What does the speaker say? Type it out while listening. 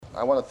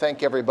I want to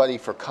thank everybody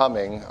for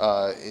coming.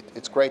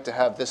 It's great to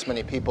have this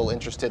many people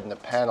interested in the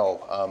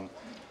panel,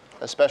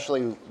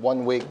 especially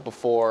 1 week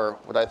before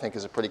what I think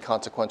is a pretty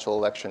consequential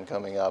election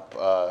coming up,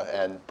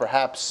 and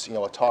perhaps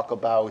a talk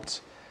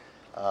about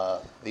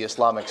the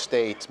Islamic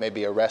State,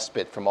 maybe a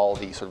respite from all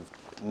the sort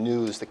of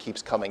news that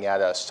keeps coming at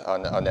us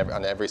on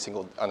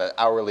an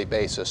hourly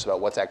basis about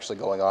what's actually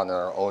going on in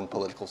our own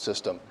political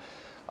system.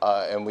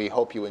 And we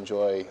hope you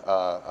enjoy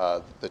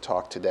the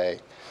talk today.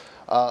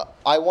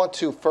 I want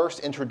to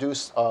first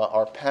introduce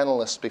our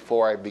panelists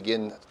before I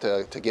begin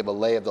to give a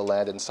lay of the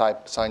land and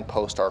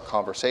signpost our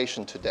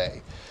conversation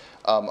today.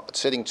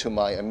 Sitting to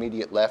my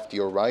immediate left,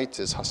 your right,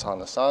 is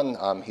Hassan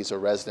Hassan. He's a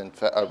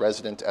resident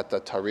at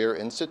the Tahrir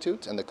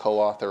Institute and the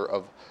co-author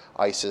of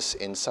ISIS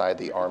Inside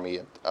the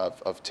Army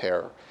of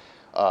Terror.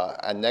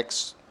 And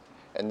next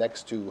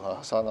to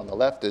Hassan on the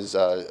left is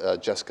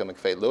Jessica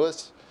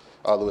Lewis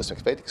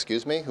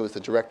McFate, who is the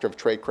Director of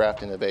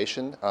Tradecraft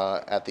Innovation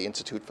at the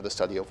Institute for the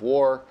Study of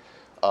War.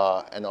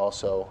 And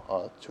also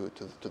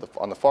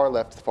on the far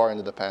left, the far end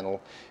of the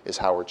panel, is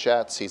Howard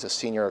Schatz. He's a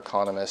senior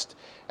economist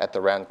at the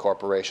RAND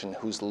Corporation,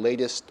 whose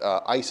latest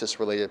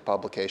ISIS-related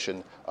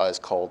publication is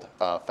called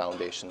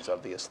Foundations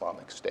of the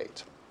Islamic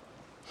State.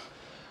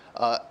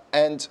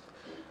 And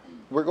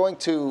we're going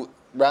to,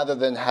 rather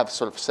than have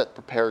sort of set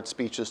prepared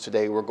speeches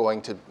today, we're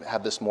going to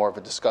have this more of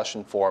a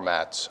discussion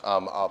format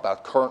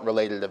about current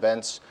related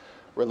events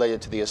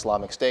related to the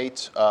Islamic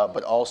State,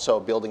 but also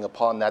building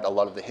upon that a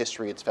lot of the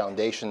history, its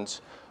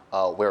foundations,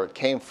 where it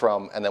came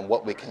from, and then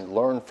what we can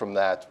learn from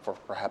that for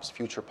perhaps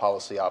future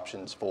policy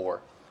options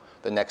for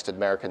the next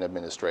American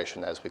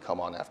administration as we come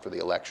on after the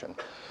election.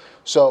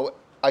 So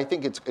I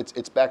think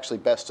it's actually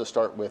best to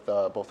start with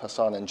both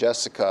Hassan and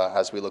Jessica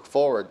as we look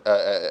forward,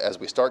 as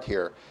we start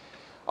here.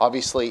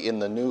 Obviously, in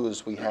the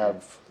news, we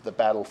have the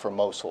battle for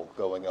Mosul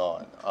going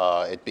on.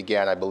 It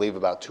began, I believe,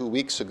 about 2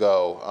 weeks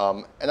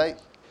ago.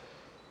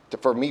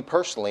 For me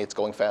personally, it's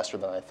going faster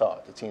than I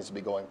thought. It seems to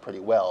be going pretty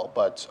well,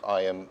 but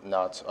I am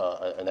not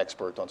an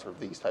expert on sort of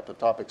these types of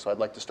topics. So I'd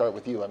like to start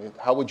with you. I mean,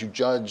 how would you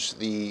judge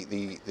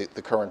the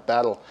current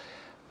battle,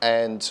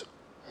 and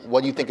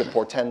what do you think it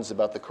portends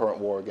about the current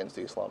war against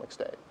the Islamic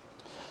State?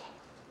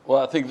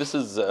 Well, I think this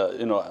is,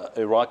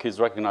 Iraqis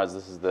recognize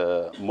this is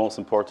the most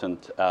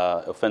important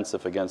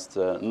offensive against,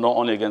 not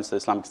only against the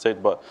Islamic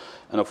State, but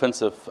an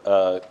offensive,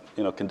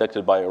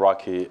 conducted by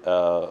Iraqis.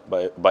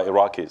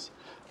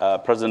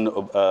 President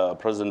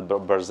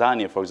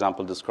Barzani, for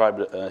example,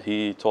 described,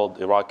 he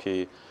told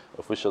Iraqi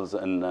officials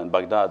in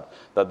Baghdad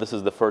that this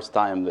is the first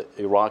time that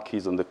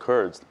Iraqis and the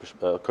Kurds,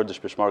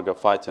 Kurdish Peshmerga,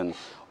 fighting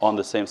on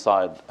the same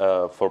side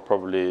for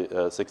probably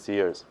 60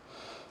 years.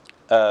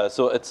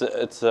 So it's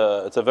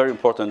a very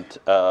important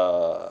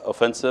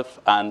offensive,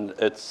 and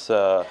it's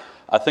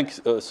I think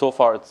so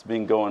far it's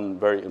been going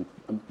very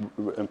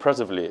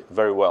impressively,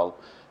 very well.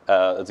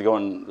 It's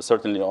going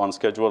certainly on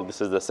schedule.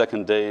 This is the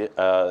second day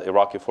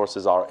Iraqi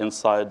forces are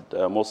inside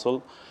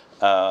Mosul.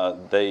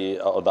 They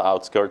are the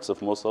outskirts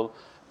of Mosul.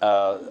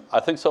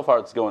 I think so far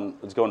it's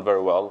going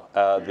very well.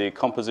 The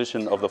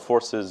composition of the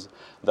forces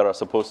that are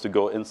supposed to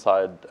go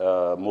inside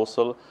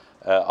Mosul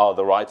are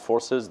the right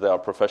forces. They are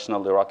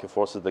professional Iraqi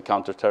forces, the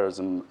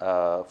counterterrorism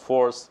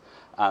force,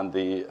 and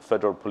the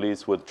federal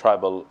police with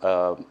tribal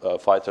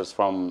fighters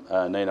from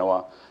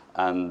Nainawa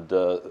and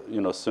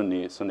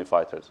Sunni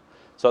fighters.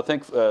 So I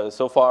think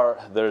so far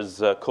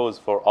there's cause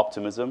for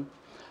optimism.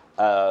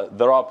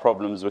 There are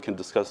problems we can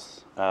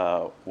discuss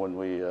when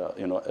we,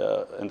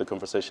 in the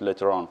conversation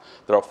later on.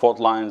 There are fault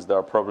lines. There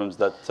are problems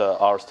that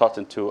are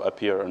starting to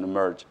appear and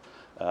emerge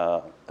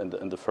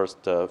in the first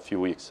few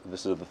weeks.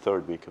 This is the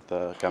third week of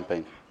the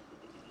campaign.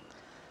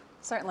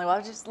 Certainly. Well,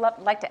 I'd just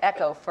like to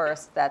echo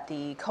first that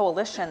the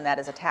coalition that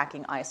is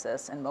attacking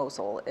ISIS in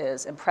Mosul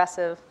is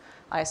impressive.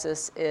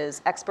 ISIS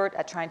is expert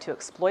at trying to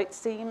exploit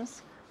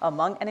seams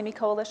among enemy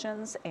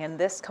coalitions, and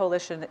this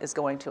coalition is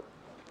going to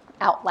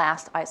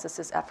outlast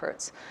ISIS's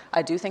efforts.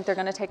 I do think they're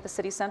going to take the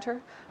city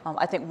center.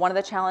 I think one of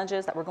the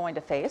challenges that we're going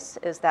to face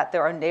is that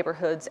there are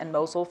neighborhoods in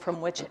Mosul from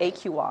which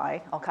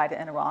AQI,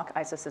 Al-Qaeda in Iraq,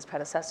 ISIS's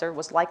predecessor,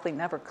 was likely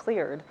never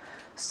cleared.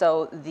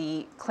 So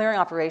the clearing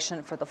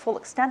operation for the full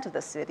extent of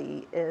the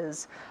city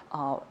is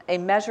a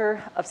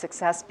measure of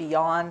success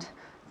beyond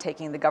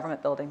taking the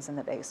government buildings and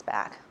the base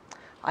back.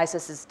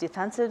 ISIS's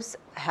defensives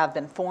have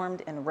been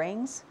formed in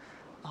rings.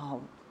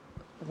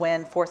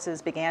 When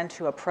forces began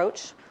to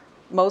approach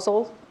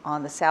Mosul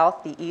on the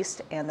south, the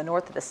east, and the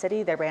north of the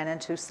city, they ran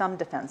into some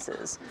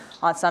defenses.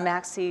 On some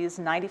axes,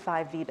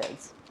 95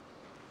 VBIDs.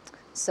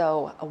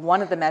 So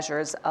one of the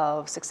measures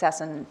of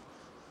success in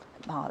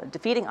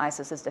defeating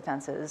ISIS's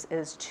defenses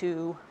is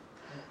to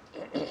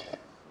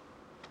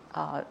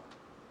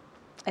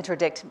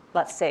interdict,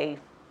 let's say,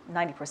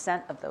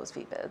 90% of those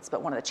VBIDs.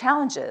 But one of the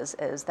challenges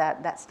is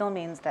that that still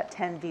means that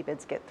 10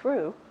 VBIDs get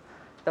through.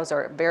 Those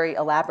are very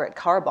elaborate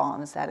car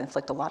bombs that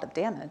inflict a lot of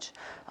damage,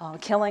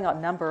 killing a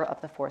number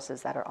of the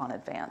forces that are on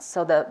advance.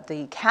 So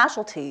the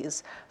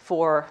casualties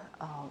for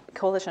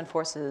coalition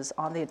forces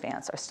on the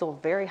advance are still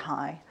very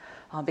high.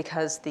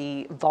 because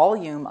the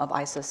volume of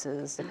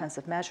ISIS's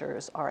defensive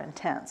measures are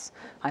intense.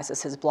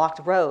 ISIS has blocked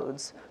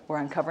roads, we're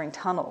uncovering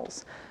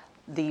tunnels.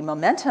 The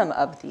momentum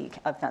of the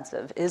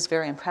offensive is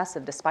very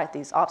impressive despite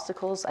these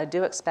obstacles. I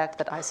do expect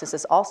that ISIS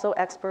is also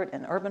expert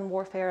in urban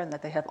warfare and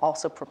that they have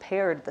also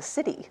prepared the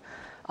city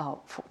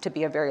to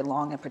be a very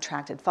long and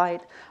protracted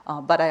fight.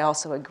 But I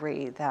also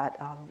agree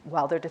that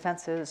while their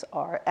defenses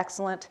are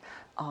excellent,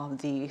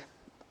 the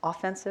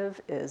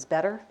offensive is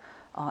better.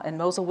 And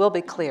Mosul will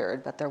be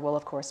cleared, but there will,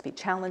 of course, be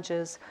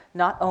challenges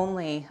not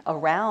only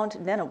around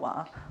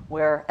Nineveh,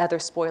 where other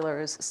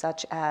spoilers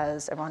such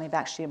as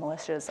Iranian-backed Shia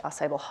militias,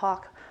 Asayib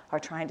al-Haq, are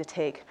trying to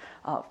take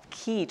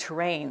key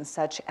terrains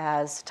such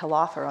as Tel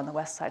Afar on the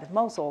west side of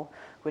Mosul,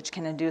 which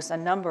can induce a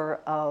number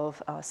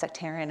of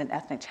sectarian and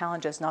ethnic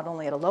challenges, not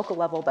only at a local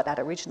level, but at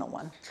a regional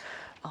one.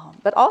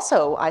 But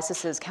also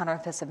ISIS's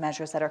counteroffensive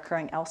measures that are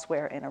occurring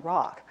elsewhere in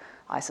Iraq.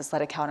 ISIS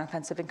led a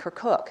counteroffensive in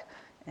Kirkuk,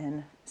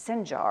 in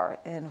Sinjar,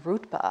 in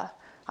Rutba.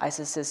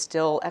 ISIS is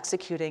still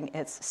executing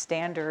its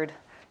standard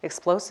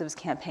explosives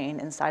campaign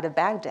inside of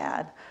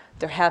Baghdad.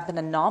 There have been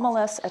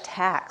anomalous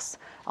attacks,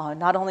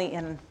 not only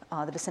in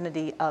the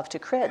vicinity of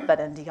Tikrit, but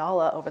in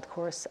Diyala over the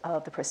course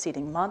of the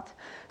preceding month.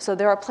 So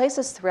there are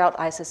places throughout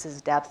ISIS's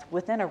depth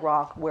within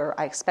Iraq where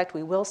I expect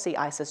we will see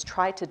ISIS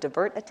try to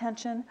divert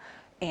attention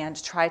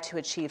and try to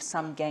achieve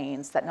some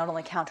gains that not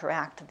only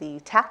counteract the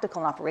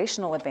tactical and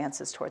operational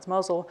advances towards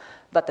Mosul,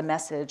 but the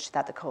message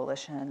that the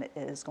coalition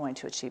is going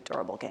to achieve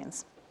durable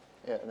gains.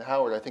 Yeah, and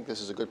Howard, I think this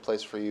is a good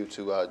place for you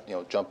to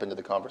jump into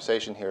the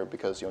conversation here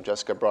because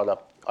Jessica brought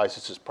up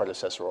ISIS's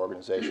predecessor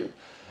organization.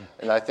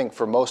 And I think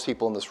for most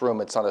people in this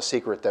room, it's not a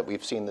secret that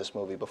we've seen this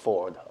movie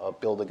before, a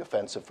building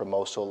offensive for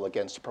Mosul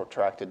against a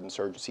protracted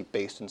insurgency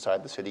based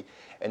inside the city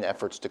and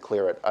efforts to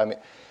clear it. I mean,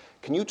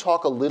 can you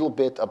talk a little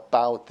bit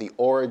about the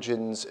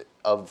origins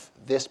of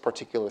this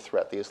particular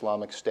threat, the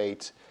Islamic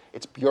State,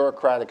 its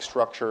bureaucratic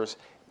structures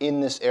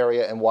in this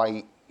area, and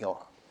why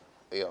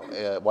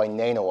why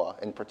Nineveh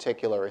in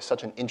particular is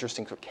such an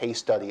interesting case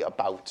study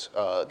about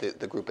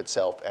the group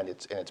itself and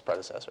its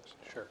predecessors?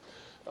 Sure.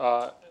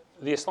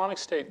 The Islamic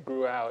State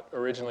grew out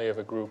originally of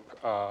a group,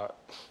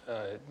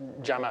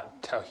 Jamaat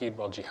Tawhid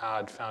wal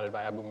Jihad, founded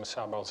by Abu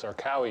Musab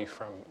al-Zarqawi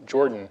from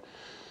Jordan.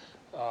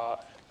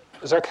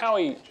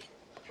 Zarqawi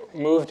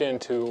moved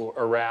into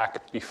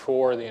Iraq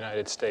before the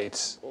United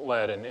States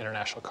led an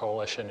international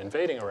coalition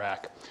invading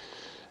Iraq.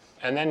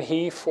 And then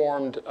he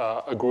formed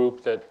a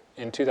group that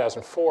in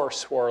 2004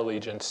 swore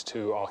allegiance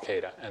to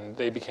al-Qaeda, and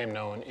they became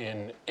known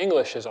in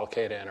English as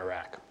al-Qaeda in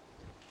Iraq.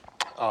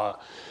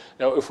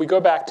 Now, if we go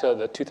back to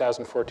the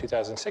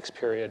 2004-2006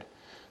 period,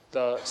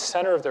 the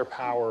center of their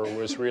power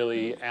was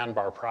really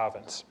Anbar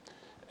province.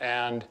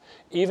 And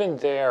even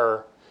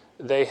there,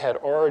 they had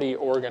already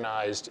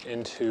organized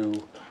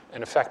into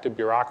an effective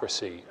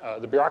bureaucracy.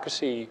 The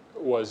bureaucracy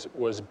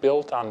was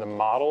built on the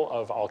model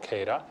of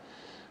al-Qaeda,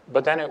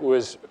 but then it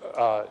was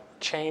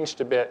changed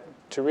a bit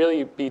to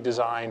really be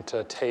designed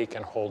to take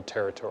and hold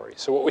territory.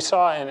 So what we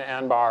saw in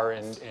Anbar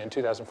in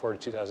 2004 to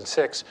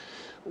 2006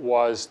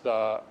 was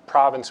the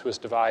province was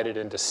divided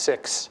into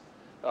 6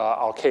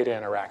 al-Qaeda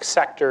in Iraq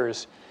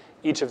sectors.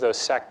 Each of those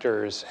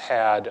sectors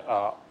had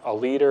a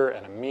leader,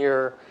 an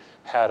emir,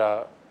 had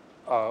a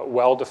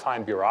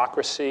well-defined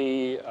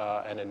bureaucracy,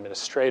 an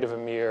administrative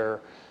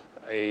emir,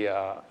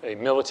 a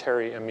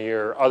military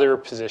emir, other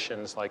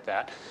positions like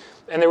that.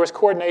 And there was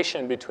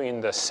coordination between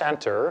the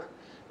center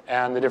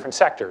and the different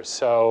sectors.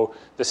 So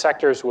the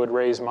sectors would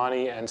raise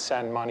money and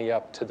send money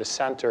up to the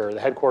center,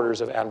 the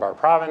headquarters of Anbar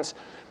province.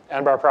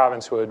 Anbar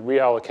province would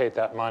reallocate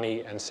that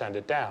money and send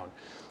it down.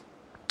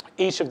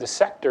 Each of the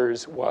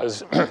sectors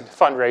was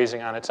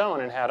fundraising on its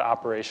own and had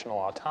operational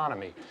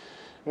autonomy.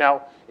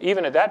 Now,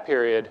 even at that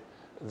period,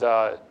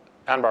 the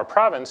Anbar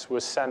province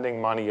was sending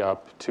money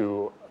up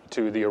to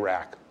the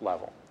Iraq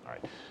level. All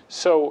right.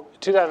 So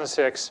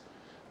 2006,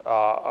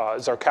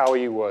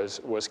 Zarqawi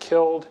was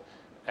killed,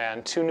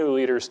 and 2 new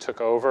leaders took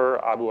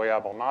over, Abu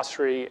Ayyab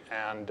al-Masri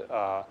and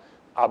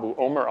Abu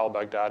Omar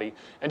al-Baghdadi.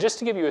 And just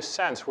to give you a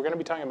sense, we're going to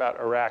be talking about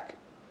Iraq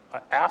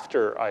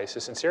after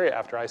ISIS and Syria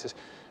after ISIS.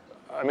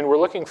 I mean, we're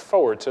looking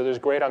forward, so there's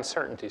great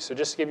uncertainty. So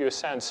just to give you a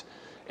sense,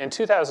 in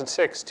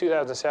 2006,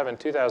 2007,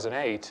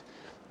 2008,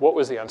 what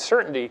was the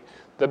uncertainty?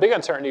 The big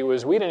uncertainty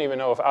was we didn't even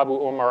know if Abu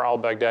Omar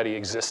al-Baghdadi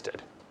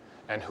existed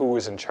and who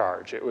was in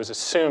charge. It was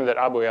assumed that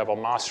Abu Ayyab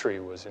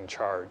al-Masri was in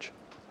charge.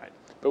 Right?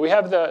 But we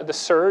have the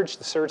surge.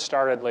 The surge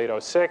started late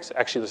 2006.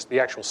 Actually, the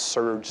actual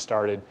surge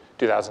started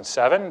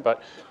 2007.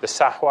 But the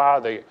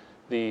Sahwa,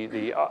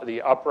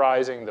 the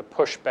uprising, the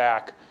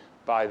pushback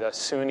by the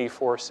Sunni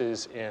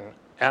forces in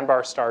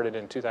Anbar started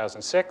in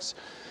 2006.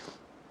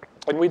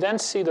 And we then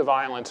see the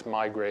violence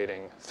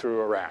migrating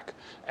through Iraq.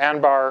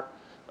 Anbar,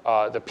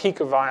 the peak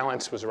of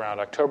violence was around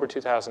October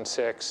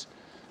 2006.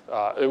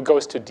 It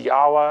goes to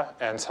Diyala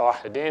and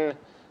Salahuddin,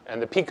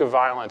 and the peak of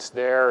violence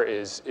there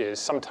is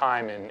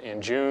sometime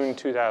in June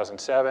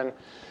 2007.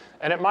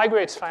 And it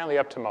migrates finally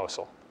up to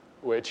Mosul,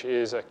 which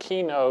is a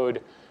key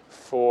node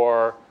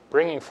for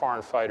bringing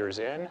foreign fighters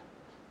in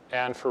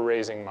and for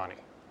raising money.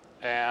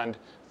 And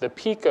the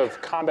peak of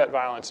combat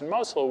violence in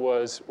Mosul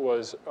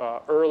was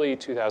early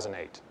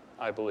 2008,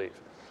 I believe.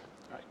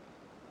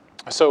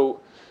 Right.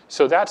 So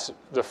that's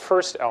the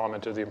first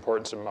element of the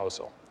importance of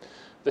Mosul.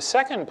 The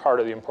second part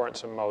of the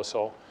importance of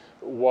Mosul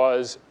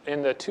was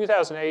in the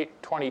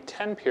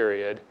 2008-2010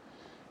 period,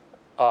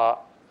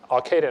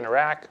 Al-Qaeda in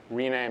Iraq,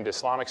 renamed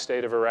Islamic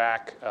State of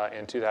Iraq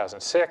in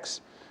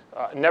 2006,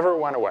 never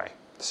went away.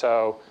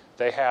 So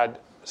they had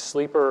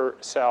sleeper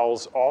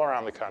cells all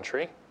around the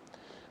country.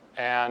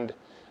 And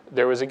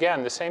there was,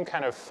 again, the same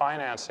kind of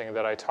financing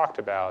that I talked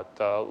about.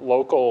 The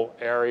local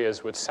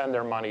areas would send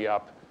their money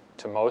up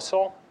to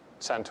Mosul,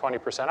 send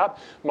 20% up.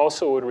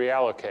 Mosul would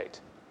reallocate.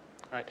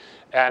 Right?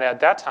 And at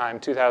that time,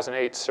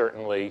 2008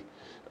 certainly,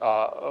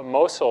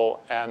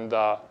 Mosul and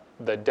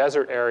the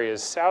desert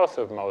areas south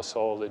of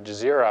Mosul, the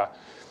Jazeera,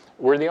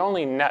 were the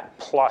only net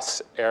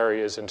plus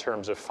areas in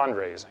terms of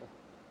fundraising.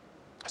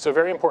 So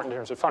very important in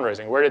terms of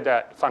fundraising. Where did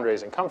that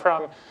fundraising come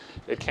from?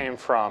 It came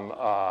from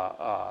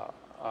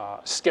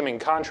skimming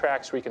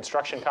contracts,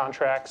 reconstruction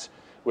contracts,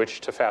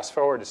 which, to fast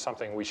forward, is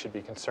something we should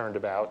be concerned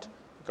about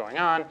going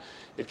on.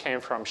 It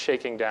came from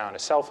shaking down a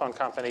cell phone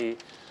company.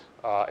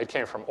 It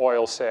came from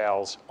oil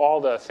sales, all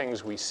the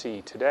things we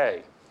see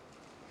today.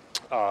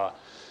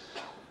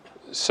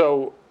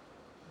 So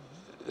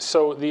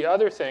the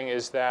other thing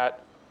is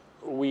that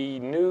we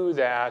knew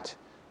that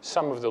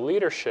some of the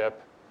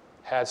leadership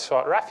had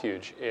sought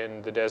refuge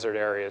in the desert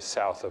areas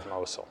south of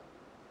Mosul.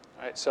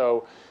 Right?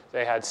 So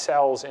they had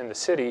cells in the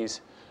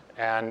cities,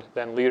 and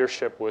then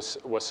leadership was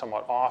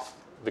somewhat off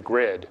the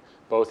grid,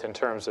 both in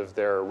terms of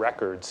their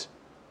records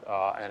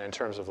and in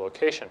terms of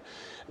location.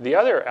 The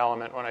other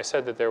element, when I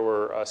said that there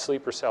were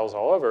sleeper cells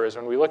all over, is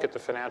when we look at the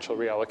financial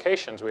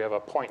reallocations, we have a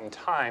point in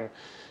time.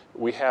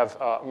 We have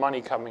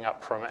money coming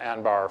up from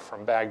Anbar,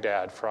 from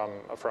Baghdad, from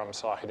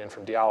Salahuddin,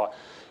 from Diyala.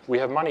 We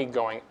have money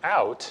going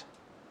out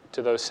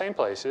to those same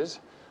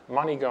places,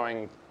 money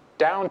going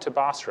down to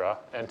Basra,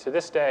 and to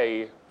this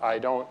day, I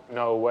don't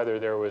know whether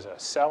there was a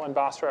cell in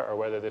Basra or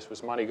whether this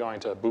was money going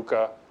to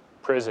Buka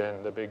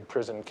prison, the big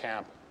prison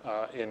camp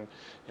in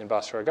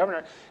Basra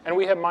Governor, and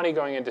we have money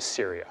going into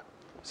Syria.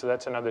 So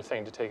that's another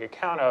thing to take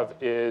account of,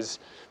 is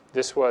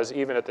this was,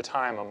 even at the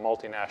time, a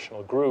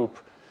multinational group,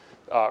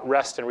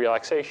 rest and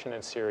relaxation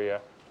in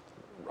Syria,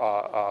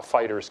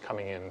 fighters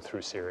coming in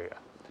through Syria.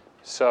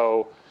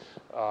 So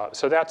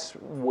that's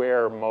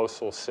where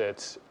Mosul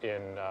sits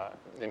in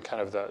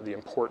kind of the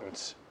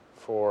importance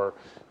for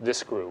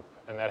this group,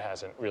 and that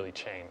hasn't really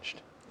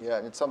changed. Yeah,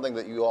 and it's something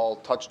that you all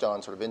touched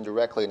on sort of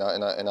indirectly, and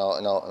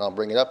I'll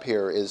bring it up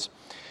here, is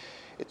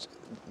it's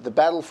the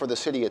battle for the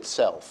city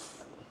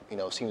itself,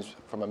 seems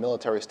from a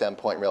military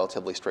standpoint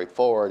relatively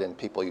straightforward, and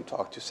people you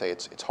talk to say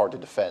it's hard to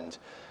defend.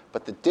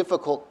 But the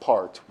difficult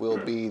part will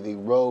be the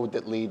road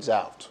that leads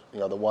out,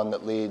 the one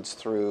that leads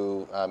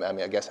through,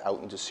 I guess,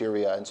 out into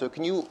Syria. And so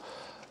can you,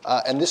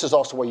 and this is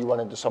also where you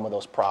run into some of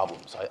those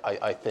problems,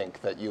 I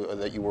think, that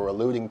you were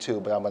alluding to,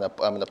 but I'm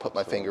gonna put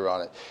my finger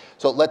on it.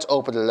 So let's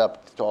open it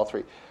up to all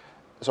three.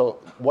 So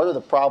what are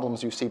the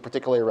problems you see,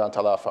 particularly around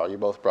Tal Afar? You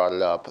both brought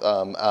it up.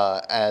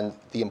 And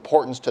the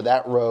importance to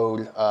that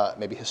road,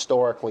 maybe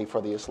historically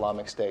for the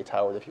Islamic State.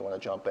 Howard, if you want to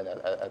jump in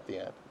at the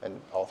end,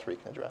 and all three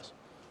can address.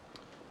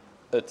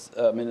 It's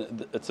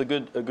a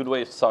good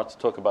way to start to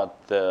talk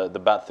about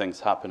the bad things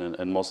happening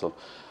in Mosul.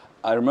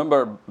 I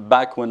remember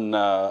back when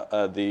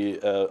the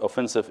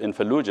offensive in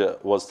Fallujah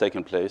was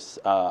taking place,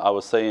 I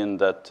was saying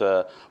that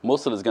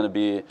Mosul is going to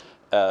be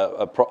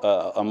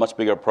a much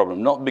bigger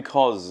problem, not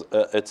because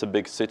it's a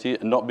big city,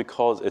 not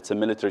because it's a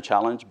military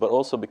challenge, but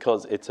also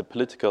because it's a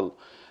political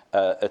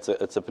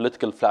it's a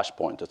political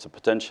flashpoint. It's a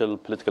potential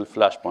political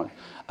flashpoint.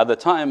 At the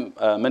time,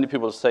 many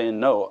people were saying,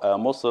 no,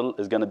 Mosul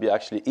is going to be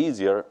actually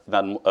easier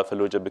than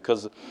Fallujah,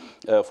 because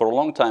for a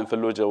long time,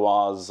 Fallujah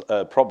was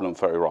a problem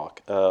for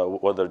Iraq,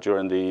 whether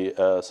during the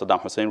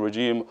Saddam Hussein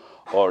regime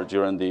or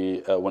during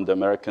when the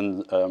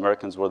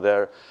Americans were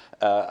there.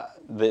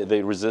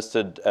 They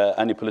resisted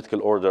any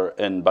political order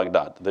in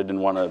Baghdad. They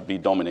didn't want to be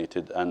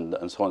dominated, and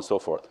so on and so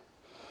forth.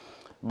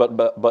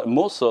 But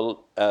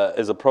Mosul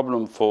is a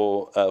problem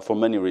for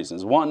many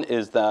reasons. One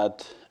is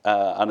that,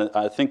 and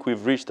I think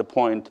we've reached a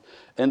point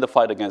in the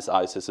fight against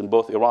ISIS in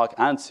both Iraq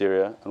and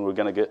Syria, and we're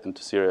going to get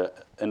into Syria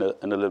in a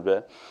little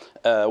bit,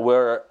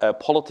 where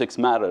politics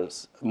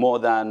matters more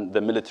than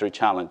the military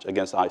challenge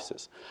against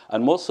ISIS.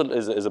 And Mosul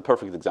is a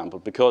perfect example,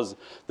 because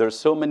there are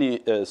so many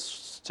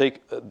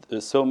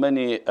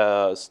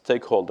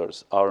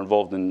stakeholders are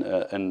involved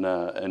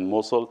in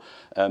Mosul.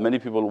 Many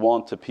people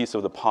want a piece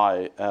of the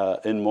pie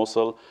in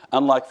Mosul.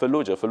 Unlike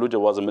Fallujah, Fallujah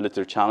was a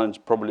military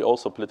challenge, probably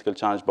also a political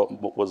challenge,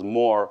 but was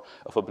more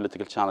of a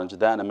political challenge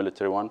than a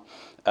military one.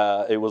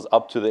 It was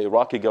up to the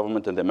Iraqi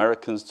government and the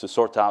Americans to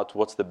sort out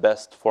what's the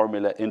best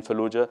formula in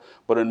Fallujah.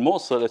 But in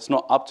Mosul, it's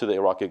not up to the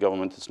Iraqi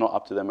government, it's not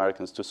up to the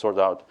Americans to sort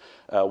out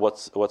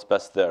what's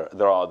best there.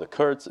 There are the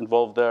Kurds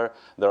involved there.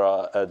 There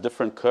are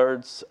different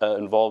Kurds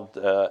involved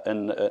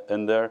in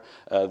there.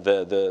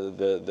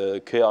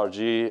 The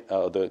KRG,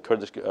 the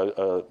Kurdish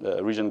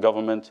region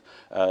government,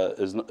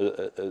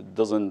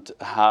 doesn't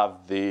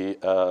have the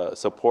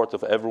support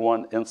of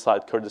everyone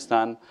inside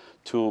Kurdistan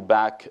to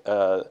back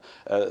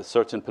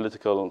certain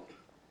political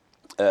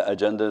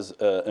agendas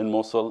in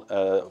Mosul.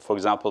 For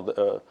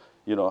example,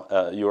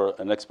 you're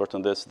an expert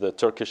on this. The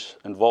Turkish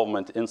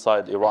involvement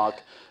inside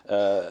Iraq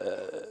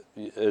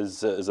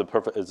is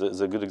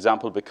a good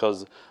example,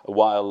 because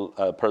while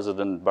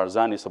President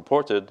Barzani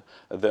supported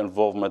the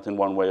involvement in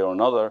one way or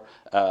another,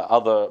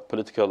 other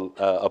political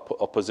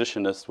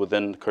oppositionists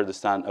within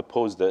Kurdistan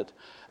opposed it.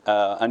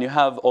 And you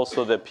have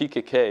also the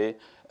PKK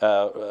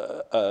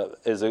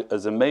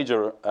is a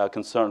major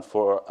concern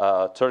for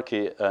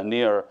Turkey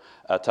near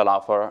Tel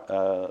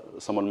Afar.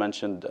 Someone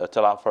mentioned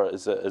Tel Afar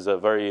is a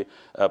very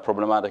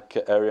problematic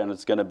area, and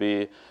it's going to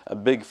be a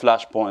big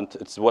flashpoint.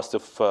 It's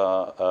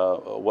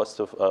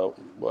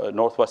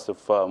northwest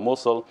of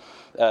Mosul.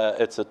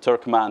 It's a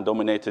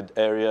Turkmen-dominated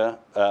area.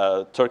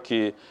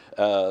 Turkey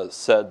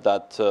said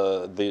that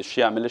the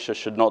Shia militia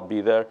should not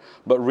be there,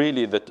 but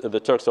really the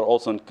Turks are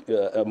also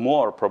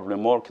probably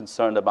more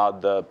concerned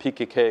about the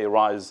PKK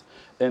rise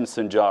in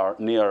Sinjar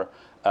near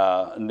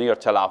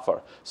Tel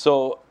Afar.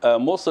 So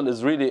Mosul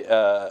is really,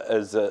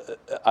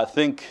 I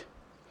think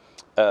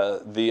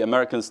the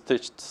Americans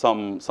stitched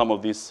some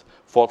of these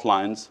fault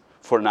lines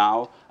for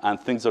now, and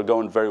things are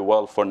going very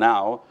well for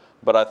now.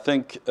 But I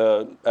think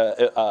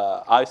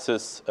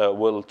ISIS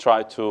will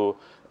try to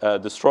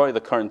destroy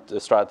the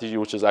current strategy,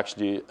 which is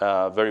actually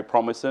very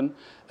promising,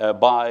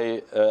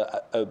 by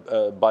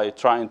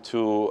trying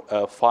to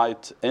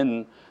fight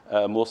in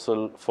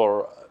Mosul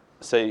for,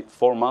 say,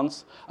 4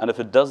 months. And if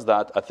it does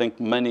that, I think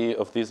many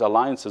of these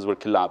alliances will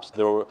collapse.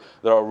 There are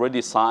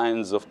already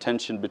signs of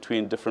tension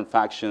between different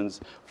factions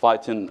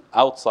fighting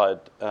outside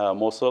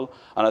Mosul,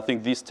 and I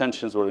think these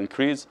tensions will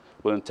increase,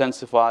 will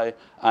intensify,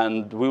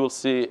 and we will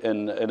see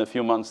in a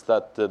few months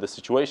that the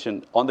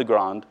situation on the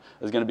ground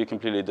is going to be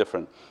completely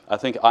different. I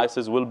think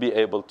ISIS will be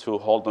able to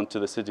hold on to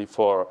the city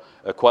for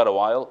quite a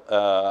while.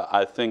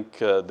 I think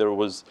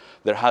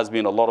there has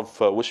been a lot of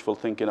wishful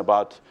thinking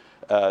about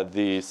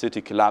the city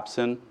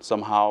collapsing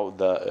somehow,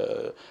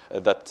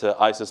 that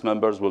ISIS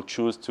members will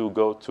choose to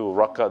go to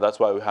Raqqa. That's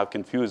why we have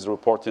confused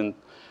reporting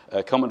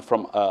coming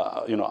from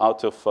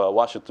out of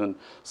Washington.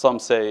 Some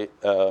say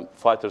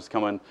fighters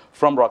coming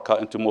from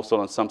Raqqa into Mosul,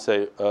 and some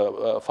say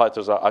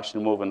fighters are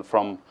actually moving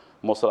from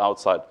Mosul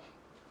outside.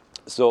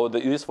 So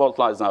these fault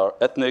lines are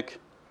ethnic,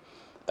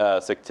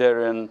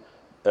 sectarian,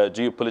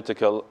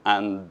 geopolitical,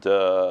 and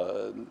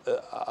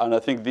I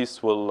think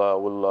these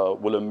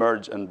will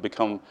emerge and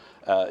become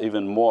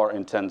even more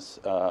intense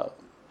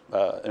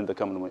in the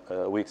coming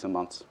weeks and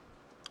months.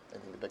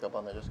 Anything to pick up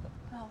on there, Jessica?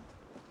 Well,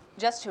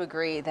 just to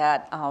agree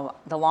that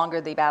the longer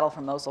the battle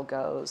for Mosul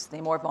goes,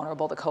 the more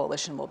vulnerable the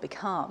coalition will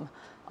become.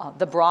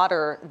 The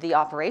broader the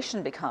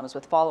operation becomes,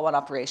 with follow-on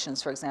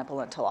operations, for example,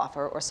 in Tel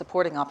Afar, or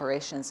supporting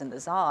operations in the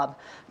Zab,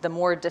 the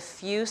more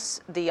diffuse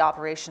the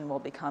operation will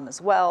become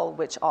as well,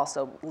 which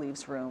also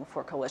leaves room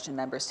for coalition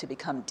members to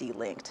become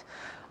delinked.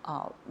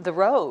 The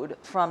road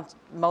from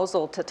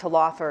Mosul to Tel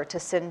Afar to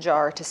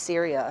Sinjar to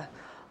Syria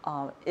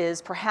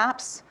is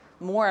perhaps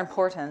more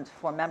important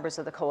for members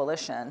of the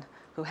coalition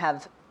who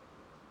have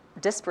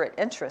disparate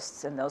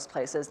interests in those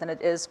places than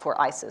it is for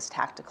ISIS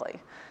tactically.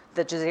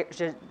 The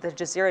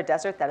Jazeera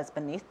Desert that is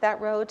beneath that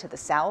road to the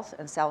south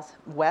and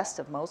southwest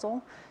of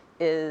Mosul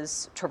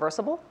is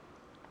traversable.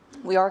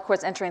 We are, of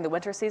course, entering the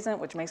winter season,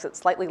 which makes it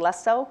slightly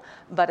less so,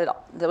 but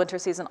the winter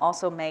season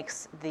also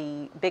makes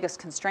the biggest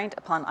constraint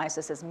upon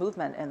ISIS's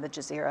movement in the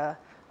Jazeera,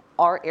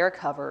 our air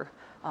cover,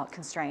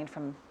 constrained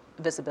from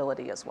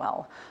visibility as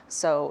well.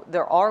 So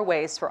there are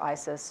ways for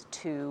ISIS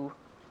to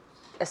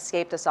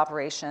escape this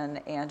operation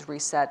and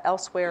reset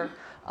elsewhere.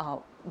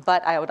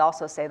 But I would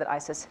also say that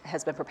ISIS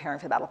has been preparing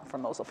for the battle for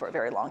Mosul for a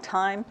very long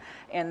time,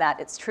 and that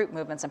its troop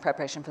movements in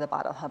preparation for the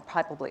battle have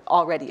probably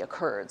already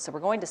occurred. So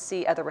we're going to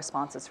see other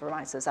responses from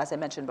ISIS, as I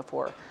mentioned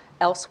before,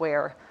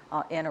 elsewhere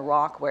in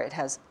Iraq, where it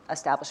has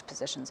established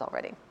positions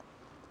already.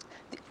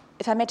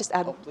 If I may just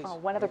add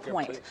one other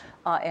point,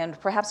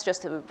 and perhaps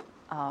just to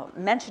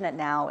mention it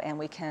now, and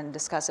we can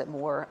discuss it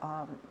more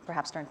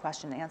perhaps during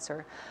question and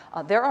answer.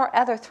 There are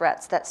other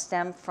threats that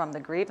stem from the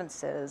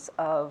grievances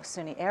of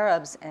Sunni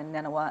Arabs in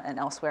Nineveh and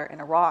elsewhere in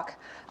Iraq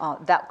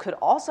that could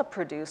also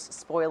produce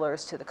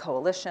spoilers to the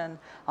coalition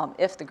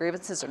if the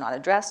grievances are not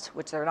addressed,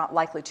 which they're not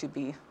likely to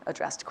be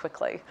addressed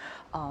quickly.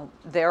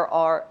 There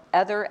are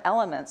other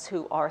elements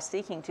who are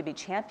seeking to be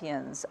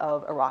champions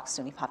of Iraq's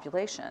Sunni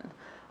population.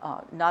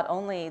 Not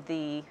only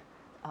the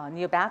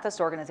neo-Ba'athist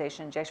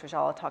organization, Jaish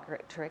Rajal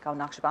Tariq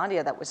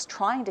al-Naqshbandiya, that was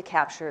trying to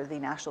capture the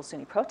national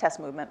Sunni protest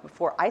movement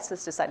before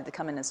ISIS decided to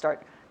come in and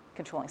start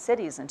controlling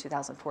cities in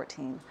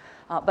 2014,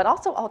 but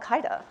also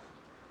Al-Qaeda.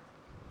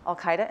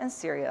 Al-Qaeda in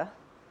Syria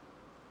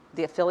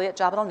The affiliate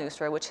Jabhat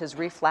al-Nusra, which has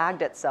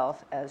reflagged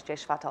itself as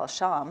Jaish Fatah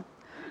al-Sham,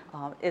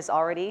 is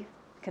already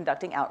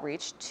conducting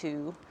outreach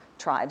to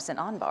tribes in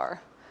Anbar.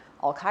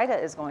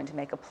 Al-Qaeda is going to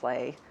make a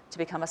play to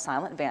become a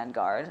silent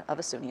vanguard of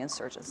a Sunni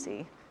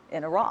insurgency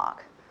in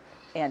Iraq.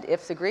 And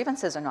if the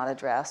grievances are not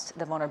addressed,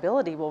 the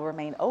vulnerability will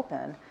remain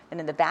open. And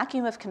in the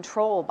vacuum of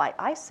control by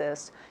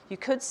ISIS, you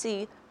could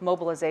see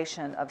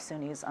mobilization of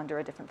Sunnis under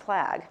a different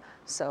flag.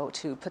 So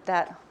to put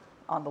that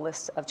on the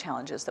list of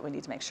challenges that we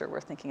need to make sure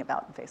we're thinking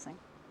about and facing.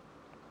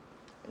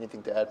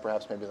 Anything to add,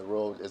 perhaps, maybe the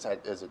role, is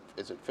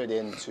it fit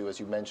into, as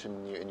you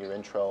mentioned in your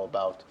intro,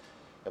 about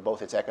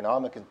both its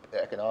economic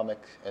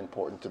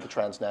importance to the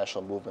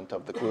transnational movement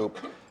of the group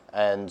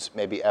and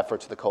maybe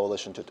efforts of the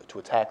coalition to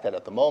attack that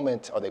at the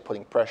moment? Are they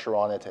putting pressure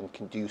on it, and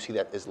do you see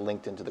that is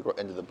linked into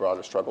the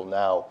broader struggle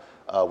now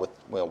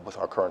with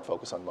our current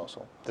focus on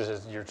Mosul?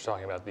 You're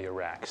talking about the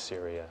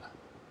Iraq-Syria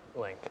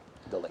link.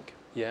 The link.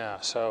 Yeah.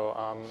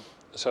 So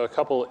a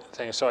couple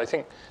things. So I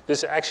think this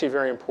is actually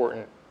very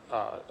important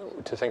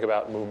to think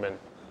about movement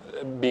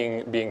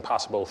being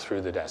possible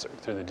through the desert,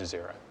 through the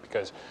Jazeera,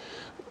 because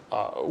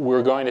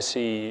we're going to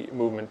see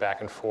movement back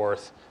and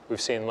forth.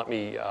 We've seen, let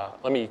me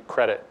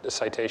credit the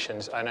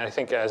citations, and I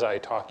think as I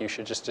talk, you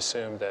should just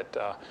assume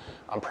that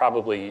I'm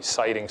probably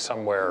citing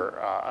somewhere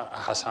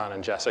Hassan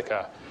and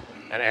Jessica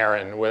and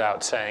Aaron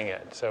without saying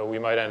it. So we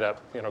might end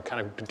up,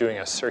 kind of doing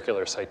a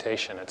circular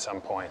citation at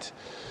some point.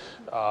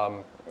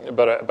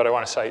 But I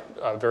want to cite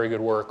very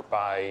good work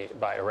by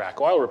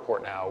Iraq Oil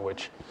Report now,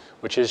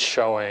 which is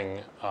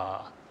showing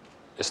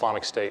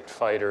Islamic State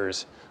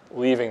fighters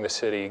leaving the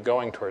city,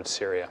 going towards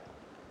Syria.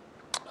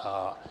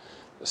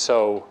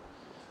 So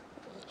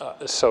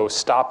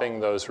stopping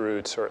those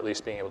routes, or at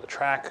least being able to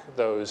track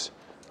those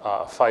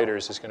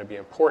fighters, is going to be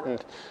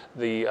important.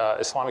 The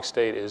Islamic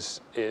State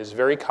is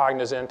very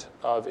cognizant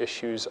of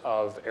issues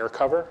of air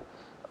cover.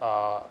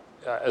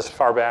 As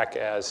far back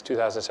as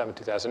 2007,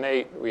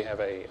 2008, we have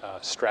a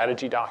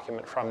strategy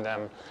document from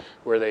them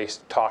where they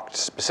talked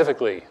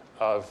specifically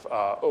of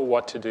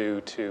what to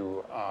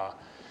do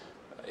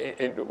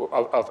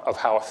of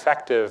how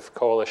effective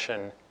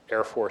coalition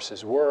air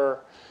forces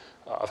were,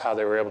 of how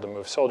they were able to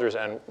move soldiers,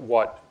 and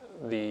what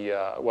the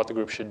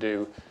group should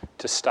do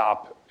to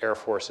stop air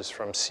forces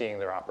from seeing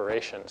their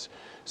operations.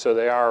 So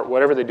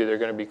whatever they do, they're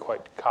going to be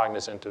quite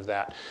cognizant of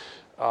that.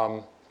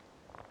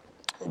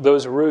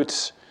 Those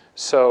routes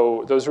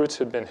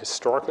have been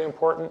historically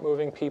important,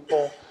 moving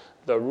people.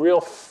 The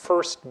real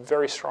first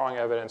very strong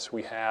evidence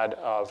we had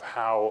of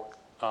how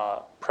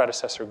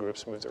predecessor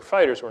groups moved their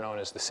fighters were known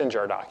as the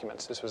Sinjar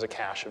documents. This was a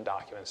cache of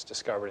documents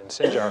discovered in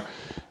Sinjar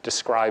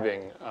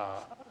detailing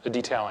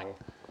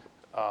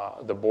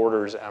the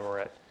borders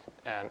emirate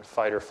and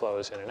fighter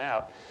flows in and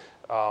out.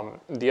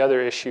 The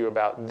other issue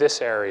about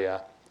this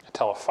area,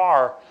 Tel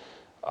Afar,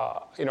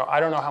 I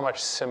don't know how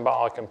much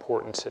symbolic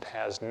importance it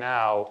has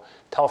now.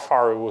 Tel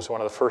Afar was one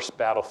of the first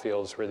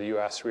battlefields where the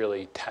U.S.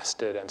 really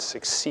tested and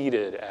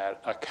succeeded at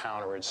a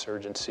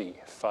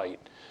counterinsurgency fight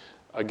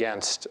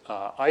against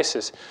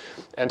ISIS.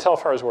 And Tel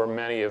Afar is where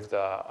many of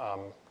the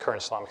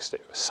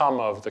some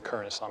of the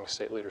current Islamic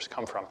State leaders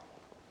come from.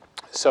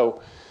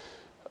 So,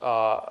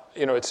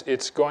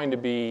 it's going to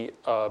be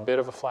a bit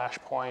of a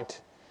flashpoint.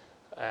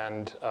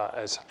 And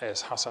as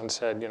Hassan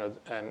said,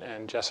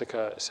 and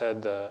Jessica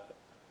said, the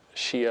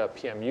Shia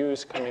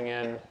PMUs coming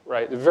in,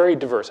 right? They're very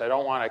diverse. I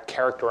don't want to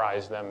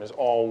characterize them as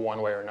all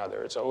one way or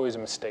another. It's always a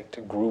mistake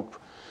to group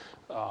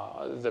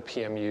the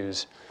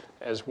PMUs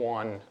as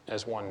one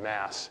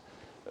mass.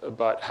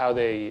 But how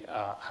they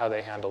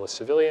handle the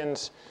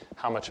civilians,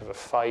 how much of a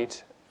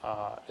fight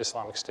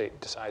Islamic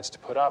State decides to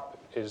put up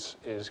is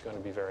going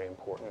to be very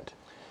important.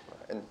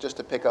 And just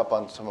to pick up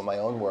on some of my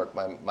own work,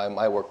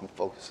 my work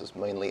focuses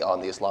mainly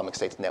on the Islamic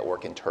State's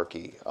network in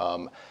Turkey.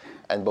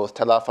 And both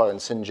Tel Afar and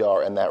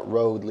Sinjar and that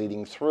road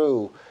leading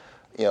through,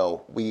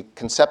 we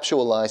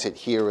conceptualize it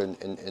here,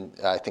 and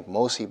I think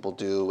most people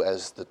do,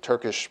 as the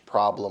Turkish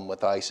problem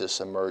with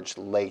ISIS emerged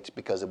late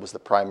because it was the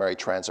primary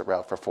transit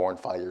route for foreign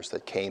fighters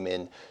that came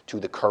in to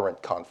the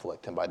current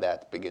conflict, and by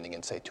that beginning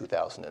in, say,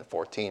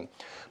 2014.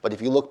 But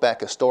if you look back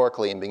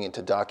historically and begin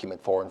to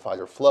document foreign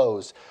fighter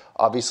flows,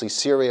 obviously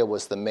Syria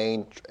was the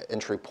main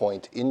entry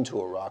point into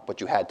Iraq, but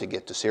you had to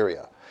get to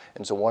Syria.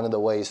 And so one of the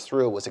ways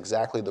through was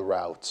exactly the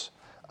routes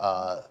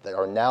that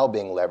are now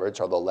being leveraged,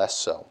 although less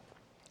so,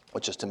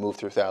 which is to move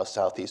through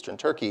southeastern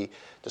Turkey,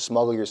 to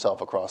smuggle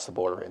yourself across the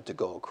border and to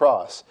go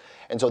across.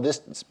 And so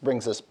this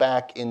brings us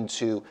back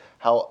into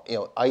how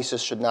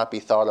ISIS should not be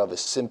thought of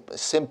as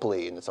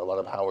simply, and it's a lot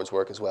of Howard's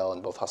work as well,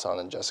 and both Hassan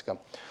and Jessica,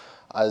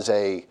 as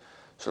a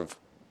sort of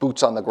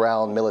boots on the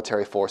ground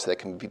military force that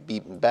can be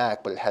beaten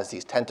back, but it has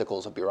these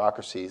tentacles of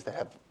bureaucracies that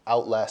have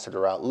outlasted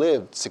or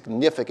outlived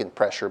significant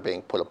pressure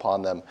being put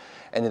upon them,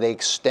 and they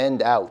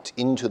extend out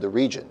into the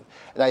region.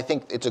 And I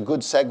think it's a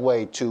good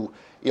segue to,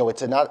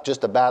 it's not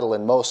just a battle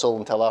in Mosul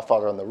and Tel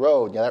Afar on the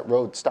road. That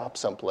road stops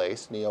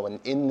someplace. And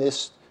in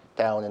this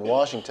town in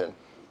Washington,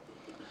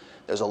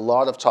 there's a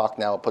lot of talk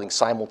now of putting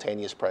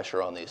simultaneous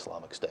pressure on the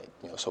Islamic State.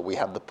 So we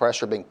have the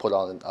pressure being put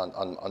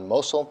on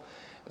Mosul,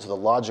 So the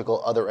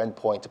logical other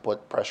endpoint to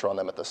put pressure on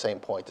them at the same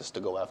point is to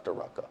go after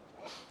Raqqa.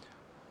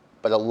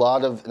 But a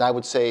lot of, and I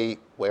would say,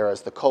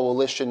 whereas the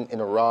coalition in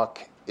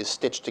Iraq is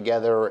stitched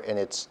together,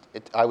 and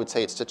I would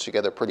say it's stitched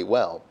together pretty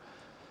well,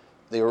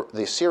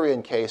 the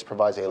Syrian case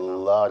provides a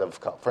lot of,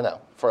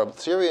 the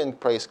Syrian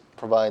case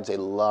provides a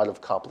lot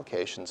of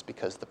complications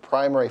because the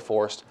primary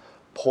force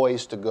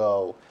poised to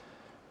go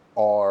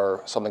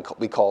are something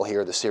we call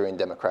here the Syrian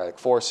Democratic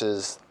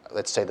Forces,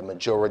 let's say the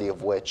majority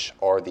of which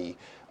are they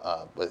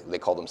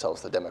call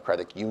themselves the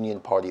Democratic Union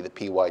Party, the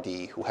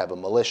PYD, who have a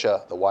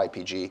militia, the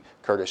YPG,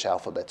 Kurdish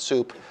alphabet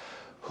soup,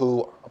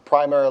 who are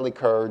primarily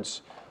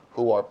Kurds,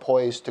 who are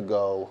poised to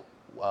go,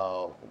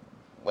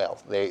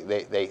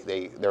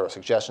 there are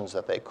suggestions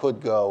that they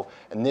could go,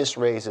 and this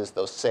raises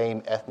those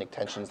same ethnic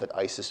tensions that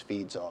ISIS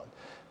feeds on.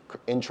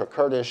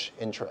 Intra-Kurdish,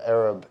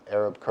 intra-Arab,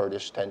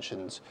 Arab-Kurdish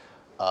tensions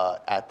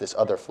at this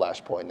other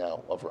flashpoint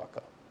now of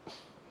Raqqa.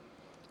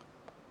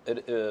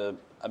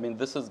 I mean,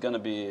 this is going to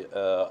be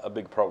a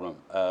big problem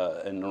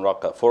in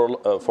Raqqa.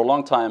 For a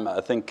long time,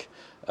 I think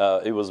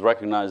it was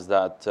recognized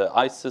that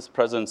ISIS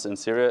presence in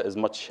Syria is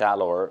much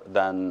shallower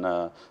than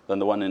the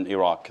one in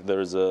Iraq.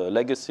 There is a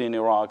legacy in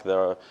Iraq.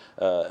 There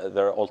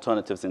are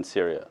alternatives in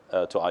Syria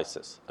to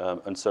ISIS,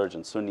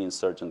 Sunni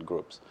insurgent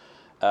groups.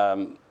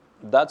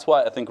 That's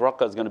why I think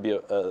Raqqa is going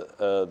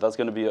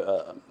to be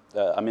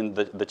I mean,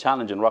 the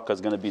challenge in Raqqa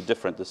is going to be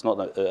different. It's not,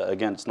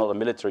 again, it's not a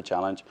military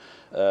challenge.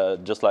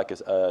 Just like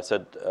I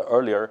said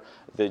earlier,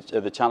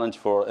 the challenge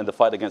in the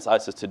fight against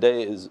ISIS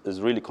today is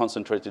really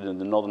concentrated in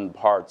the northern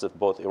parts of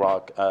both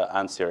Iraq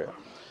and Syria.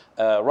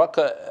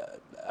 Raqqa,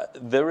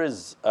 there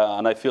is,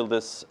 and I feel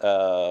this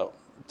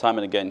time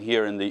and again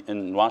here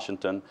in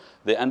Washington,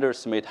 they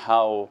underestimate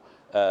how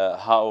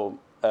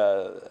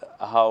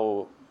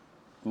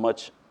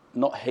much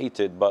not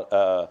hated,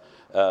 but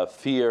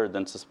feared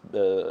and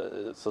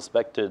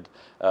suspected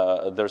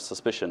their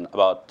suspicion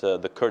about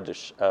the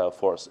Kurdish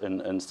force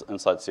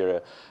inside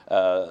Syria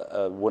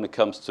when it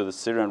comes to the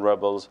Syrian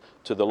rebels,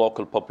 to the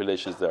local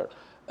populations there.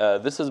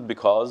 This is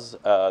because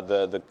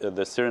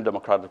the Syrian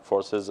Democratic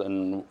Forces,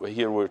 and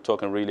here we're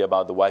talking really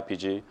about the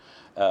YPG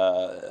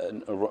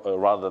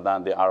rather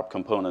than the Arab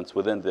components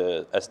within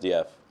the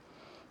SDF,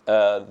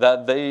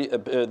 that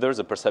there's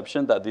a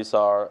perception that these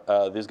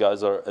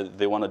guys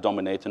they want to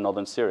dominate in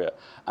northern Syria,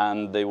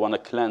 and they want to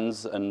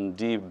cleanse and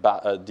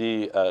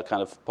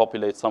kind of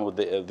populate some of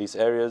these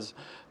areas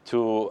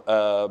to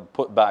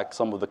put back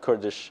some of the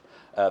Kurdish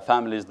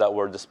families that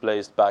were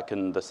displaced back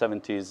in the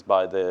 70s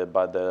by the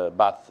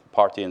Ba'ath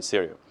Party in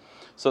Syria.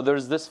 So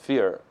there's this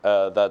fear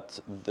that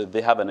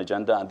they have an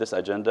agenda, and this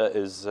agenda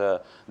is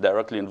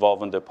directly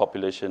involving the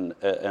population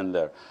in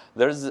there.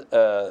 There's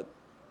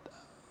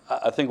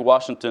I think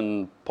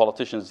Washington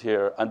politicians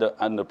here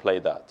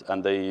underplay that,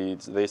 and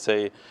they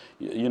say,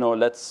 you know,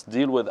 let's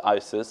deal with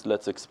ISIS,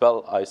 let's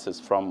expel ISIS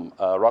from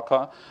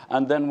Raqqa,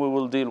 and then we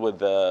will deal with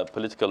the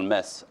political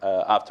mess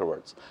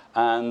afterwards.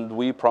 And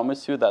we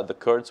promise you that the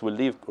Kurds will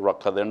leave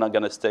Raqqa; they're not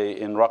going to stay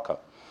in Raqqa.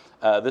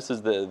 This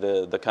is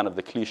the kind of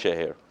the cliche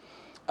here.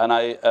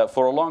 And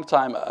for a long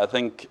time, I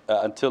think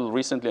until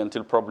recently,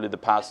 until probably the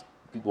past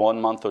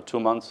 1 month or 2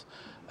 months.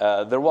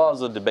 There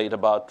was a debate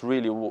about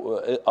really,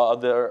 are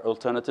there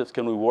alternatives?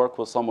 Can we work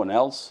with someone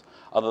else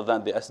other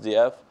than the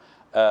SDF?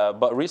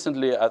 But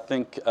recently, I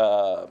think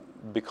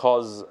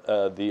because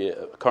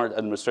the current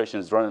administration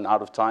is running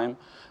out of time,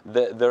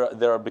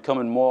 they are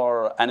becoming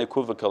more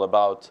unequivocal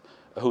about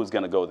who's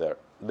going to go there.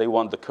 They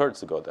want the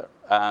Kurds to go there.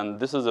 And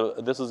this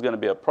is going to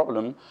be a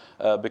problem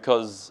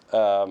because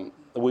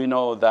we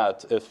know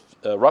that if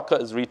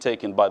Raqqa is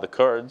retaken by the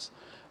Kurds,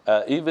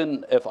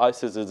 even if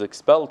ISIS is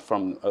expelled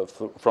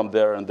from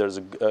there, and there's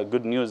a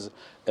good news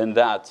in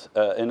that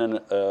in and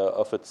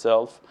of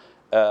itself,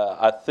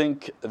 I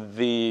think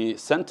the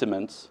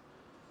sentiments,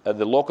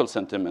 the local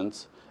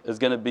sentiments, is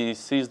going to be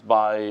seized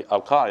by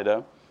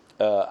Al-Qaeda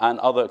and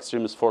other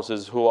extremist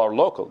forces who are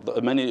local.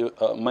 Many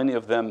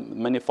of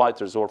them, many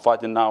fighters who are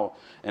fighting now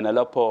in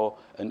Aleppo,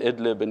 in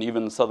Idlib, and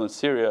even in southern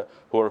Syria,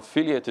 who are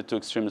affiliated to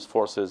extremist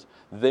forces,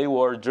 they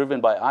were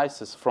driven by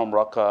ISIS from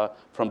Raqqa,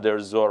 from Deir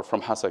ez-Zor,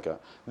 from Hasaka.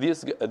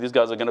 These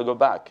guys are going to go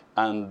back,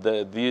 and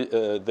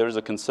there is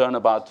a concern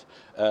about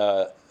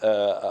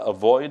a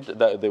void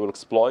that they will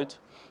exploit,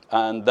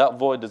 and that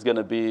void is going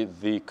to be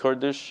the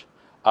Kurdish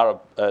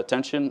Arab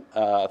tension.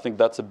 I think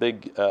that's a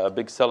big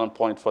selling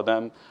point for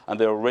them, and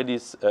they're already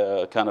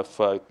kind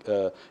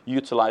of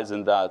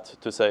utilizing that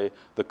to say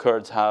the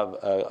Kurds have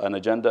an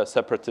agenda, a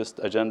separatist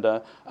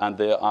agenda, and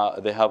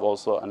they have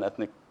also an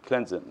ethnic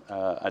cleansing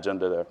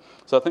agenda there.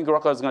 So I think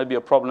Raqqa is going to be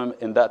a problem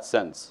in that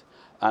sense,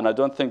 and I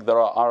don't think there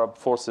are Arab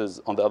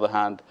forces, on the other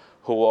hand,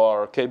 who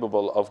are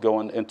capable of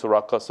going into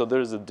Raqqa. So there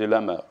is a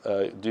dilemma.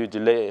 Do you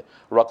delay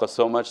Raqqa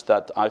so much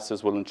that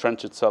ISIS will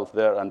entrench itself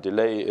there and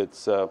delay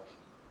its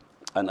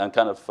and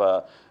kind of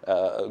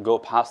go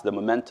past the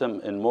momentum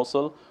in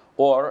Mosul,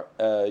 or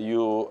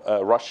you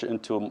rush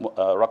into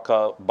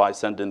Raqqa by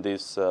sending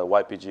these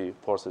YPG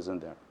forces in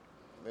there?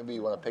 Maybe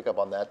you want to pick up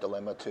on that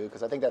dilemma too,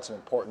 because I think that's an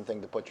important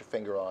thing to put your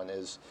finger on.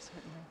 Is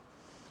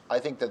I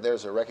think that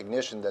there's a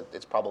recognition that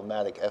it's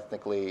problematic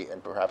ethnically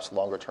and perhaps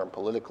longer term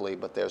politically,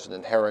 but there's an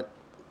inherent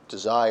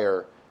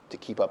desire to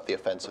keep up the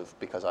offensive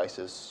because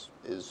ISIS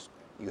is,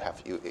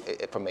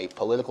 from a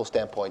political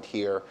standpoint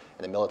here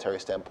and a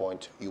military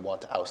standpoint, you want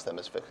to oust them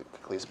as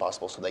quickly as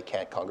possible so they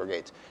can't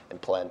congregate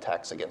and plan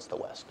attacks against the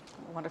West.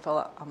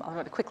 Wonderful. I'm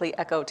going to quickly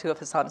echo two of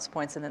Hassan's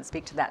points and then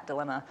speak to that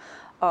dilemma.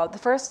 The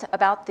first,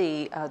 about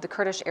the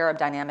Kurdish-Arab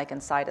dynamic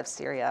inside of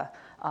Syria.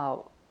 I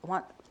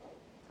want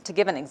to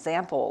give an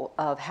example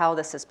of how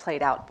this has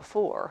played out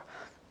before.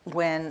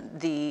 When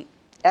the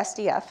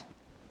SDF,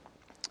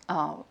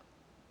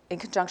 in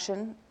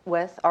conjunction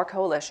with our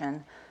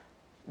coalition,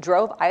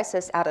 drove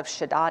ISIS out of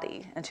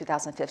Shadadi in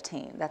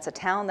 2015. That's a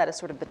town that is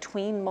sort of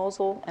between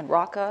Mosul and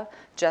Raqqa,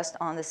 just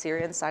on the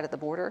Syrian side of the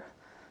border.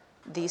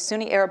 The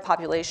Sunni Arab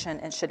population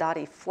in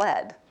Shadadi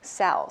fled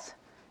south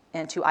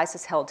into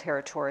ISIS-held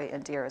territory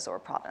in Deir ez-Zor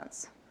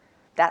province.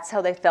 That's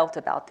how they felt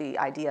about the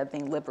idea of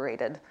being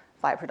liberated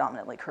by a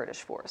predominantly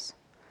Kurdish force.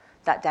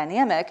 That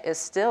dynamic is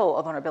still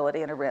a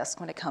vulnerability and a risk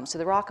when it comes to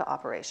the Raqqa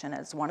operation.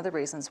 It's one of the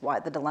reasons why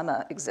the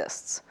dilemma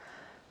exists.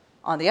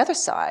 On the other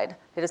side,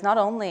 it is not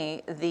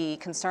only the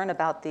concern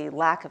about the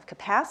lack of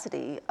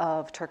capacity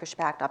of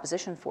Turkish-backed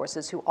opposition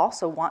forces who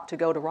also want to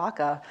go to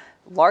Raqqa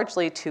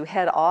largely to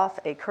head off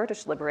a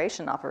Kurdish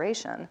liberation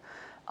operation,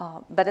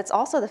 but it's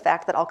also the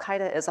fact that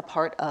al-Qaeda is a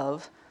part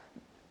of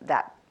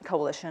that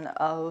coalition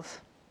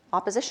of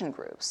opposition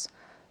groups.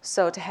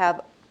 So to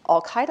have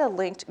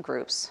al-Qaeda-linked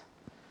groups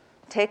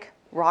take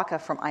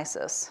Raqqa from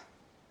ISIS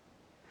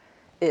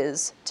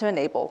is to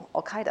enable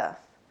al-Qaeda.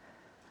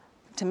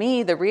 To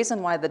me, the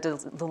reason why the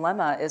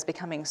dilemma is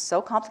becoming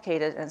so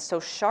complicated and so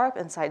sharp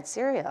inside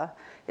Syria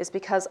is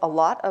because a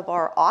lot of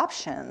our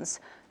options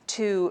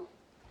to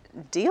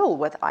deal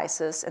with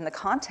ISIS in the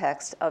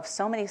context of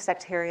so many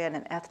sectarian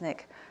and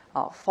ethnic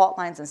fault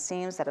lines and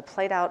seams that have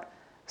played out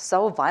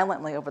so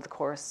violently over the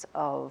course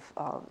of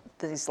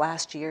these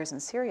last years in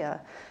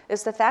Syria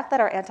is the fact that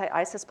our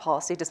anti-ISIS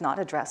policy does not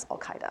address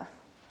al-Qaeda.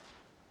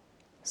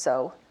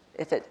 So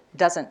if it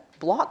doesn't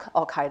block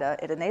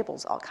al-Qaeda, it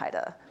enables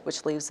al-Qaeda,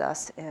 which leaves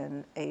us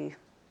in a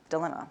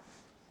dilemma.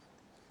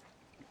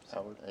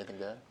 Howard, anything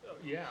to add?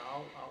 Yeah,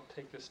 I'll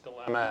take this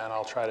dilemma and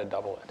I'll try to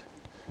double it.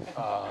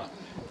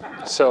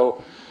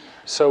 So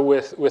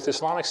with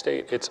Islamic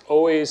State, it's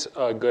always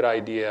a good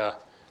idea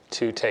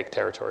to take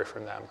territory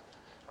from them.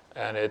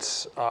 And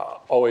it's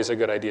always a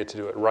good idea to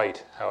do it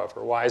right,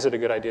 however. Why is it a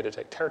good idea to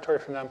take territory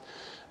from them?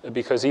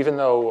 Because even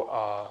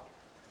though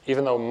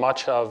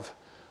much of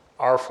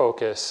our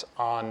focus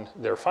on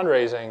their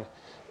fundraising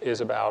is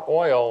about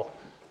oil,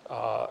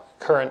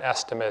 current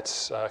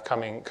estimates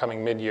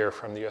coming mid-year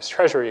from the U.S.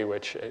 Treasury,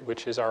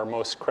 which is our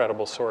most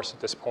credible source at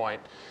this point,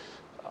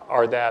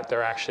 are that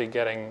they're actually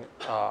getting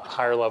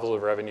higher levels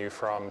of revenue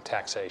from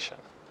taxation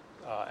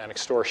and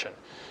extortion.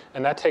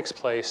 And that takes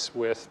place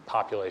with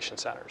population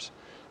centers.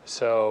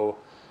 So,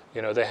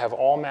 they have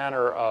all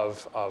manner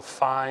of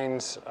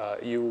fines.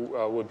 You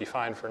would be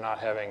fined for not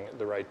having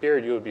the right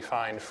beard. You would be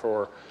fined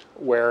for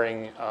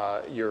wearing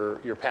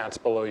your pants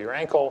below your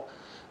ankle.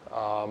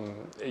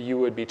 You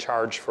would be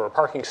charged for a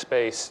parking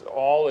space.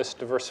 All this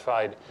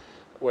diversified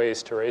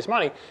ways to raise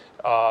money.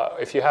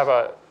 If you have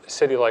a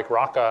city like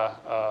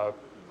Raqqa,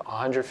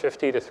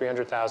 150 to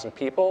 300,000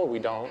 people, we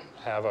don't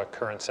have a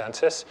current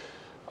census.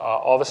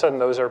 All of a sudden,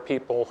 those are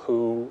people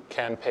who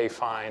can pay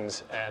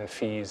fines and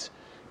fees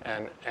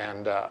and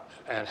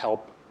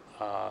help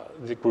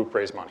the group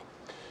raise money.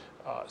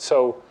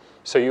 So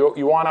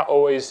you want to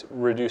always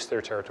reduce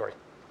their territory.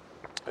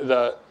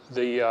 The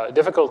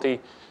difficulty,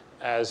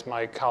 as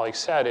my colleague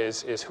said,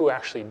 is who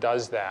actually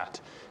does that.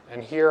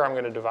 And here I'm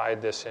going to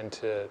divide this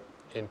into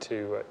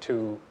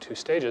two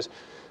stages.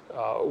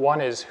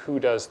 One is who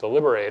does the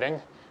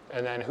liberating,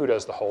 and then who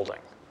does the holding.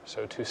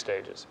 So 2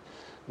 stages.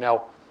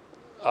 Now,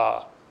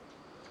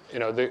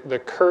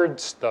 the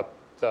Kurds,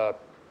 the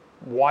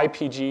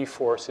YPG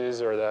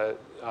forces, or the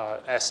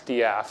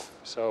SDF,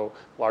 so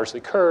largely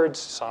Kurds,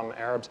 some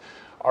Arabs,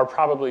 are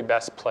probably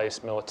best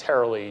placed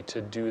militarily to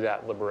do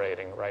that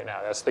liberating right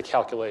now. That's the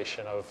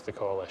calculation of the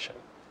coalition.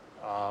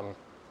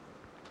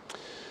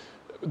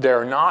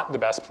 They're not the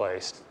best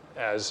placed,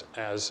 as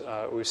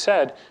we've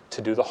said,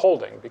 to do the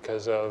holding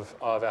because of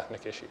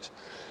ethnic issues.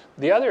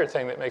 The other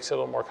thing that makes it a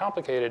little more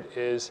complicated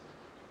is,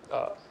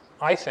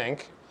 I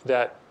think,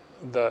 that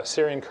the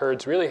Syrian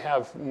Kurds really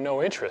have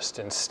no interest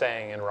in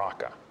staying in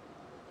Raqqa.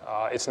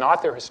 It's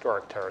not their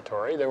historic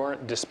territory. They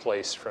weren't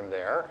displaced from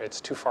there.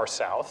 It's too far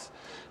south.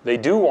 They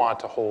do want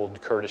to hold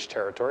Kurdish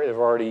territory. They've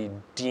already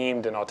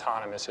deemed an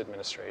autonomous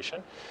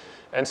administration.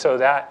 And so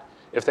that,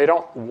 if they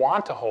don't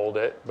want to hold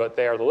it, but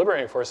they are the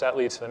liberating force, that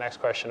leads to the next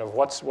question of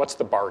what's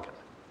the bargain,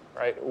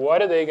 right?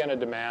 What are they going to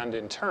demand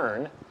in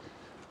turn,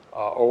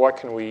 or what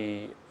can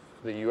we,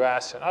 the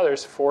US and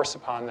others, force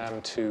upon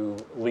them to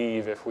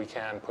leave if we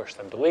can push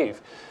them to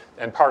leave?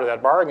 And part of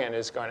that bargain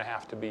is going to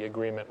have to be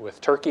agreement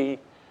with Turkey,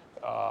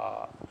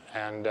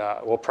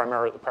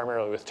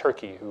 primarily with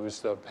Turkey, who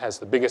has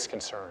the biggest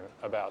concern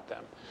about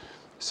them.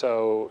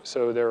 So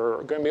there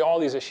are going to be all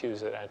these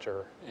issues that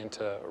enter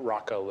into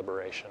Raqqa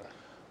liberation.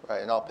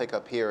 Right, and I'll pick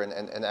up here and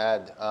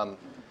add,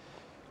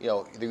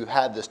 you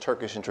had this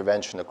Turkish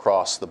intervention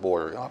across the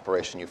border,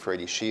 Operation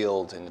Euphrates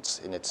Shield, and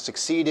it's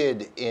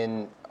succeeded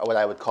in what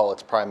I would call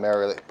its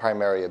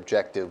primary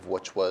objective,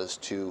 which was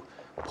to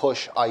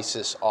push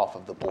ISIS off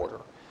of the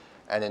border.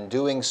 And in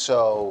doing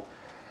so,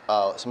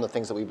 some of the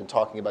things that we've been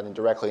talking about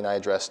indirectly, and I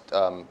addressed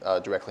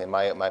directly in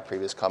my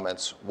previous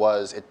comments,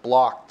 was it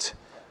blocked,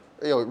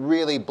 it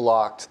really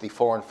blocked the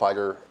foreign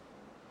fighter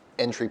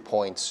entry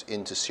points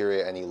into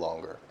Syria any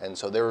longer. And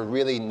so there were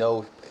really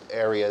no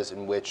areas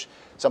in which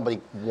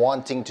somebody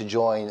wanting to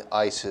join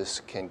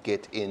ISIS can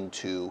get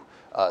into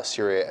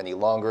Syria any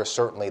longer.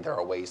 Certainly there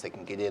are ways they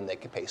can get in, they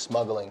can pay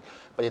smuggling,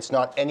 but it's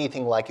not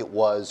anything like it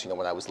was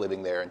when I was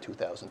living there in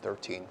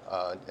 2013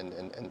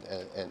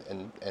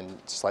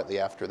 and slightly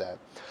after that.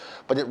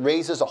 But it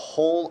raises a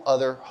whole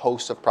other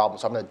host of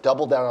problems. So I'm going to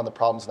double down on the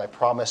problems, and I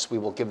promise we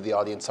will give the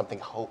audience something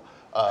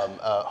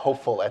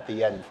hopeful at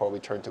the end before we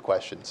turn to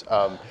questions.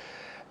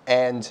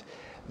 And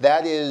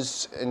that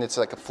is, and it's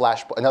like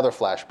another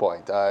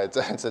flashpoint.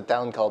 It's a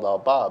town called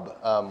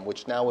Al-Bab,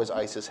 which now is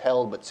ISIS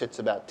held, but sits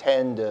about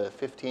 10 to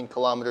 15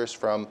 kilometers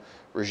from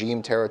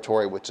regime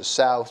territory, which is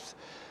south.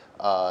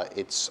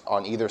 It's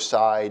on either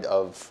side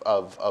of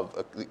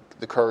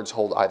the Kurds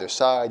hold either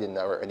side, and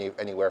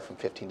anywhere from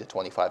 15 to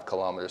 25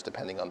 kilometers,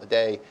 depending on the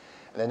day.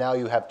 And then now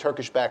you have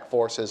Turkish-backed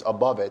forces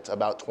above it,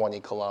 about 20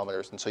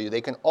 kilometers. And so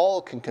they can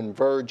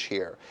converge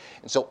here.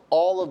 And so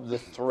all of the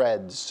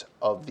threads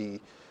of the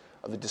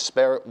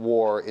disparate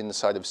war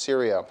inside of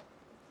Syria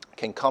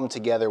can come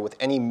together with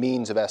any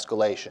means of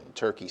escalation.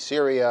 Turkey,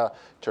 Syria,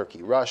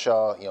 Turkey,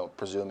 Russia,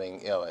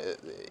 presuming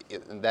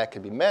that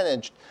could be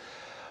managed.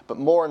 But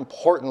more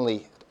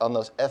importantly, on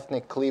those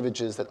ethnic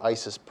cleavages that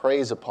ISIS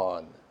preys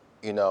upon,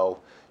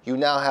 you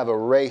now have a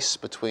race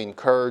between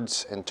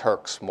Kurds and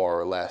Turks, more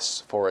or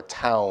less, for a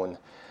town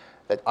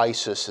that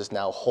ISIS is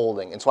now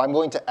holding. And so I'm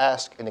going to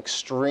ask an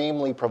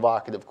extremely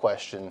provocative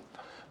question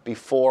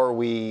before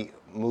we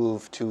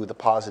move to the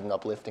positive and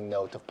uplifting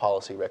note of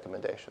policy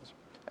recommendations.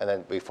 And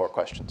then before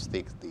questions,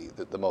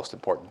 the most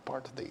important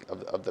part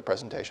of the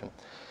presentation.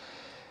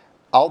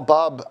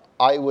 Al-Bab,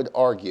 I would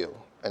argue,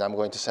 and I'm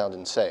going to sound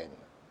insane,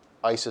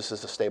 ISIS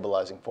is a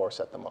stabilizing force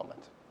at the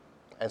moment.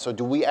 And so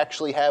do we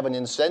actually have an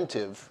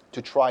incentive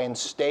to try and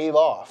stave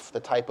off the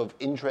type of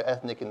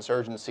intra-ethnic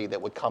insurgency that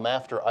would come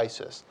after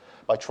ISIS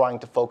by trying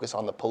to focus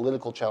on the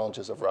political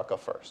challenges of Raqqa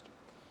first?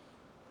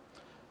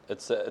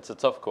 It's a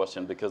tough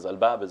question because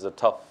Al-Bab is a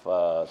tough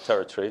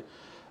territory.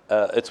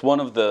 It's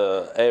one of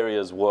the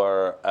areas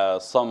where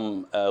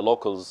some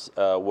locals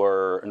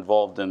were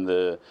involved in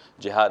the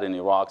jihad in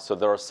Iraq. So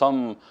there are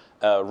some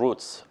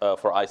routes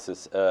for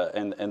ISIS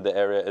in the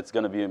area. It's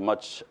going to be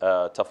much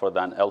tougher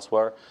than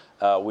elsewhere.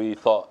 We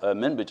thought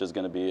Manbij is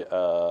going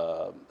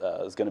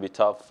to be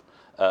tough,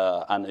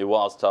 and it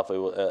was tough.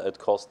 It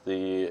cost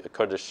the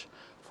Kurdish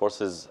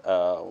forces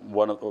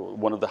one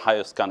of the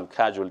highest kind of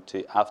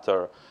casualty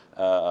after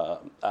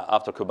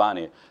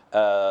Kobani.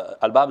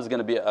 Al-Bab is going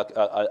to be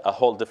a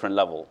whole different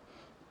level,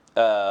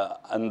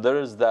 and there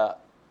is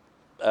that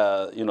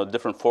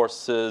different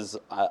forces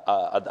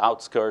at the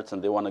outskirts,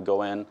 and they want to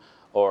go in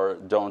or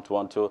don't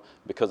want to,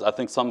 because I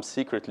think some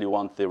secretly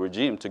want the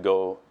regime to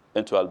go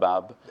into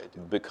Al-Bab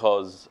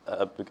because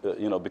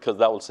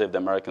that will save the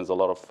Americans a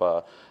lot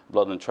of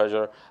blood and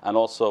treasure, and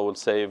also will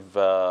save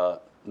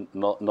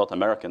not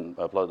American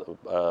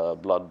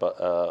blood,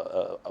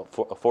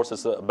 but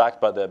forces backed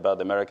by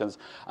the Americans.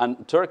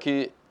 And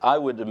Turkey, I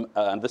would,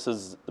 and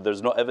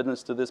there's no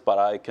evidence to this, but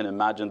I can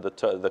imagine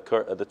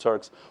the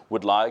Turks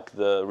would like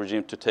the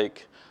regime to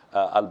take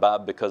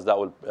Al-Bab, because that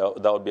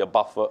would be a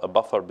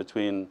buffer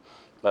between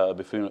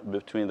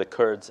the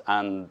Kurds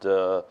and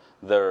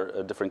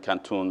their different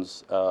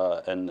cantons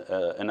in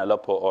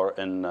Aleppo or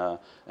in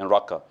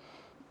Raqqa.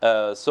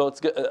 So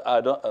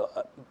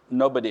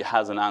nobody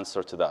has an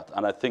answer to that,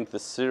 and I think the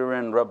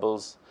Syrian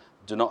rebels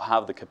do not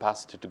have the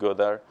capacity to go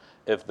there.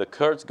 If the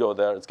Kurds go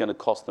there, it's going to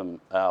cost them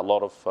a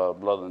lot of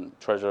blood and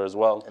treasure as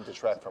well. And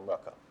distract from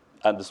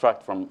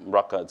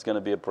Raqqa. It's going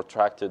to be a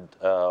protracted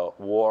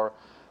war,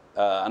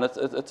 and it's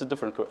a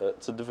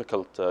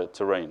difficult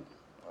terrain.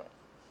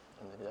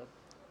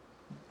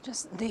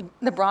 Just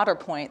the broader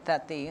point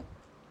that the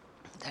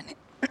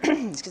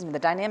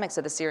dynamics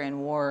of the Syrian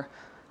war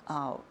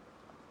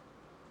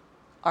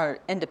are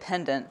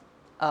independent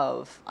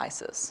of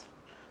ISIS.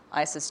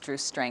 ISIS drew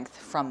strength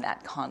from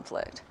that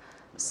conflict.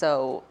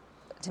 So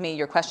to me,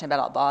 your question about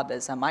Al-Bab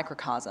is a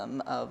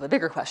microcosm of a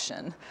bigger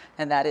question,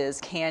 and that is,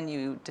 can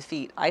you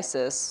defeat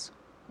ISIS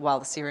while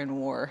the Syrian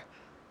war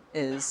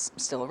is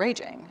still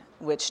raging,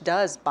 which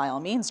does, by all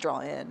means,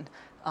 draw in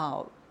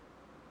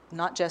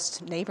not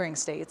just neighboring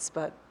states,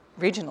 but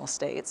regional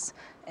states,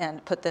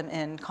 and put them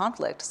in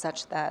conflict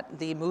such that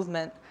the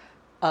movement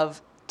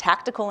of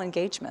tactical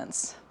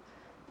engagements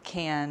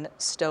can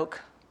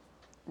stoke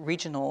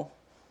regional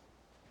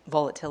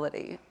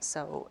volatility.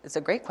 So it's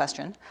a great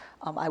question.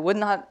 I would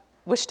not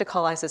wish to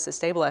call ISIS a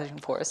stabilizing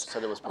force.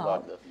 Said it was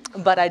provocative.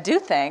 But I do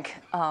think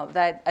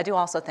I do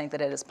also think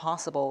that it is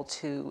possible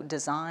to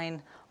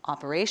design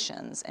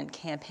operations and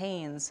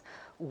campaigns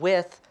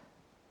with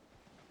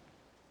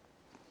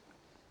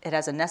it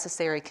as a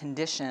necessary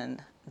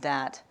condition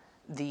that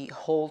the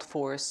hold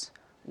force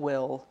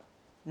will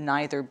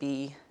neither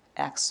be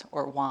X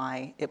or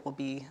Y. It will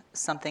be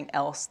something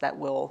else that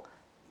will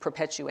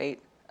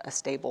perpetuate a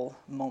stable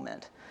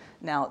moment.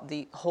 Now,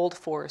 the hold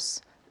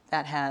force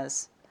that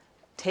has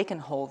taken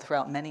hold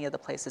throughout many of the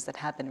places that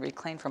have been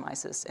reclaimed from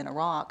ISIS in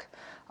Iraq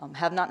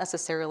have not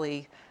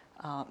necessarily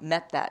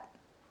met that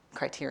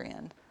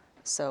criterion.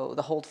 So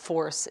the hold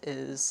force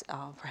is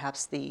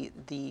perhaps the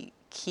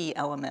key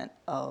element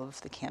of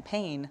the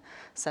campaign,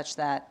 such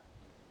that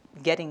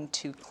getting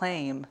to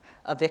claim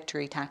a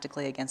victory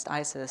tactically against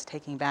ISIS,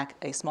 taking back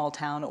a small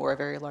town or a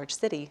very large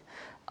city,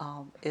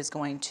 is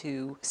going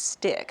to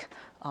stick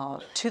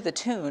to the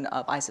tune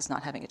of ISIS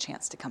not having a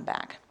chance to come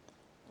back.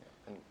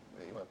 And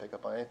you want to pick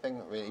up on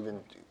anything? I mean,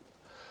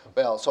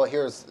 well, so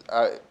here's,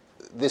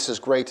 this is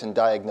great in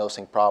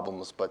diagnosing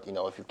problems, but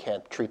if you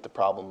can't treat the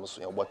problems,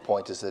 what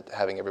point is it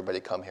having everybody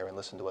come here and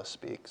listen to us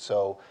speak?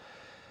 So,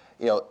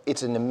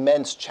 it's an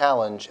immense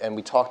challenge, and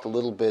we talked a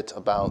little bit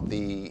about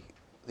the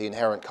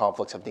inherent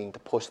conflicts of needing to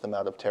push them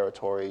out of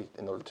territory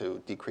in order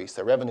to decrease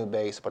their revenue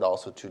base, but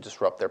also to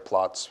disrupt their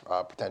plots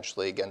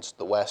potentially against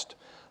the West,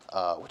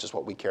 which is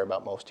what we care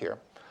about most here.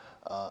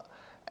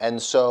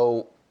 And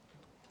so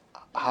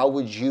how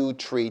would you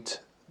treat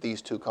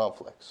these two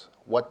conflicts?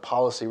 What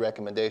policy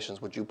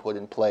recommendations would you put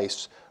in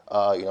place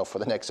for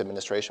the next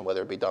administration,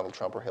 whether it be Donald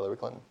Trump or Hillary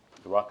Clinton?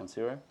 Iraq and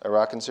Syria?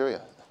 Iraq and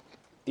Syria.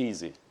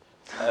 Easy.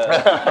 I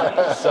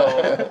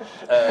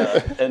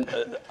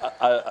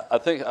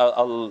think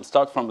I'll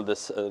start from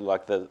this,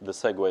 like the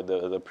segue,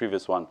 the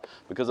previous one,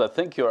 because I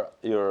think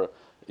your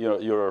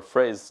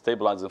phrase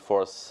 "stabilizing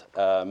force"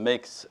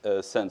 makes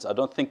sense. I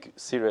don't think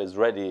Syria is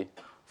ready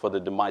for the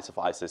demise of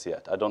ISIS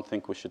yet. I don't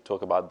think we should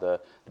talk about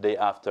the day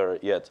after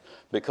yet,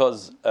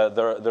 because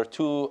there are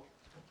two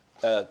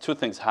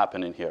things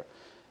happening here.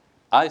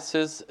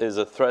 ISIS is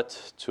a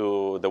threat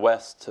to the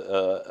West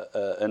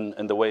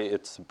in the way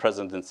it's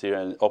present in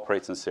Syria and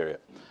operates in Syria.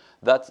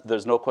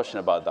 There's no question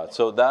about that.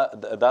 So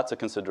that's a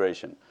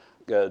consideration.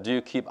 Do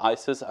you keep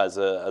ISIS as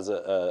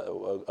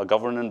a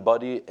governing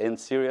body in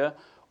Syria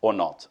or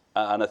not?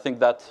 And I think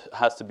that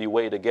has to be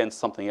weighed against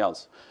something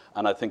else.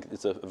 And I think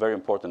it's a very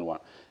important one.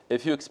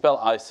 If you expel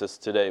ISIS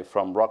today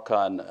from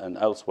Raqqa and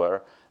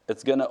elsewhere,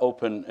 it's going to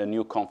open a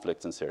new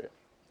conflict in Syria.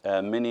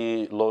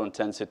 Many low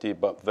intensity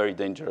but very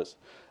dangerous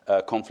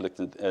conflict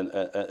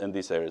in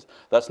these areas.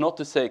 That's not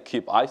to say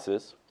keep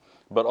ISIS,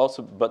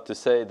 but to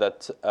say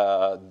that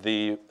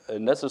the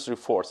necessary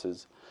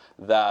forces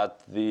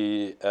that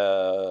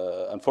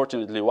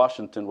unfortunately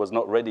Washington was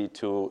not ready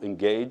to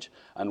engage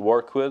and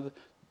work with,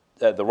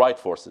 the right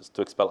forces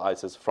to expel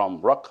ISIS from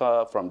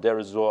Raqqa, from Deir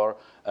ez-Zor,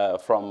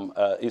 from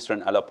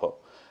eastern Aleppo.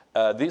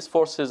 These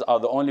forces are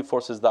the only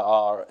forces that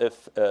are,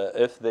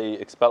 if they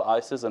expel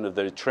ISIS and if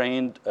they're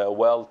trained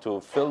well to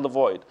fill the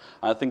void.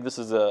 And I think this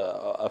is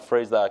a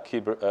phrase that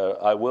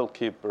I will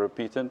keep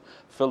repeating,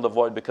 fill the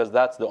void, because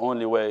that's the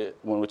only way,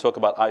 when we talk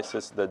about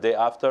ISIS the day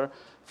after,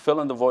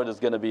 filling the void is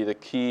going to be the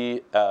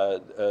key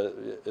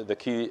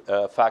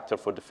factor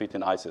for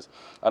defeating ISIS.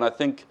 And I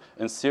think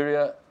in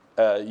Syria,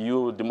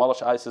 you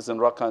demolish ISIS in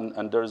Raqqa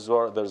and Deir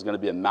ez-Zor, there's going to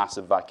be a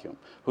massive vacuum.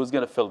 Who's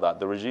going to fill that?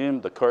 The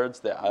regime, the Kurds,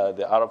 the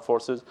Arab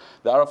forces.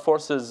 The Arab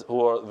forces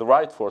who are the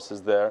right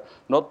forces there,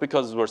 not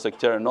because we're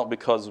sectarian, not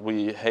because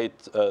we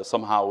hate,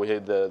 somehow we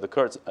hate the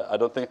Kurds. I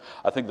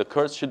think the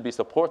Kurds should be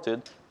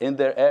supported in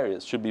their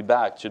areas, should be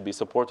backed, should be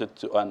supported,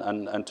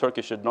 and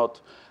Turkey should not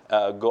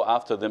go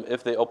after them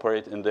if they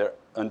operate in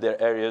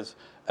their areas.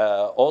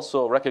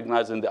 Also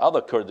recognizing the other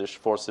Kurdish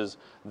forces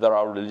that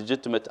are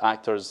legitimate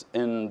actors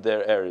in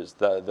their areas,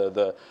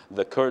 the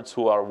Kurds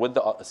who are with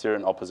the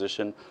Syrian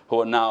opposition,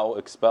 who are now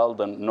expelled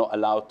and not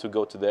allowed to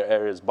go to their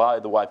areas by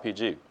the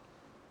YPG.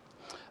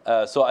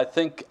 So I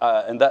think,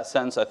 in that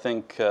sense, I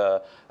think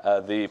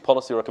the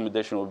policy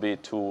recommendation would be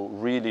to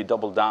really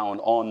double down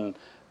on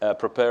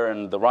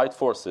preparing the right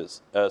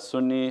forces,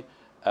 Sunni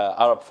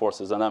Arab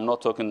forces, and I'm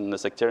not talking in a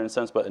sectarian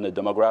sense, but in a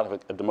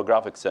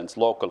demographic sense,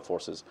 local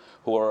forces,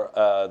 who are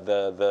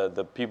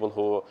the people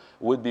who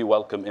would be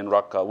welcome in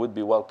Raqqa, would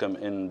be welcome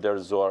in Deir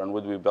ez-Zor, and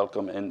would be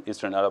welcome in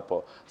eastern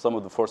Aleppo, some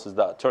of the forces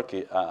that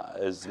Turkey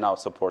is now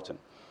supporting.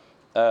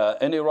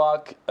 In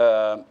Iraq,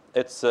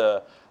 it's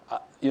a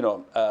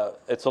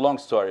long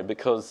story,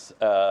 because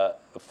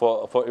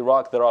for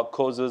Iraq, there are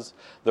causes,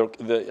 there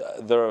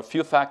are a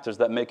few factors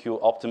that make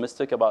you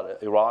optimistic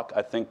about Iraq.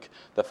 I think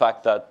the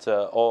fact that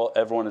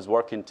everyone is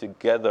working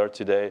together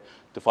today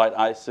to fight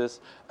ISIS.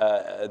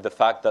 The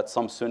fact that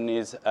some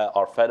Sunnis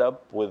are fed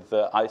up with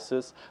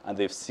ISIS, and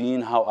they've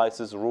seen how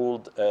ISIS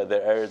ruled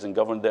their areas and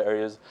governed their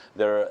areas.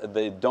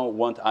 They don't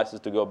want ISIS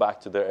to go back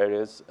to their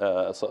areas,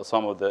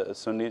 some of the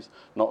Sunnis,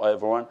 not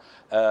everyone.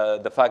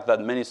 The fact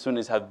that many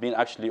Sunnis have been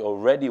actually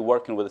already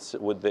working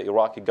with the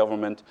Iraqi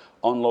government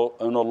on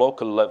a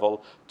local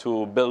level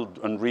to build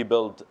and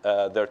rebuild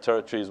their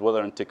territories,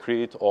 whether in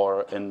Tikrit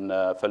or in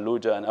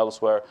Fallujah and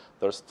elsewhere.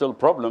 There are still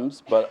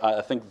problems, but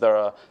I think there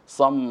are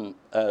some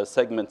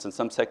segments and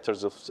some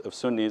sectors of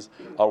Sunnis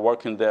are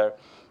working there.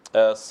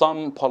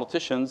 Some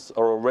politicians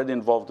are already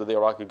involved with the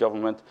Iraqi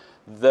government.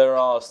 There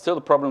are still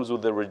problems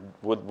with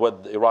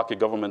what the Iraqi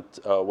government,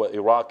 what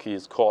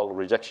Iraqis call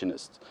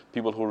rejectionists,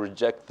 people who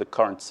reject the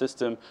current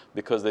system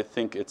because they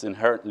think it's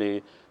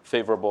inherently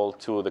favorable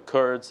to the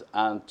Kurds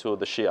and to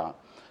the Shia.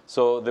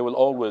 So they will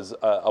always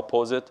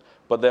oppose it,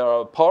 but they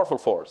are a powerful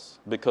force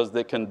because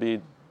they can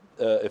be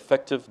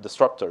effective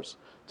disruptors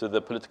to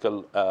the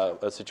political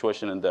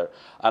situation in there.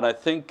 And I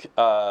think,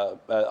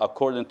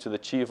 according to the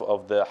chief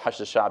of the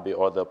Hashd al-Sha'bi,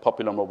 or the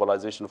Popular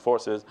Mobilization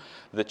Forces,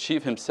 the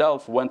chief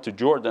himself went to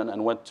Jordan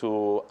and went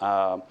to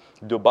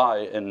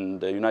Dubai in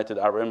the United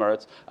Arab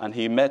Emirates, and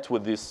he met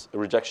with these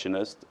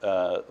rejectionists,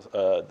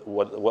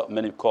 what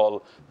many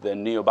call the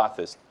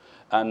neo-Ba'athists.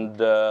 And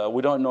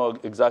we don't know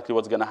exactly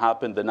what's going to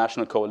happen. The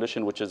National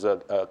Coalition, which is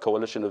a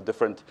coalition of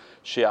different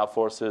Shia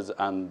forces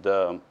and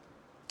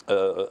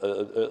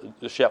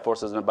Shia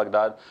forces in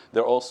Baghdad,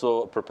 they're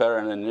also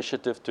preparing an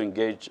initiative to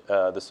engage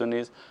the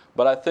Sunnis.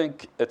 But I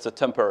think it's a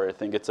temporary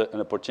thing. It's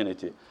an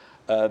opportunity.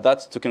 I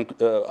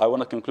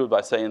want to conclude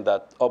by saying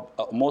that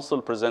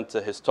Mosul presents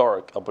a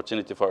historic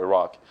opportunity for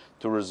Iraq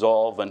to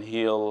resolve and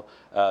heal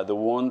the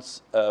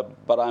wounds.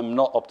 But I'm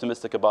not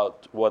optimistic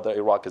about whether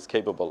Iraq is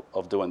capable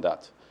of doing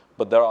that.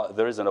 But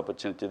there is an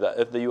opportunity that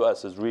if the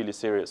U.S. is really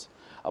serious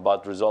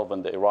about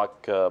resolving the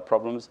Iraq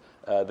problems,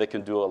 they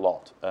can do a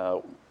lot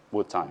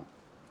with time.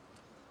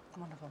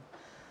 Wonderful.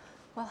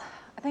 Well,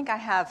 I think I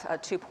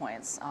have 2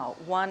 points.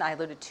 One, I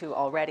alluded to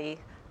already,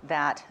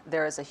 that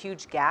there is a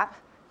huge gap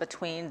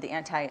between the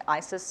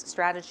anti-ISIS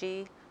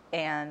strategy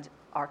and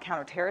our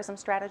counterterrorism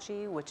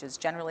strategy, which is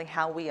generally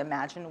how we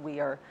imagine we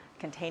are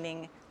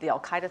containing the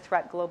al-Qaeda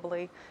threat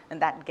globally,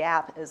 and that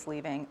gap is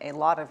leaving a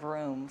lot of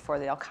room for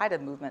the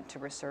al-Qaeda movement to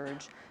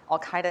resurge.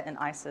 Al-Qaeda and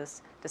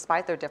ISIS,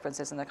 despite their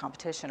differences in their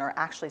competition, are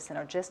actually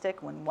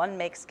synergistic. When one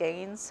makes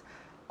gains,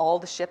 all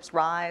the ships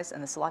rise,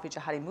 and the Salafi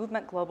Jihadi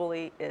movement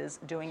globally is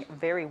doing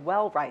very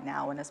well right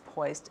now and is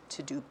poised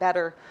to do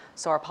better.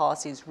 So our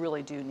policies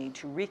really do need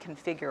to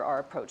reconfigure our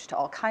approach to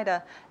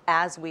al-Qaeda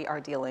as we are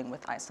dealing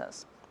with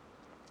ISIS.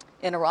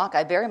 In Iraq,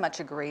 I very much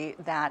agree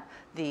that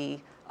the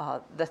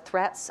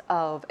threats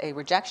of a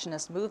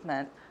rejectionist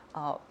movement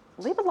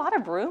leave a lot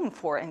of room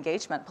for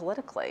engagement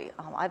politically.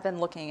 I've been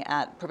looking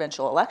at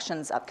provincial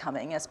elections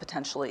upcoming as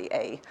potentially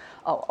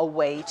a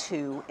way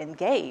to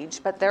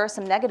engage, but there are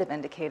some negative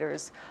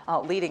indicators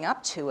leading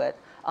up to it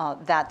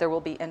that there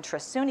will be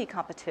intra-Sunni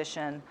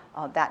competition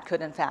that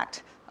could in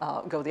fact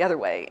go the other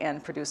way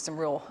and produce some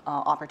real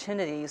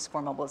opportunities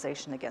for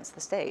mobilization against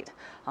the state.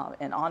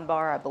 In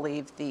Anbar, I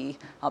believe the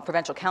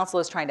provincial council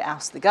is trying to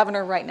oust the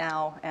governor right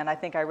now, and I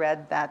think I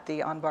read that the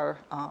Anbar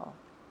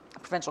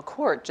provincial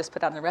court just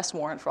put out an arrest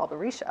warrant for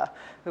al-Barisha,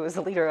 who is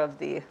the leader of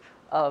the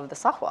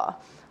Sahwa.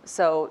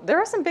 So there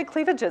are some big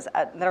cleavages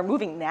that are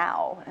moving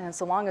now, and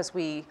so long as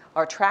we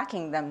are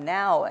tracking them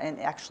now and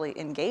actually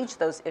engage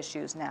those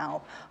issues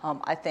now,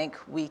 I think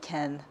we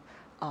can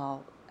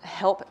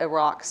help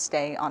Iraq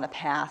stay on a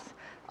path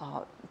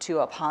to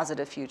a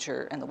positive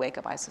future in the wake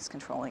of ISIS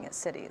controlling its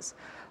cities.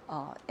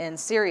 In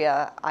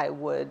Syria, I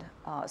would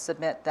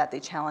submit that the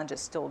challenge is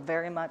still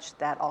very much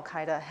that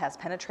al-Qaeda has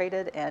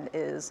penetrated and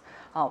is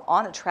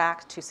on a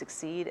track to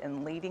succeed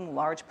in leading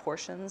large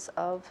portions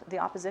of the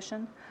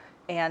opposition,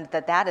 and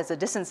that is a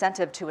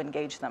disincentive to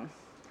engage them.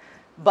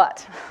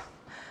 But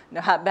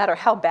no matter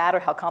how bad or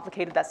how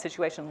complicated that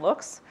situation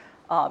looks,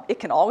 it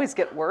can always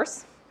get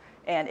worse.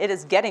 And it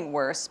is getting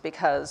worse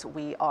because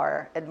we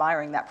are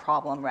admiring that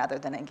problem rather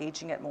than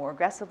engaging it more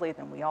aggressively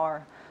than we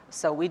are.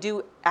 So we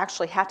do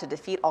actually have to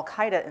defeat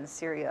al-Qaeda in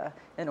Syria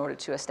in order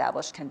to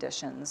establish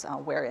conditions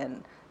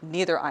wherein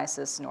neither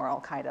ISIS nor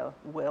al-Qaeda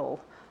will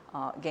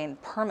gain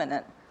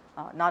permanent,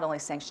 not only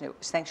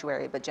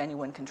sanctuary, but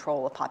genuine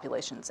control of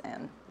populations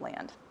and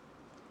land.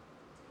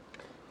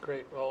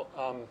 Great. Well,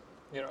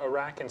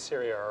 Iraq and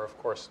Syria are, of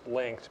course,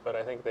 linked, but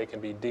I think they can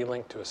be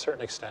delinked to a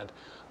certain extent.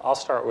 I'll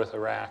start with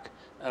Iraq.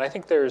 And I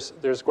think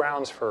there's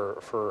grounds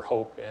for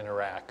hope in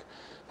Iraq.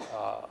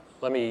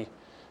 Let me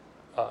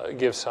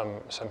give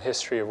some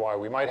history of why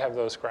we might have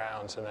those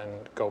grounds and then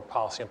go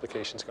policy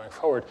implications going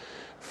forward.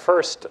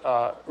 First,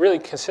 really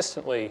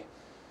consistently,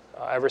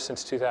 ever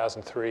since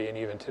 2003 and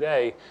even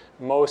today,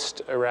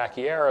 most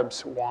Iraqi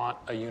Arabs want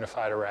a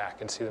unified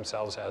Iraq and see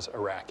themselves as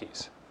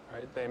Iraqis.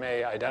 Right? They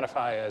may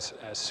identify as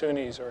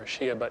Sunnis or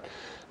Shia, but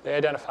they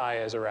identify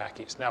as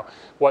Iraqis. Now,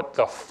 what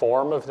the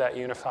form of that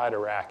unified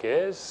Iraq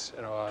is,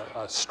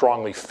 a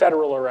strongly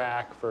federal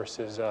Iraq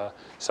versus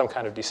some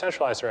kind of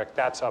decentralized Iraq,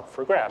 that's up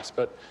for grabs.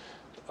 But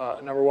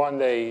number one,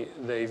 they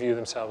view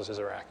themselves as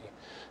Iraqi.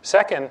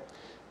 Second,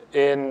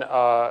 in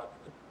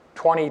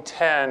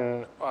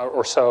 2010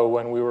 or so,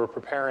 when we were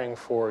preparing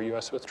for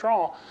U.S.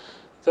 withdrawal,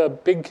 the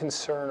big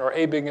concern, or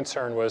a big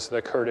concern, was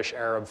the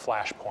Kurdish-Arab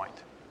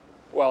flashpoint.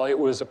 Well, it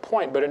was a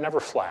point, but it never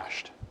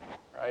flashed,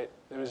 right?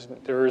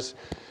 There was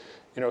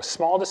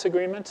small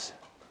disagreements,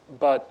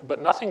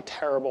 but nothing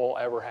terrible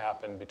ever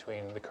happened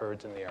between the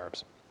Kurds and the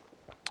Arabs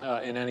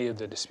in any of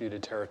the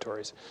disputed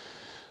territories.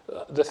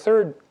 The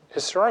third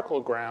historical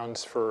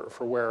grounds for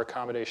where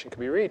accommodation could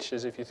be reached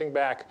is if you think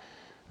back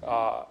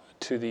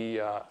to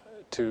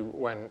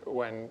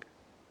when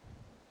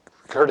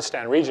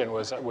Kurdistan region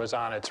was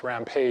on its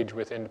rampage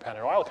with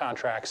independent oil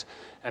contracts,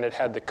 and it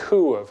had the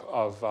coup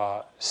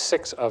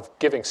of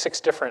giving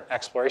 6 different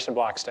exploration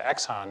blocks to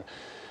Exxon,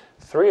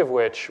 3 of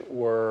which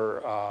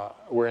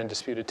were in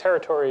disputed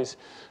territories,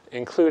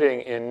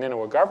 including in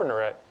Nineveh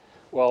Governorate.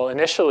 Well,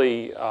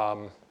 initially,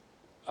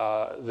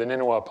 the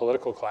Nineveh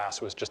political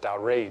class was just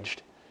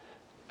outraged.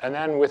 And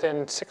then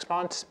within 6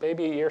 months,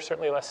 maybe a year,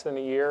 certainly less than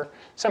a year,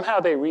 somehow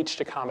they reached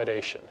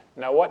accommodation.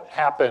 Now, what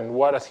happened,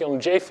 what Athil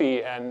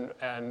Jafi and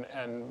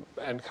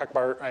Kak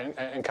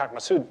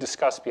Massoud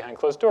discussed behind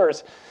closed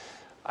doors,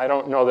 I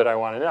don't know that I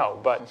want to know,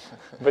 but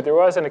there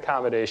was an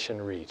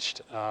accommodation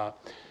reached.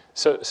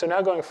 So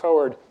now going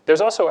forward,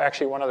 there's also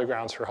actually one other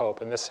grounds for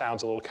hope, and this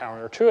sounds a little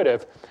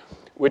counterintuitive,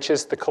 which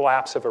is the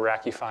collapse of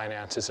Iraqi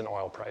finances and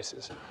oil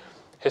prices.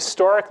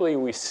 Historically,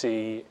 we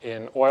see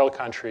in oil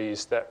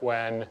countries that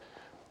when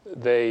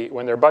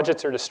their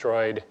budgets are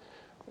destroyed,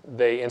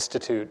 they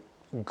institute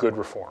good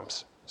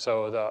reforms.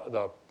 So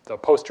the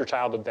poster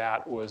child of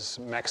that was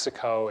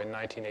Mexico in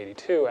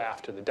 1982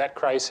 after the debt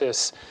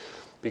crisis.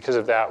 Because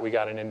of that, we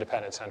got an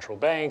independent central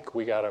bank.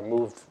 We got a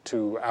move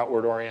to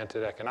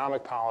outward-oriented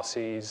economic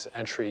policies,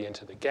 entry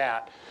into the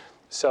GATT.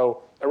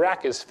 So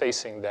Iraq is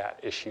facing that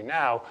issue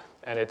now,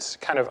 and it's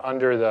kind of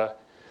a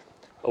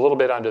little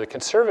bit under the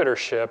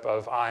conservatorship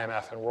of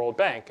IMF and World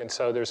Bank. And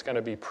so there's going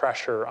to be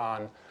pressure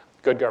on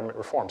good government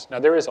reforms. Now,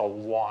 there is a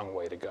long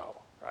way to go,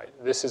 right?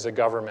 This is a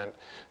government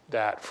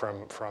that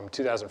from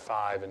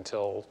 2005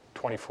 until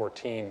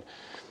 2014,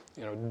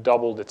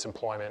 doubled its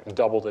employment and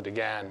doubled it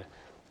again,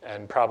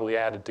 and probably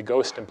added to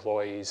ghost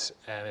employees.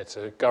 And it's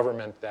a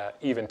government that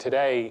even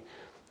today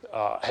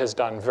has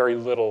done very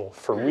little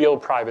for real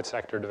private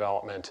sector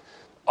development,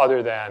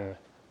 other than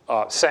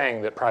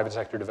saying that private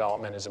sector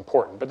development is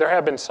important. But there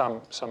have been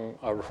some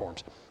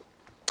reforms.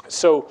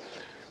 So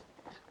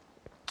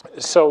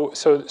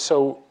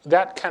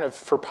that kind of,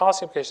 for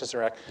policy implications in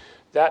Iraq,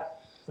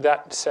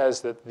 that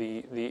says that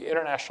the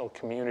international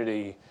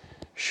community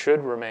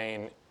should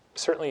remain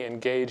certainly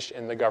engaged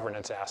in the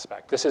governance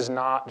aspect. This is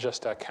not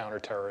just a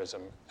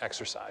counterterrorism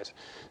exercise.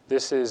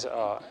 This is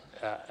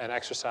an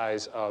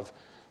exercise of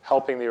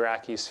helping the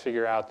Iraqis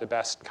figure out the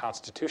best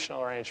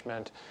constitutional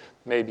arrangement,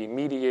 maybe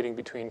mediating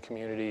between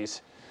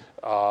communities,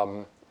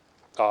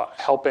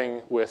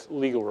 helping with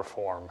legal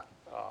reform.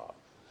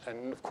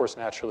 And of course,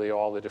 naturally,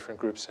 all the different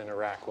groups in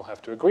Iraq will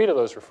have to agree to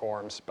those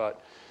reforms,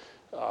 but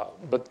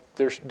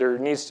there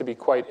needs to be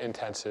quite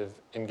intensive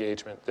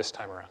engagement this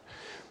time around.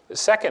 The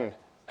second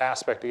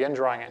aspect, again,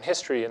 drawing on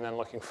history and then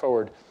looking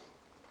forward,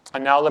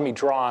 and now let me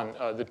draw on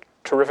the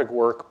terrific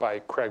work by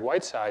Craig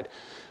Whiteside.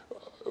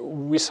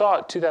 We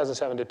saw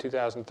 2007 to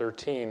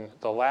 2013,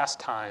 the last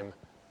time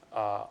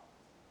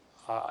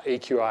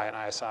AQI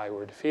and ISI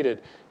were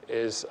defeated,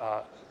 is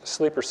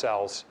sleeper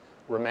cells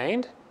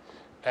remained.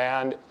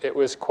 And it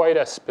was quite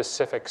a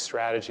specific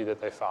strategy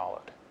that they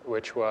followed,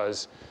 which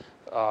was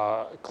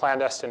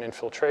clandestine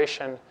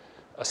infiltration,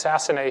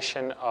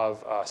 assassination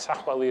of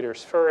Sahwa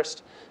leaders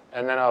first,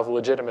 and then of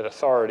legitimate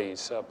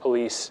authorities,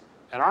 police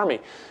and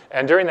army.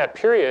 And during that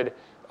period,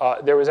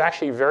 there was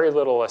actually very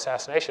little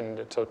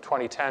assassination. So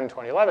 2010,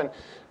 2011,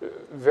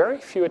 very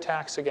few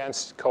attacks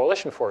against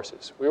coalition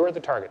forces. We were the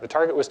target. The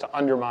target was to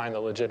undermine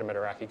the legitimate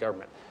Iraqi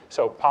government.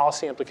 So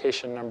policy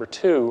implication number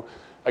 2,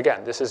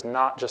 again, this is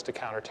not just a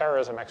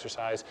counterterrorism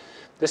exercise.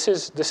 This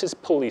is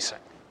policing.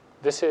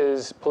 This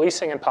is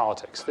policing in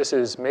politics. This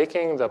is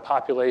making the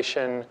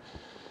population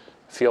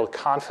feel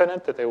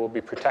confident that they will be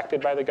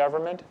protected by the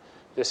government.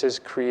 This is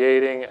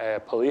creating a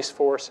police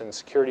force and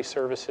security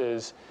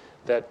services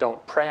that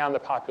don't prey on the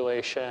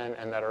population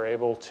and that are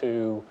able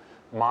to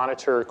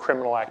monitor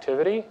criminal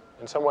activity.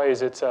 In some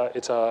ways, it's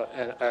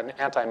an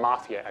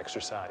anti-mafia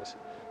exercise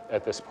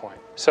at this point.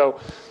 So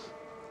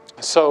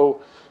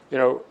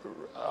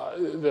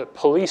the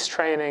police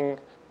training,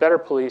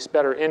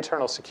 better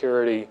internal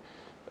security,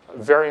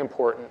 very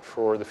important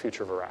for the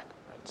future of Iraq.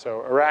 Right?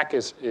 So Iraq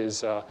is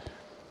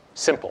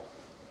simple,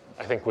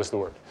 I think was the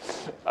word.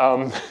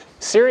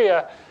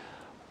 Syria,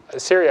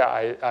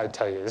 I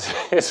tell you,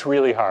 it's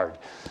really hard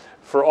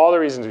for all the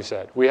reasons we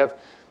said.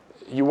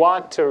 You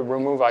want to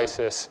remove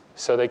ISIS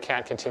so they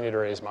can't continue to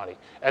raise money.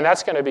 And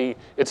that's going to be,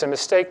 it's a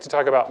mistake to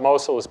talk about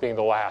Mosul as being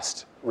the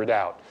last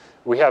redoubt.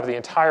 We have the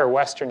entire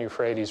western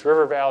Euphrates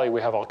River Valley.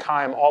 We have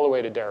Al-Qaim all the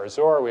way to Deir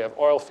ez-Zor. We have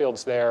oil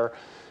fields there,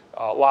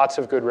 lots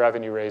of good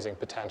revenue-raising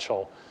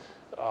potential.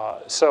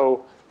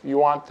 So you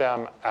want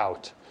them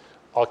out.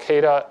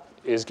 Al-Qaeda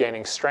is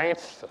gaining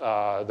strength.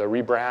 The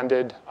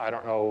rebranded, I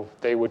don't know,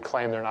 they would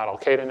claim they're not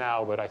Al-Qaeda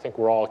now, but I think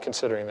we're all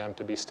considering them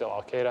to be still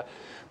Al-Qaeda.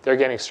 They're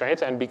gaining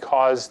strength, and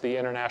because the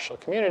international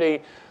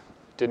community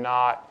did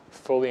not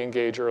fully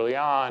engage early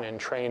on in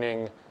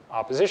training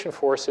opposition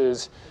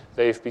forces,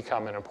 they've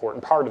become an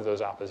important part of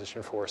those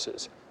opposition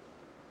forces.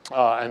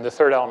 And the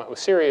third element with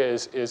Syria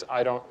is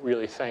I don't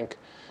really think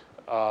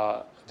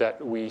that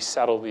we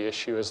settle the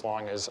issue as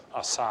long as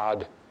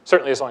Assad,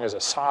 certainly as long as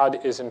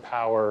Assad is in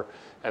power,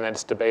 and then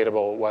it's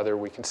debatable whether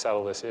we can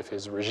settle this if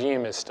his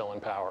regime is still in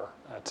power.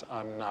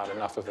 I'm not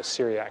enough of a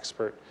Syria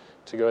expert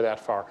to go that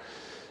far.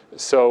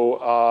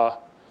 So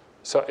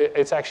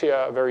it's actually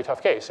a very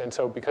tough case. And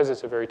so because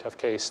it's a very tough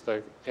case,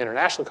 the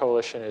international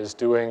coalition is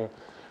doing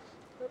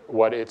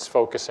what it's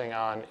focusing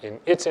on in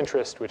its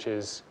interest, which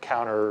is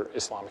counter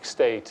Islamic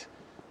State,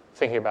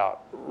 thinking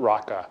about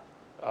Raqqa.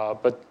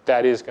 But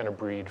that is going to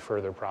breed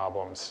further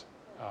problems.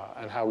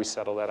 And how we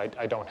settle that,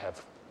 I don't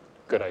have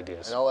good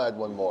ideas. And I'll add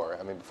one more.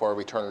 I mean, before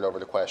we turn it over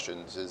to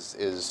questions,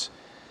 is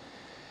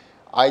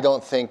I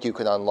don't think you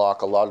can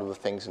unlock a lot of the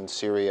things in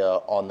Syria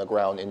on the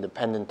ground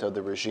independent of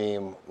the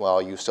regime while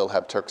you still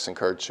have Turks and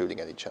Kurds shooting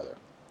at each other.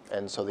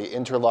 And so the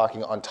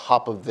interlocking on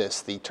top of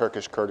this, the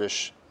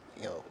Turkish-Kurdish,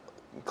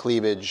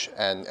 cleavage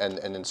and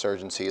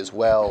insurgency as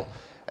well,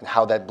 and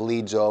how that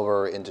bleeds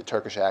over into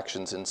Turkish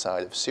actions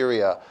inside of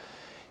Syria,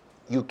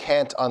 you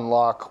can't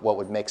unlock what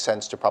would make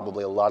sense to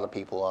probably a lot of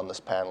people on this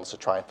panel to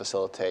try and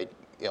facilitate,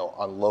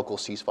 on local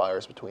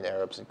ceasefires between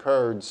Arabs and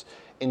Kurds,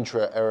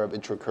 intra-Arab,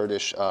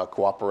 intra-Kurdish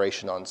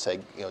cooperation on, say,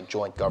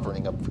 joint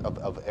governing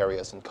of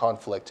areas in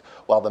conflict,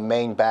 while the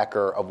main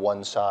backer of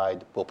one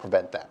side will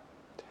prevent that.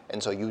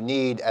 And so you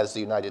need, as the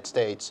United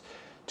States,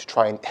 to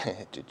try and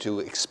to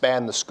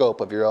expand the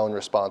scope of your own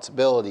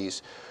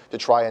responsibilities, to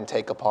try and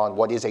take upon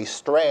what is a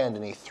strand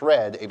and a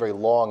thread, a very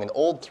long and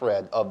old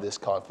thread of this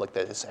conflict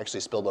that has actually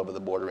spilled over the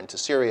border into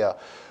Syria,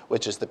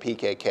 which is the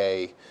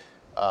PKK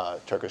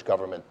Turkish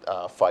government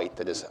fight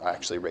that is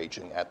actually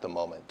raging at the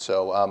moment.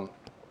 So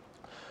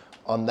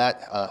on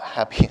that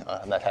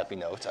happy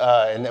note,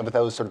 and with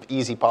those sort of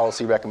easy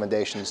policy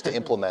recommendations to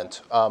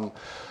implement,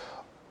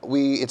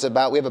 we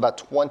have about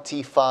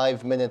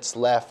 25 minutes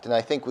left, and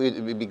I think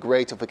it would be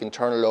great if we can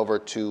turn it over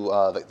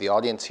to the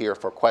audience here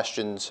for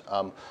questions,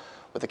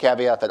 with the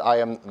caveat that I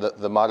am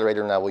the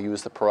moderator and I will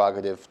use the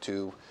prerogative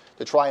to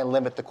try and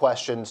limit the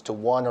questions to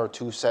one or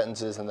two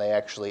sentences and they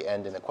actually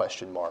end in a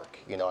question mark.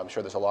 I'm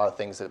sure there's a lot of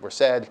things that were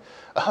said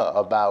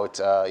about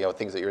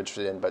things that you're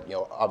interested in, but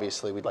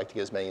obviously we'd like to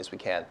get as many as we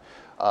can.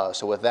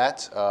 So with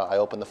that, I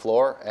open the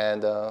floor,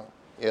 and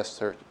yes,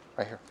 sir,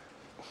 right here.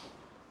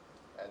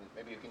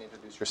 Maybe you can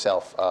introduce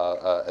yourself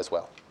as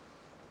well.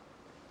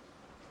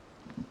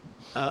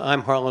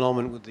 I'm Harlan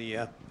Ullman with the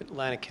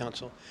Atlantic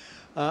Council.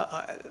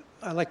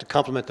 I'd like to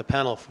compliment the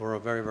panel for a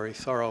very, very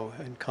thorough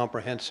and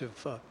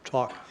comprehensive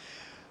talk.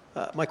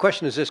 My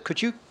question is this: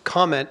 could you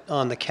comment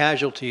on the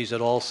casualties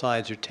that all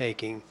sides are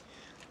taking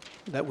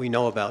that we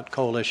know about,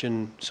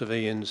 coalition,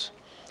 civilians,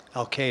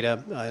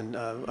 Al-Qaeda, and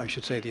I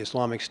should say the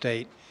Islamic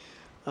State,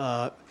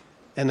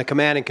 and the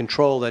command and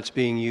control that's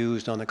being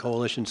used on the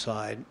coalition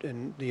side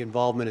and the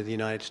involvement of the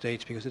United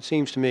States? Because it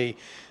seems to me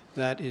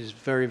that is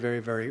very, very,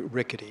 very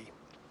rickety.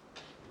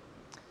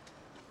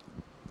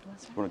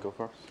 You want to go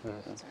first?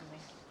 Certainly.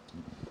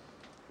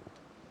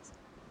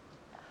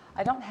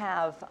 I don't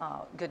have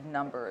good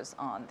numbers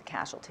on the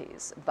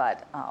casualties,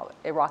 but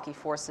Iraqi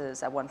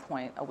forces at one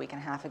point a week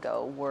and a half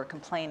ago were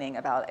complaining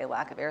about a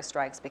lack of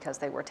airstrikes because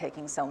they were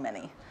taking so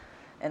many.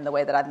 And the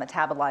way that I've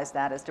metabolized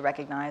that is to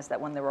recognize that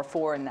when there were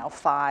 4 and now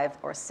 5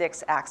 or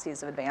 6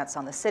 axes of advance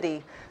on the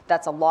city,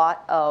 that's a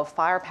lot of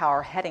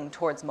firepower heading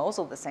towards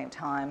Mosul at the same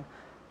time,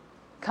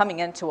 coming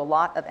into a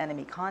lot of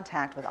enemy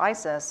contact with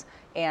ISIS,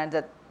 and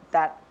that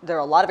there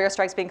are a lot of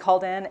airstrikes being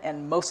called in,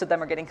 and most of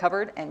them are getting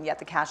covered, and yet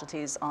the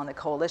casualties on the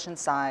coalition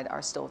side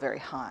are still very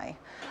high.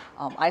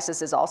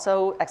 ISIS is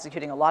also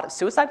executing a lot of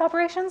suicide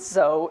operations,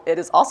 so it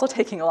is also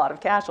taking a lot of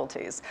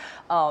casualties.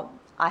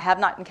 I have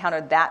not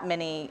encountered that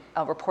many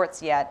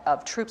reports yet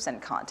of troops in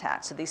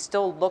contact, so these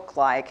still look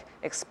like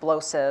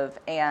explosive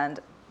and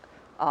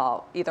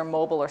either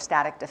mobile or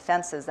static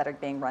defenses that are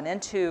being run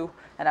into,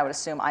 and I would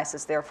assume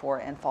ISIS therefore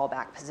in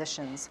fallback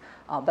positions,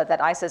 but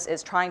that ISIS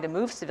is trying to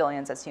move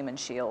civilians as human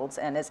shields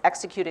and is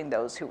executing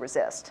those who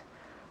resist.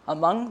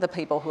 Among the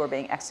people who are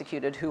being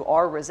executed who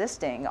are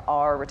resisting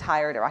are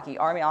retired Iraqi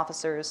army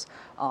officers.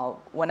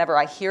 Whenever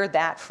I hear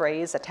that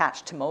phrase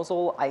attached to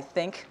Mosul, I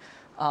think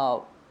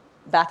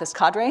Ba'athist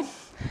cadre,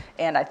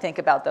 and I think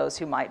about those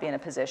who might be in a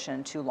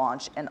position to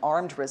launch an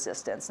armed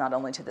resistance, not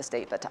only to the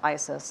state but to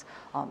ISIS.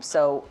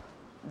 So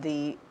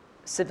the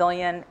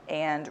civilian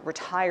and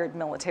retired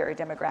military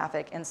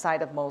demographic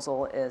inside of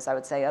Mosul is, I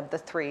would say, of the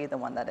 3, the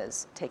one that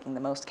is taking the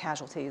most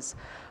casualties.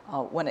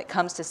 When it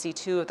comes to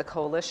C2 of the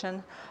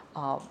coalition,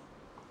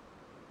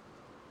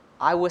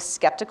 I was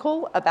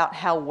skeptical about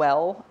how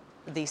well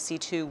the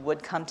C2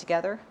 would come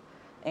together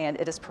and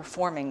it is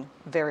performing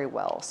very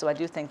well. So I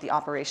do think the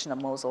operation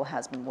of Mosul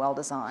has been well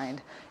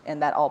designed,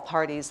 and that all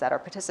parties that are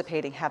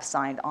participating have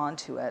signed on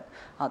to it.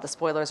 The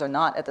spoilers are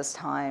not at this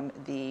time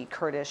the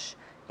Kurdish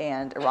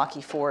and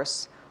Iraqi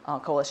force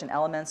coalition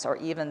elements, or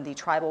even the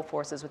tribal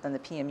forces within the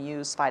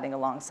PMUs fighting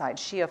alongside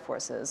Shia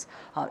forces.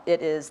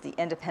 It is the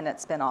independent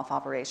spin-off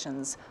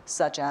operations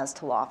such as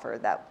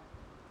Talafar that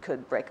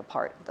could break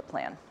apart the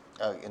plan.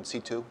 In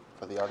C2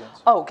 for the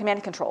audience? Oh, command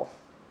and control.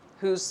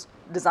 Who's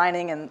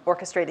designing and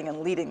orchestrating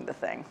and leading the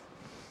thing?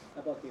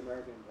 How about the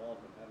American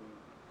involvement? How do you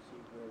see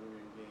where we're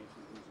engaged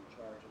and who's in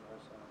charge on our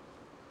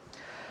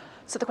side?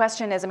 So the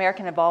question is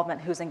American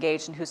involvement, who's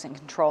engaged and who's in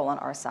control on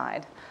our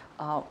side?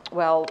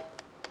 Well,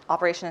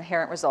 Operation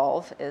Inherent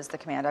Resolve is the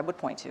command I would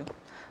point to.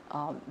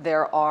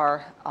 There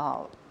are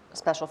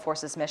special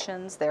forces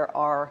missions, there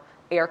are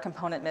air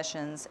component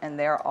missions, and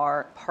there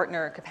are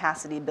partner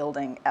capacity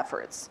building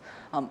efforts.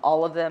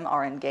 All of them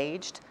are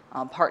engaged.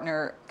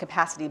 Partner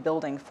capacity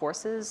building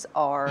forces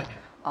are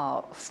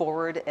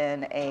forward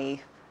in I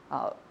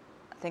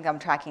think I'm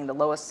tracking the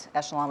lowest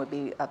echelon would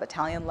be a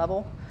battalion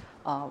level.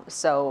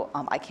 So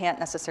I can't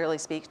necessarily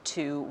speak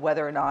to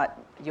whether or not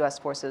U.S.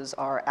 forces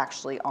are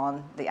actually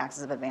on the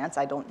axis of advance.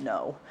 I don't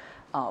know.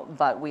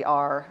 But we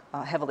are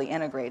heavily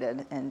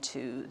integrated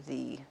into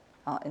the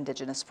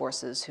indigenous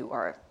forces who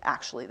are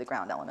actually the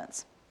ground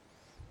elements.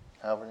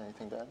 Howard,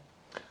 anything to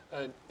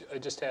add? I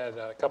just had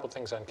a couple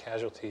things on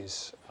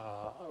casualties.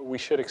 We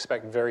should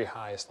expect very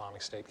high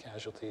Islamic State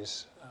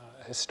casualties.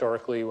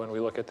 Historically, when we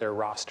look at their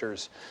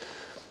rosters,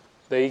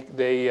 they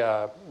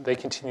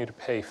continue to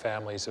pay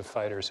families of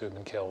fighters who have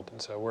been killed.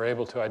 And so we're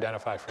able to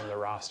identify from the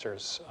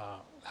rosters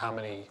how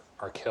many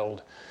are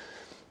killed.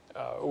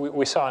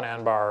 We saw in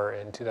Anbar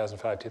in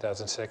 2005,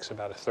 2006,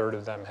 about a third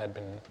of them had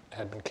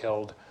been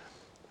killed.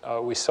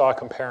 We saw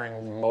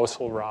comparing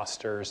Mosul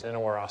rosters,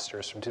 Nineveh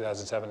rosters from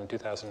 2007 and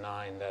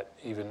 2009 that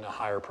even a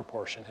higher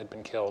proportion had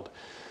been killed.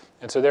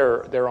 And so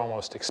they're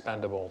almost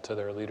expendable to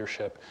their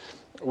leadership.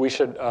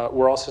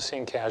 We're also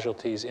seeing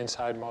casualties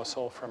inside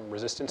Mosul from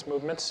resistance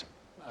movements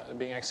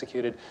being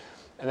executed.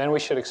 And then we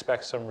should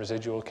expect some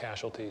residual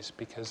casualties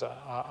because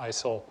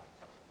ISIL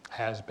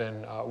has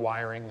been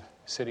wiring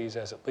cities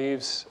as it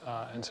leaves.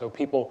 And so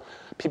people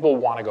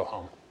want to go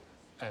home.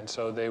 And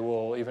so they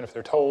will, even if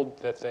they're told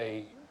that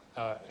they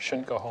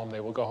shouldn't go home,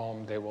 they will go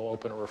home, they will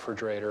open a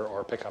refrigerator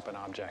or pick up an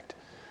object,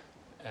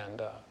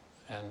 and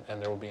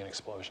there will be an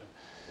explosion.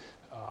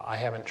 I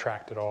haven't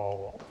tracked at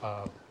all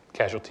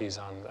casualties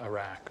on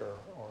Iraq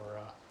or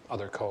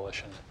other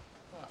coalition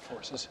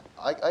forces.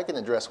 I can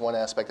address one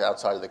aspect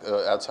outside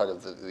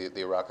of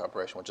the Iraq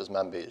operation, which is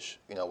Manbij,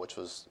 which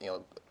was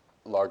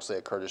largely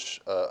a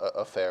Kurdish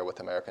affair with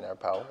American air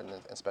power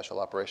and special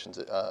operations.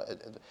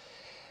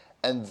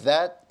 And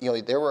that,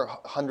 there were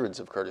hundreds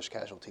of Kurdish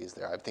casualties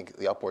there. I think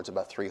the upwards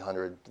about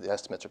 300. The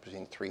estimates are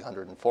between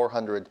 300 and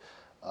 400,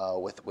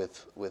 with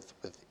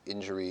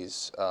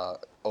injuries well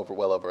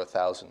over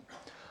 1,000.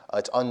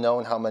 It's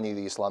unknown how many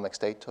the Islamic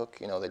State took.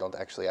 They don't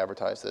actually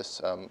advertise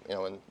this. And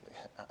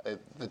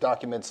the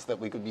documents that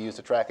we could use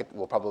to track it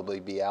will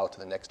probably be out in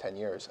the next 10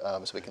 years,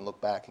 so we can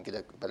look back and get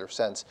a better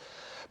sense.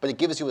 But it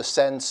gives you a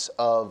sense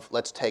of,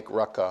 let's take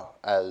Raqqa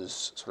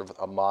as sort of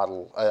a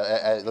model.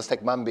 Let's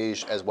take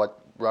Manbij as what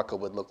Raqqa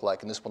would look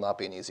like, and this will not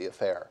be an easy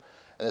affair.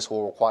 And this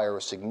will require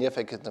a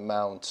significant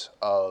amount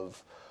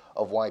of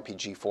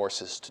YPG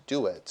forces to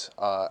do it,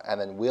 and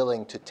then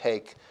willing to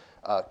take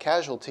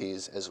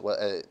casualties as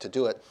well to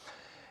do it.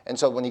 And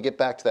so when you get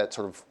back to that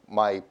sort of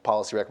my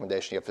policy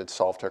recommendation, you have to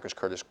solve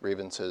Turkish-Kurdish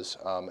grievances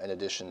in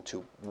addition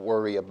to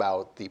worry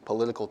about the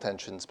political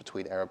tensions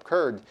between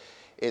Arab-Kurd,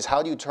 is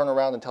how do you turn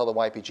around and tell the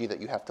YPG that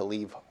you have to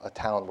leave a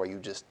town where you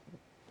just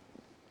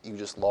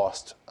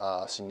lost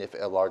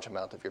a large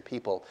amount of your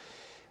people?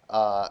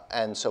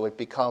 And so it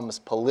becomes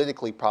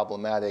politically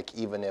problematic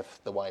even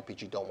if the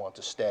YPG don't want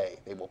to stay.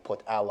 They will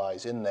put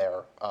allies in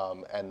there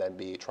and then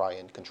try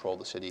and control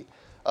the city.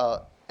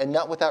 And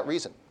not without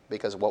reason,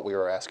 because of what we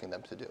were asking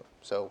them to do.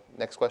 So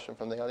next question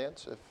from the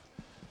audience,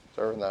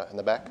 sir in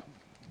the back.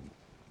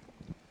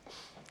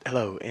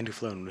 Hello, Andrew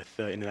Flown with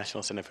the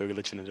International Center for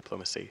Religion and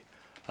Diplomacy.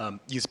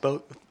 You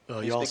spoke.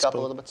 Can you speak up a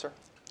little bit, sir?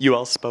 You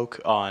all spoke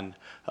on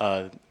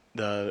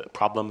the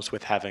problems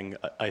with having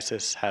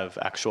ISIS have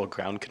actual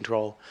ground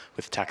control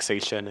with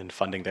taxation and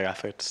funding their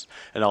efforts,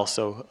 and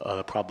also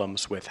the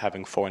problems with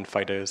having foreign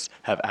fighters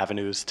have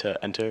avenues to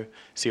enter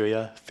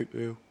Syria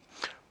through.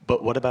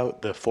 But what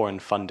about the foreign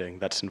funding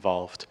that's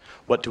involved?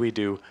 What do we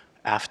do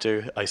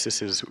after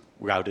ISIS is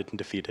routed and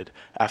defeated,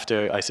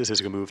 after ISIS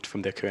is removed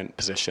from their current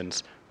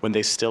positions, when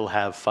they still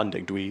have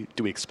funding? Do we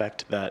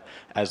expect that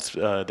as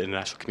the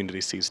international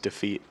community sees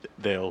defeat,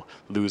 they'll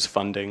lose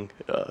funding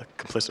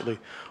complicitly,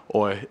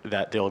 or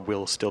that there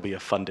will still be a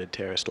funded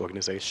terrorist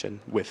organization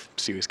with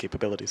serious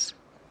capabilities?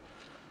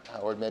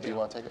 Howard, maybe you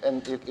want to take it.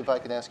 And if I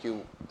can ask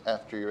you,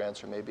 after your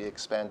answer, maybe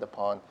expand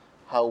upon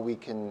how we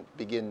can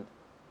begin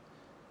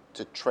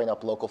to train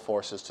up local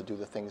forces to do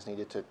the things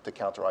needed to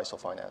counter ISIL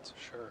finance.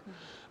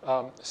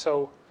 Sure.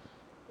 So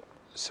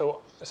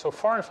So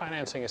foreign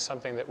financing is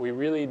something that we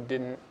really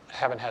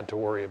haven't had to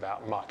worry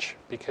about much,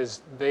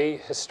 because they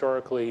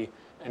historically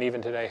and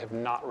even today have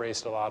not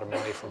raised a lot of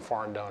money from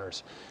foreign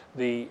donors.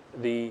 The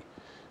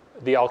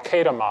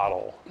Al-Qaeda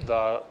model,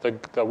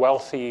 the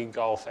wealthy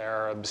Gulf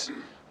Arabs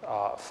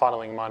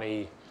funneling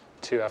money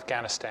to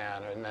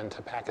Afghanistan and then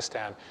to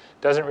Pakistan,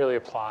 doesn't really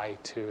apply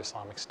to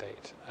Islamic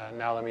State.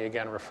 Now let me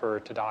again refer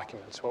to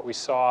documents. What we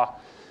saw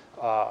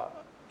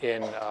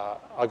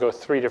I'll go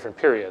 3 different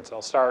periods.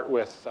 I'll start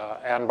with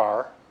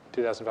Anbar,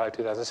 2005,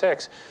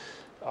 2006.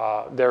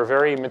 They're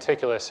very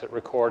meticulous at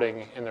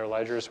recording in their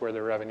ledgers where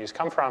their revenues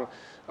come from.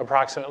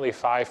 Approximately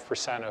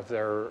 5% of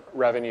their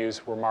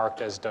revenues were marked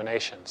as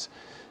donations.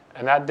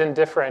 And that didn't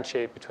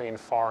differentiate between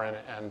foreign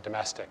and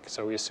domestic,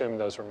 so we assume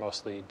those were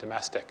mostly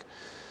domestic.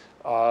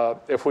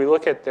 If we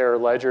look at their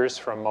ledgers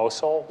from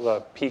Mosul,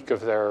 the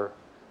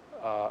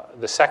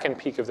second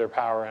peak of their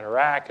power in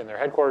Iraq and their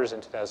headquarters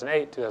in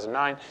 2008,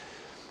 2009,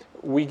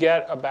 we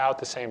get about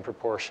the same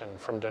proportion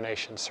from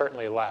donations,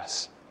 certainly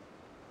less.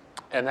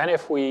 And then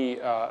if we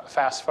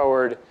fast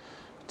forward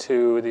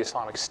to the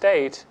Islamic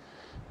State,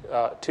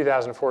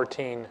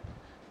 2014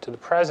 to the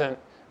present,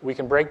 we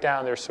can break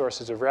down their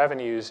sources of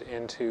revenues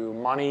into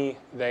money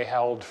they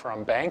held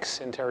from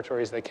banks in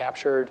territories they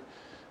captured.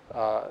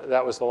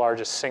 That was the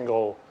largest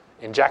single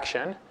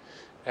injection.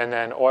 And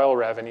then oil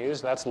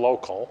revenues, that's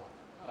local.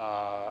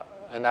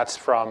 And that's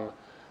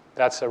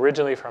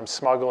originally from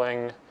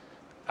smuggling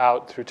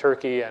out through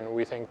Turkey and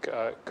we think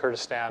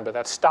Kurdistan, but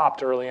that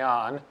stopped early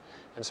on.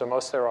 And so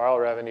most of their oil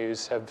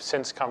revenues have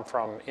since come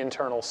from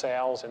internal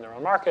sales in their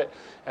own market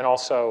and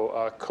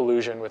also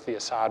collusion with the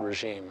Assad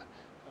regime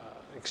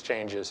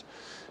exchanges.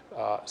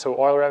 So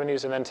oil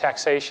revenues and then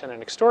taxation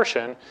and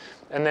extortion,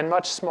 and then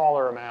much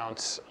smaller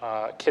amounts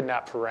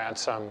kidnapped for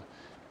ransom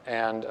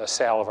and a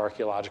sale of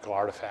archaeological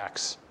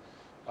artifacts.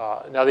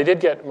 Now they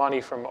did get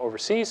money from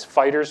overseas.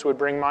 Fighters would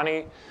bring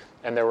money,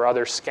 and there were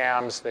other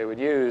scams they would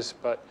use,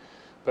 but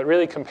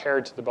really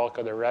compared to the bulk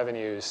of their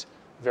revenues,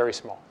 very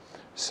small.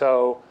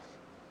 So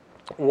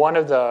one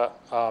of the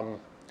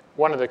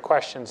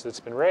questions that's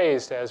been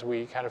raised as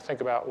we kind of think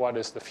about what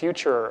does the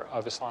future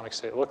of Islamic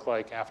State look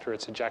like after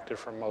it's ejected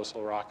from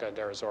Mosul, Raqqa,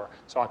 Deir ez-Zor,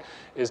 so on,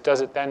 is does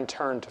it then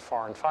turn to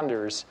foreign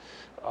funders?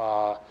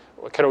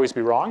 It could always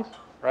be wrong,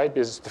 right?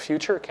 Because it's the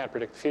future, can't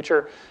predict the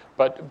future.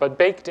 But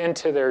baked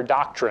into their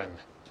doctrine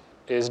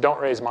is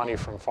don't raise money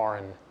from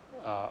foreign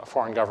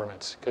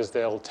governments because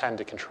they'll tend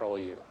to control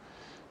you.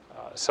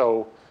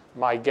 So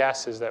my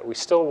guess is that we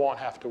still won't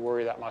have to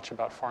worry that much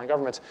about foreign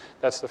governments.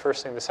 That's the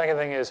first thing. The second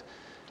thing is,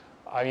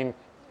 I mean,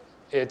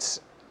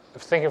 it's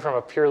thinking from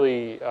a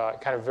purely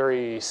kind of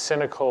very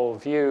cynical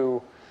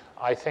view,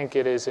 I think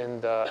it is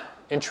in the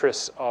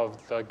interests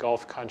of the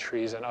Gulf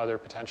countries and other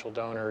potential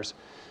donors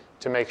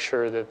to make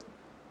sure that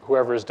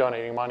whoever is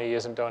donating money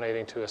isn't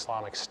donating to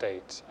Islamic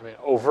State. I mean,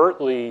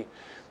 overtly,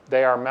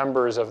 they are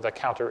members of the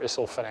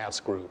Counter-ISIL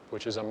Finance Group,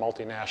 which is a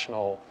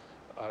multinational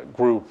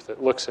group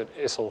that looks at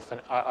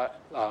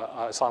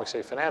Islamic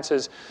State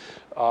finances.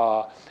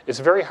 It's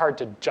very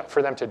hard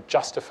for them to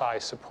justify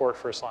support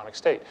for Islamic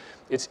State.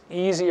 It's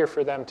easier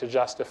for them to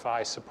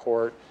justify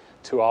support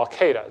to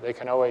Al-Qaeda. They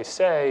can always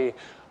say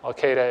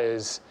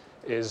Al-Qaeda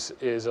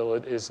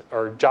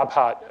or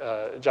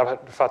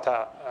Jabhat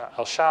Fatah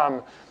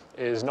al-Sham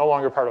is no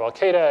longer part of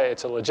Al-Qaeda.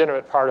 It's a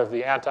legitimate part of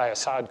the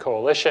anti-Assad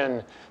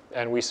coalition,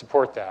 and we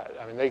support that.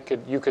 I mean,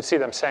 you could see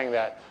them saying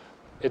that.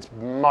 It's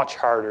much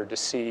harder to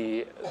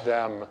see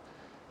them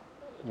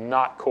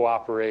not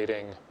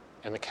cooperating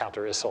in the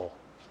counter-ISIL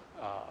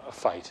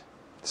fight.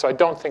 So I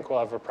don't think we'll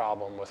have a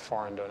problem with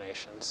foreign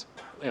donations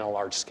in a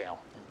large scale.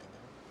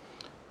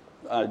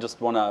 I just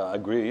want to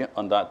agree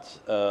on that.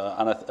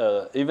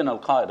 Even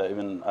Al-Qaeda,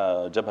 even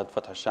Jabhat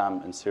Fatah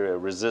al-Sham in Syria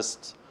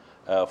resist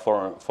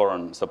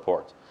foreign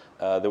support.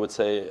 They would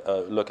say,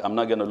 look, I'm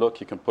not going to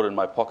look, you can put it in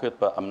my pocket,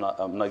 but I'm not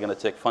going to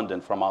take funding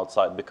from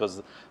outside,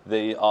 because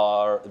they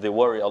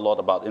worry a lot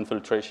about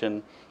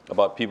infiltration,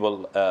 about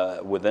people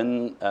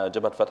within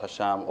Jabhat Fatah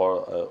al-Sham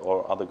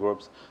or other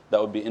groups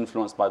that would be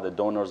influenced by the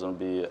donors and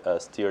be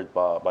steered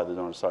by the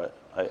donors. So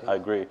I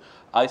agree.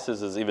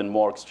 ISIS is even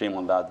more extreme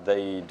on that.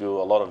 They do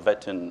a lot of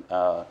vetting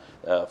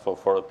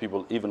for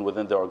people even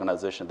within the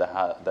organization that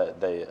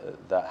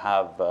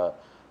have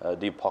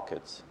deep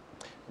pockets.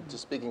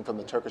 Just speaking from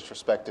the Turkish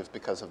perspective,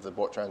 because of the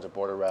transit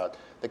border route,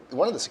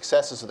 one of the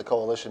successes of the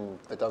coalition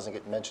that doesn't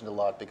get mentioned a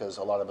lot, because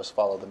a lot of us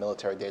follow the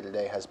military day to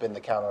day, has been the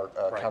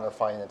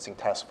counter-financing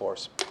task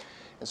force.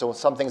 And so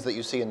some things that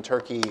you see in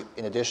Turkey,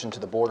 in addition to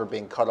the border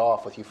being cut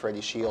off with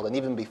Euphrates Shield, and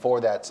even before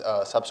that,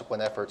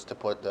 subsequent efforts to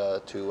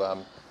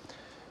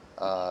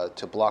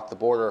block the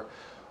border,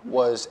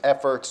 was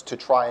efforts to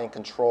try and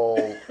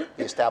control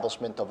the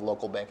establishment of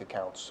local bank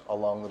accounts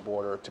along the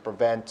border to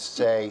prevent,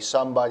 say,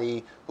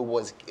 somebody who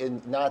was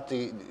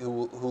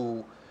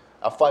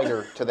a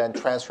fighter to then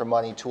transfer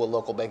money to a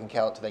local bank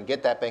account, to then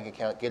get that bank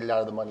account, get it out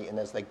of the money, and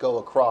as they go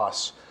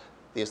across,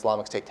 the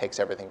Islamic State takes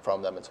everything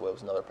from them, and so it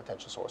was another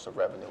potential source of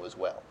revenue as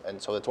well. And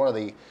so it's one of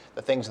the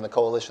things in the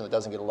coalition that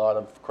doesn't get a lot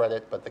of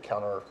credit, but the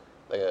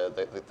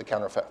the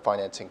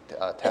counter-financing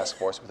task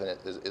force within it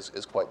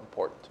is quite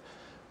important.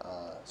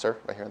 Sir,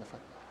 right here in the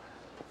front.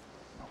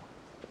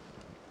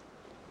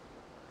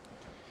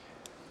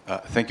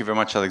 Thank you very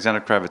much,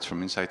 Alexander Kravitz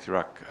from Insight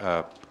Iraq.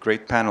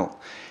 Great panel.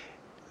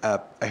 I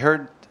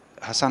heard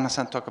Hassan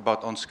talk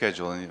about on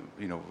schedule, and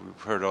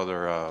we've heard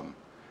other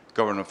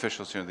government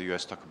officials here in the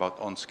U.S. talk about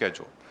on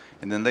schedule.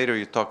 And then later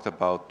you talked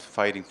about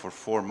fighting for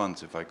 4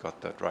 months, if I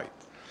got that right.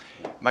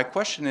 My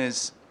question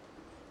is,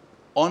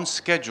 on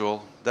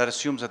schedule, that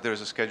assumes that there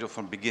is a schedule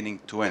from beginning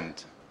to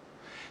end.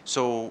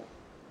 So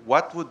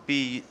what would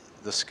be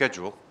the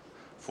schedule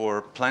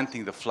for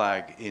planting the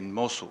flag in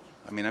Mosul?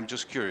 I mean, I'm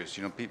just curious.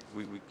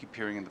 We keep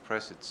hearing in the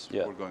press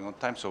we're going on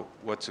time. So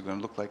what's it going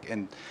to look like?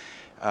 And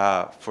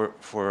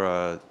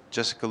for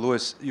Jessica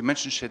Lewis, you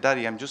mentioned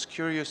Shahdadi. I'm just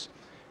curious,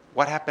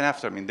 what happened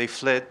after? I mean, they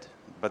fled,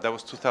 but that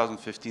was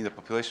 2015. The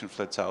population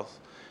fled south.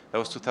 That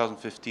was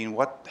 2015.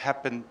 What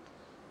happened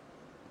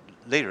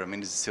later? I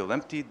mean, is it still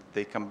empty? Did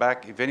they come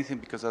back? If anything,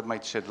 because that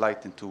might shed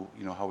light into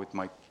how it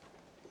might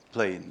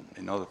play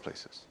in other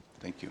places.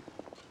 Thank you.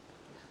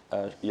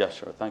 Yeah,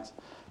 sure. Thanks.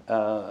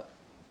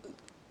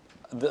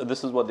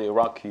 This is what the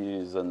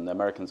Iraqis and the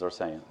Americans are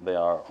saying. They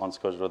are on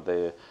schedule.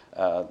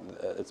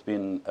 It's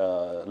been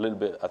a little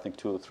bit, I think,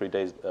 2 or 3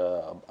 days,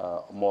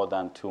 more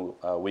than 2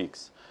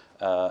 weeks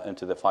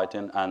into the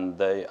fighting,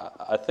 and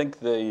I think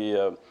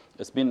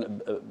it's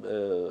been,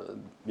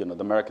 the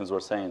Americans were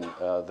saying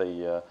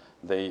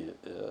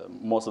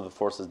most of the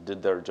forces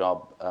did their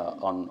job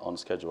on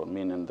schedule,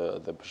 meaning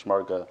the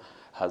Peshmerga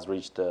has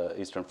reached the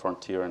eastern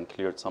frontier and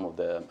cleared some of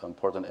the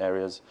important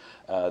areas.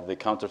 The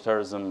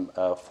counterterrorism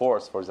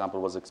force, for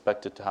example, was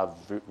expected to have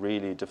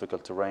really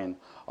difficult terrain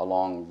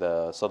along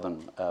the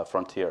southern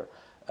frontier.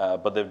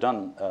 But they've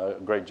done a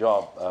great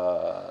job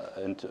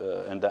in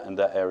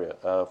that area.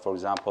 For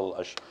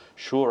example,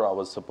 Shura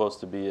was supposed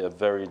to be a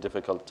very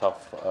difficult,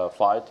 tough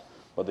fight,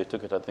 but they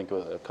took it, I think,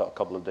 a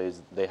couple of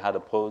days. They had a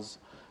pause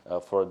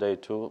for a day or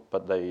two,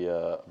 but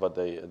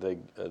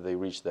they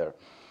reached there.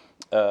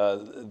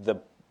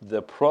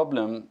 The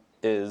problem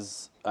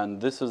is, and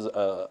this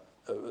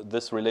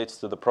relates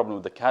to the problem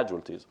of the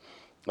casualties.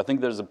 I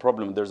think there's a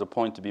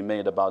point to be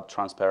made about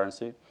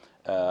transparency.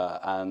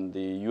 And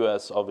the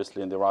U.S.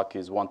 obviously and the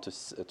Iraqis want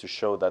to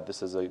show that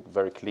this is a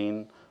very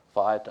clean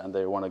fight, and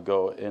they want to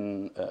go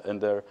in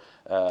there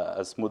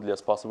as smoothly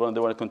as possible, and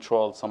they want to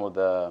control some of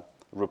the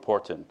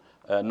reporting,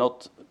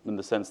 not in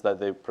the sense that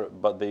they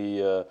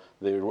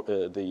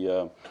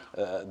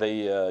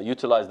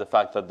utilize the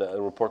fact that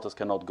the reporters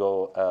cannot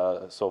go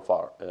so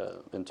far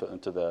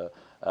into the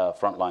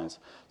front lines.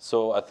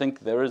 So I think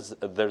there's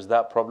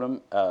that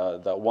problem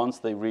that once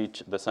they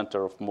reach the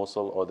center of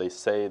Mosul, or they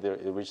say they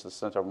reach the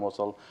center of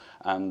Mosul,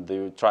 and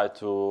they try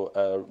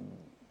to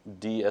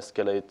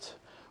de-escalate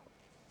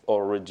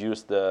or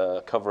reduce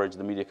the coverage,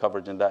 the media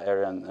coverage in that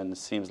area, and it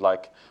seems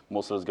like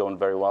Mosul is going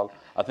very well.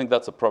 I think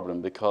that's a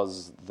problem,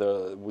 because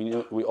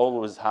we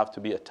always have to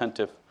be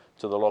attentive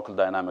to the local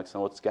dynamics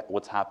and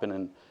what's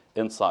happening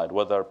inside,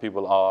 whether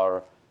people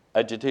are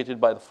agitated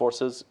by the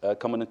forces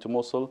coming into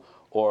Mosul,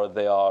 or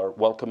they are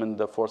welcoming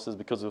the forces,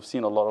 because we've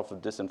seen a lot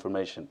of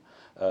disinformation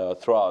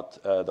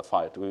throughout the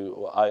fight.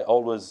 I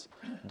always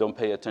don't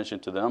pay attention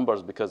to the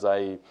numbers, because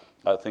I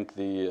think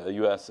the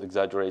U.S.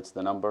 exaggerates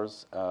the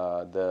numbers.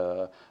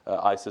 The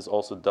ISIS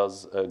also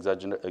does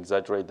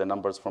exaggerate the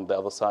numbers from the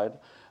other side.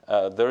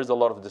 There is a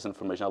lot of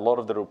disinformation. A lot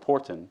of the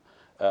reporting,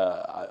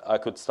 I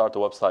could start a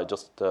website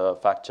just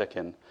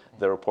fact-checking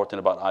the reporting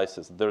about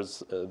ISIS.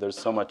 There's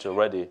so much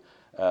already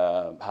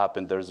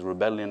happened. There's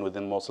rebellion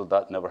within Mosul.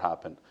 That never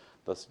happened.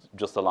 That's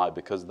just a lie,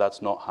 because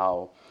that's not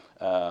how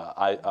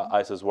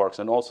ISIS works.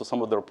 And also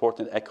some of the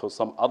reporting echoes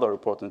some other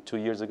reporting 2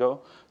 years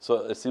ago.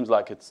 So it seems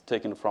like it's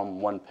taken from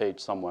one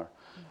page somewhere.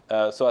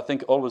 So I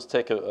think always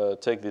take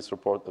this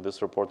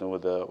reporting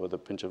with a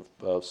pinch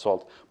of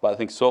salt. But I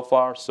think so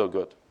far, so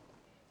good.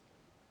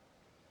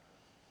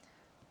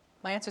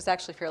 My answer is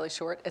actually fairly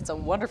short. It's a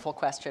wonderful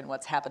question,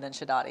 what's happened in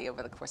Shahdadi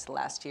over the course of the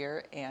last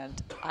year.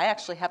 And I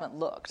actually haven't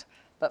looked.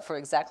 But for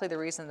exactly the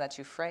reason that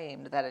you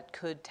framed, that it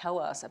could tell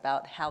us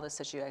about how the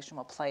situation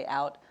will play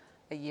out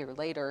a year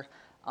later,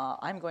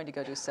 I'm going to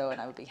go do so, and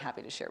I would be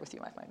happy to share with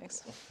you my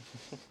findings.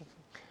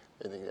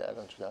 Anything to add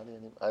on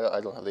Shahdadi?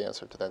 I don't have the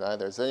answer to that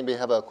either. Does anybody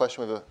have a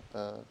question?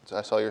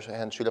 I saw your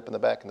hand shoot up in the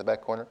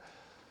back corner.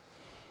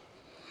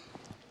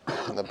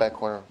 In the back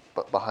corner,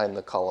 behind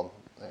the column.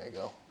 There you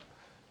go.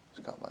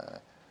 Just caught my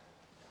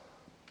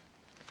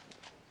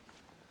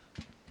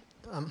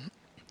eye.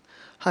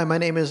 Hi, my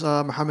name is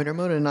Mohammed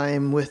Ramon, and I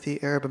am with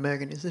the Arab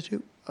American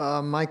Institute.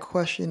 My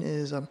question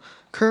is,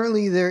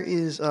 currently there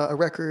is a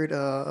record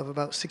of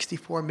about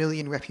 64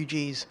 million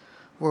refugees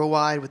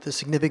worldwide, with a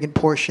significant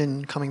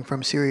portion coming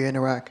from Syria and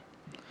Iraq.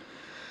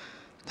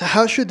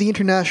 How should the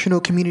international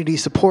community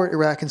support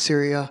Iraq and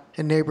Syria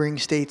and neighboring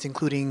states,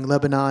 including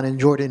Lebanon and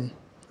Jordan,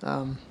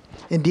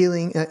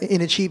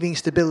 in achieving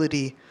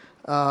stability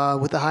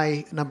with a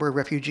high number of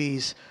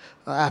refugees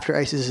after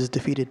ISIS is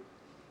defeated?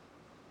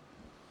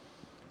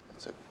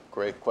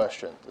 Great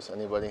question. Does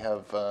anybody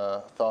have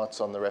thoughts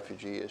on the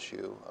refugee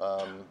issue?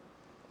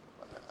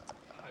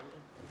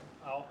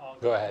 I'll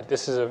go ahead.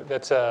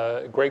 That's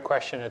a great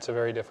question. It's a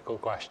very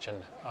difficult question.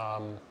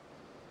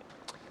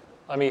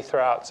 Let me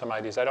throw out some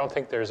ideas. I don't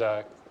think there's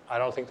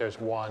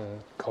one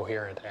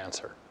coherent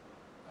answer.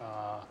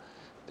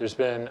 There's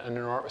been an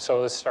enormous. So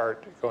let's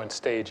start going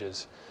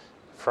stages,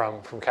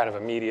 from kind of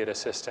immediate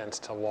assistance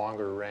to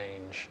longer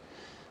range.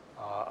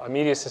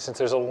 Immediate assistance.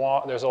 There's a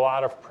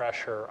lot of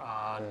pressure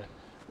on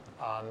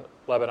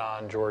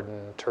Lebanon,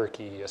 Jordan,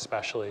 Turkey,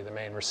 especially the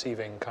main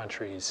receiving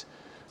countries,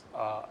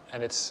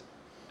 and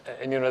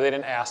they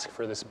didn't ask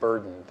for this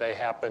burden. They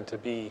happen to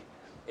be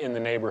in the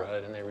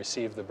neighborhood and they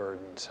received the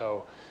burden.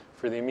 So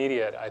for the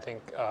immediate, I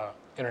think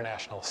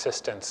international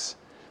assistance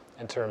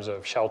in terms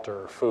of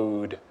shelter,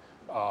 food,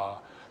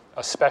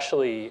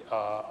 especially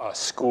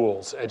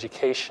schools,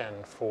 education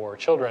for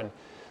children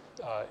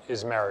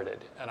is merited.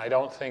 And I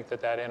don't think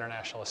that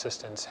international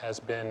assistance has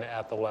been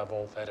at the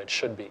level that it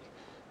should be.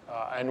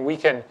 And we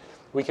can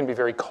be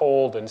very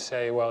cold and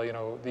say, well,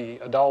 the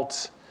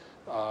adults,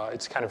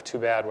 it's kind of too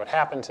bad what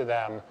happened to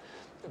them.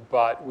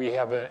 But we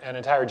have an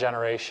entire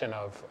generation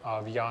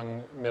of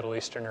young Middle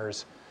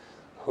Easterners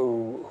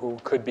who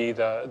could be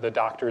the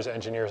doctors,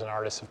 engineers, and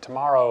artists of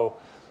tomorrow,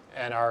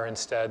 and are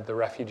instead the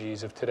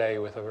refugees of today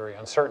with a very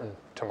uncertain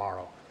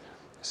tomorrow.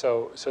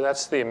 So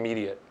that's the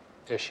immediate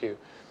issue.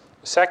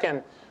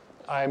 Second,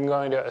 I'm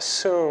going to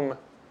assume,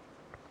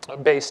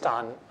 based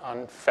on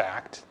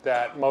fact,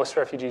 that most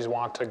refugees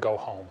want to go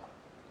home.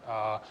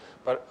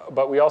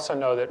 But we also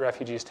know that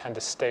refugees tend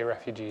to stay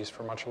refugees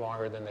for much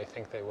longer than they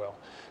think they will.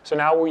 So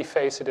now we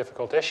face a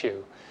difficult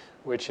issue,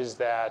 which is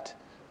that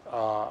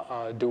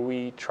do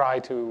we try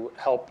to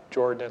help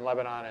Jordan and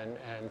Lebanon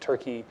and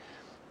Turkey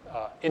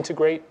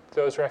integrate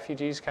those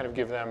refugees, kind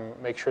of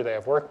make sure they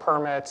have work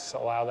permits,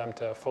 allow them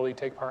to fully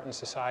take part in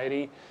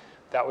society?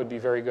 That would be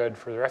very good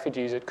for the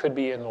refugees. It could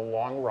be in the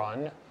long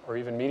run, or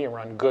even medium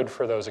run, good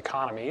for those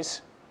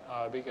economies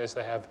because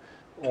they have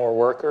more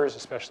workers,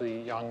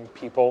 especially young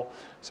people.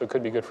 So it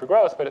could be good for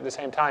growth, but at the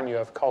same time you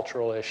have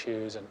cultural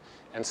issues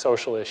and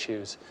social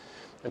issues.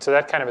 And so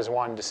that kind of is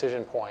one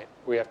decision point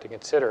we have to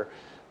consider.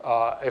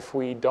 If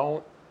we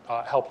don't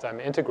help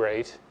them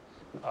integrate,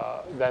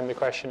 then the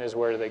question is,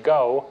 where do they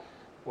go?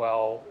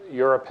 Well,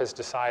 Europe has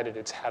decided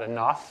it's had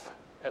enough.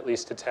 At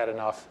least it's had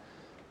enough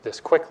this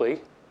quickly.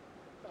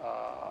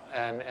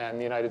 And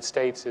the United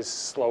States is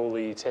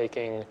slowly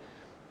taking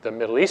the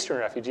Middle Eastern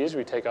refugees.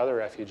 We take other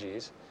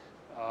refugees.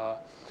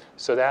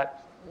 So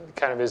that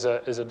kind of is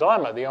a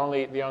dilemma. The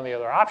only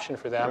other option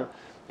for them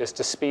is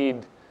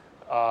to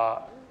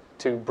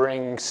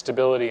bring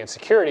stability and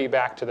security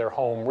back to their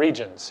home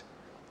regions.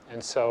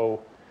 And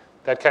so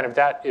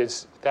that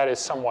is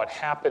somewhat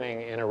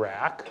happening in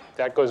Iraq.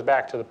 That goes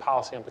back to the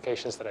policy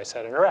implications that I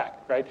said in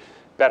Iraq, right?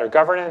 Better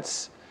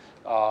governance,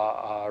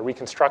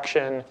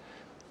 reconstruction.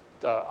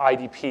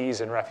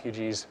 IDPs and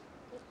refugees,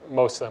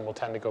 most of them will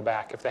tend to go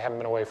back if they haven't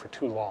been away for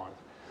too long.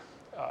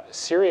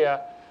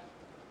 Syria,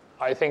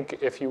 I think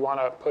if you want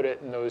to put it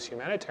in those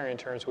humanitarian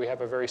terms, we have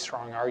a very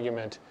strong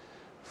argument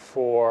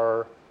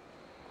for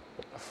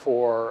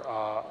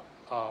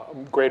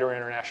greater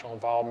international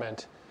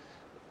involvement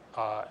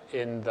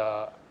in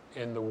the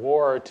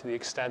war, to the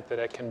extent that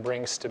it can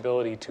bring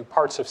stability to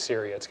parts of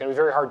Syria. It's going to be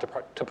very hard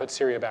to put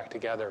Syria back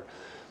together.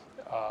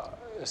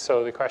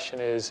 So the question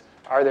is,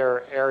 are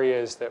there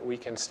areas that we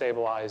can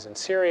stabilize in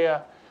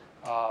Syria?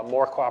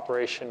 More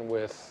cooperation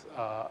with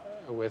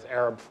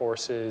Arab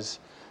forces,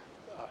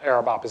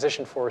 Arab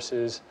opposition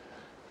forces,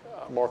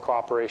 more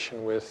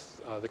cooperation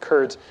with the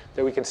Kurds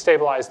that we can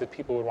stabilize that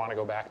people would want to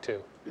go back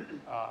to.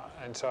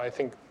 And so I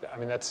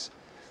mean, that's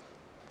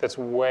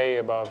way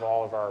above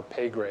all of our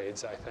pay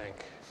grades, I think.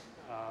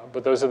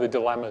 But those are the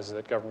dilemmas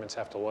that governments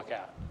have to look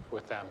at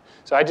with them.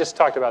 So I just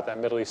talked about that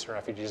Middle Eastern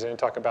refugees. I didn't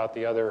talk about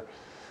the other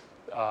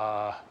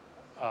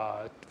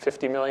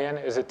 50 million.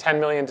 Is it 10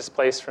 million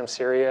displaced from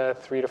Syria,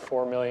 3 to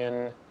 4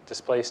 million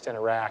displaced in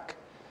Iraq?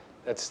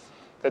 That's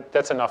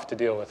enough to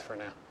deal with for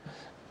now.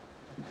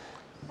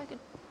 If I could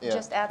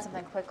just add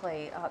something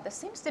quickly. This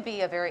seems to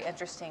be a very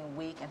interesting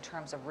week in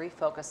terms of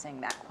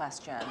refocusing that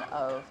question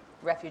of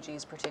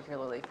refugees,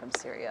 particularly from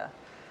Syria.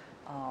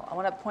 I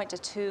want to point to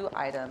two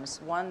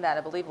items. One, that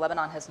I believe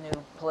Lebanon has new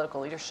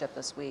political leadership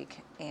this week,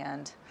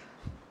 and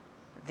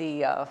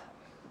the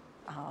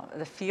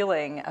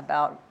feeling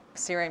about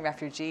Syrian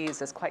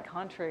refugees is quite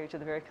contrary to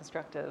the very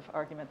constructive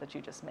argument that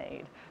you just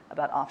made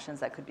about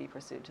options that could be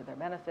pursued to their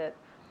benefit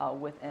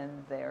within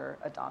their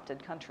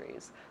adopted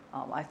countries.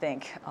 I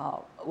think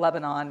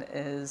Lebanon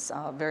is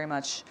very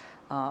much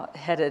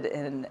headed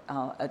in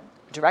a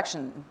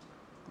direction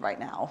right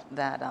now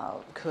that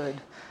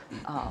could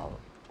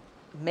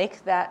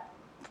make that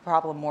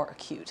problem more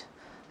acute.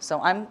 So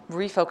I'm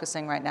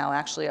refocusing right now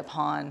actually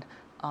upon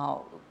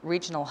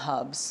regional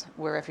hubs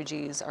where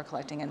refugees are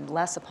collecting, and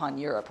less upon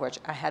Europe, which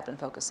I had been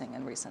focusing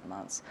in recent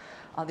months.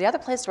 The other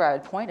place where I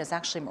would point is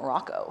actually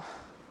Morocco.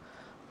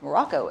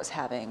 Morocco is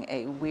having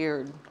a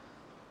weird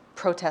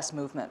protest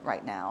movement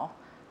right now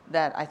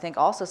that I think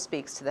also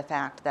speaks to the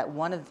fact that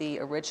one of the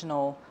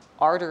original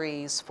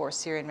arteries for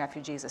Syrian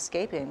refugees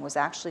escaping was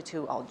actually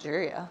to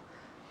Algeria,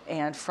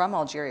 and from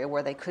Algeria,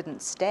 where they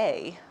couldn't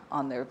stay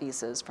on their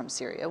visas from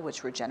Syria,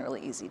 which were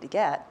generally easy to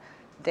get,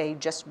 they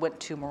just went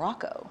to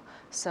Morocco.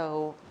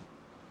 So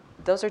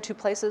those are two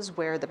places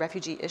where the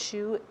refugee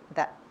issue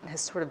that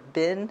has sort of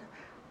been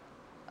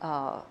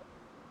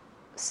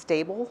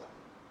stable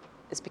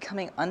is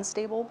becoming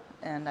unstable,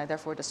 and I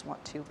therefore just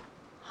want to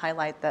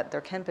highlight that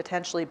there can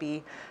potentially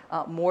be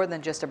more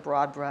than just a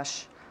broad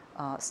brush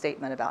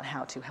statement about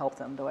how to help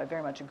them, though I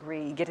very much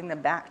agree getting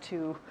them back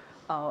to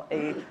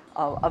a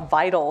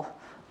vital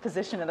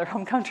position in their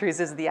home countries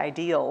is the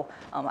ideal.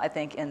 I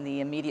think in the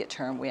immediate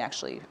term, we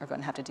actually are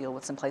going to have to deal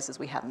with some places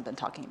we haven't been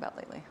talking about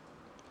lately.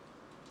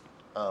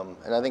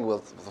 And I think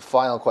with the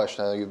final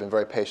question, I know you've been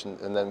very patient,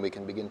 and then we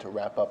can begin to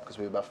wrap up because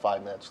we have about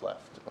 5 minutes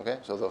left. Okay,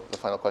 so the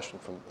final question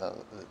from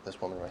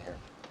this woman right here.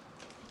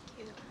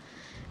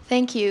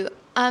 Thank you.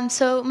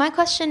 So my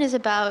question is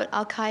about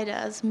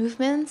Al-Qaeda's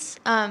movements.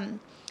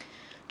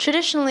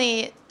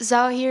 Traditionally,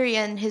 Zawahiri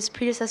and his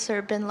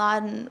predecessor bin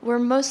Laden were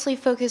mostly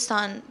focused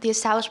on the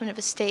establishment of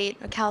a state,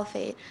 a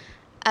caliphate,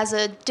 as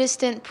a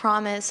distant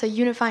promise, a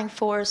unifying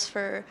force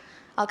for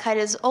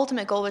Al-Qaeda's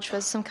ultimate goal, which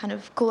was some kind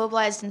of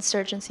globalized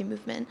insurgency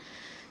movement.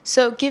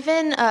 So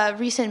given a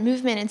recent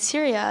movement in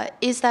Syria,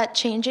 is that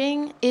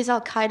changing? Is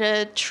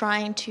Al-Qaeda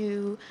trying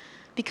to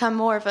become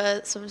more of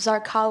a sort of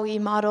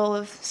Zarqawi model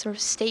of sort of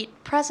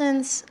state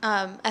presence,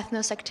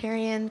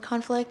 ethno-sectarian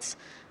conflicts?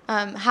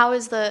 How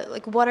is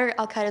what are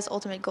Al-Qaeda's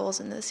ultimate goals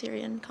in the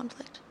Syrian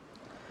conflict?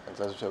 As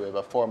I said, we have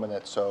about 4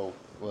 minutes, so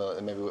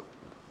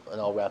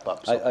and I'll wrap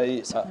up. So.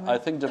 I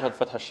think Jabhat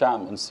Fatah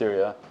Sham in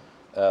Syria,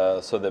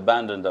 so they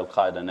abandoned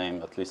Al-Qaeda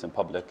name, at least in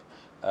public.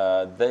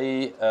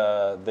 They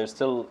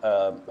still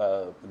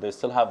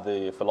have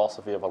the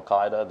philosophy of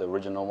Al-Qaeda, the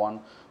original one,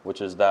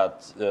 which is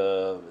that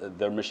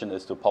their mission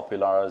is to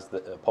popularize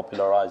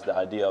the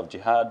idea of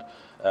jihad.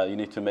 You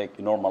need to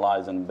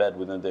normalize and embed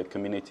within the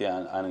community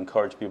and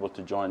encourage people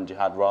to join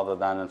jihad rather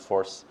than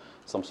enforce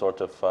some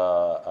sort of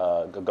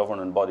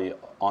governing body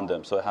on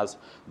them. So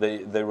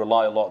they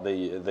rely a lot.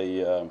 They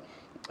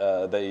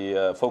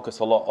focus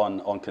a lot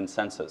on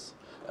consensus.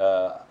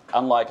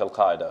 Unlike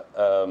Al-Qaeda,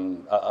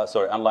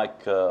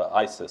 unlike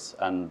ISIS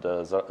and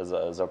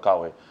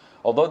Zarqawi.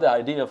 Although the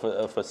idea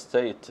of a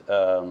state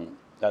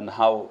and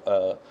how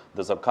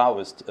the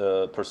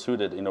Zarqawis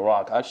pursued it in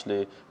Iraq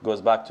actually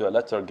goes back to a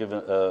letter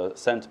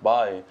sent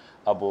by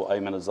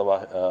Ayman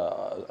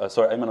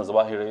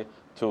al-Zawahiri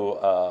to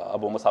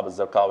Abu Mus'ab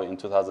al-Zarqawi in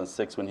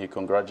 2006 when he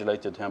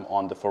congratulated him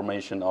on the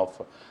formation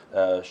of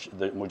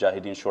the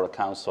Mujahideen Shura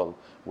Council,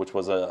 which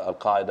was an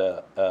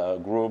Al-Qaeda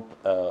group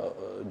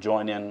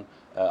joining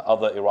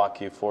other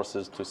Iraqi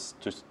forces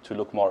to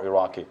look more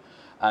Iraqi.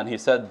 And he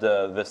said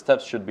the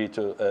steps should be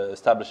to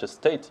establish a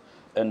state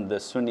in the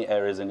Sunni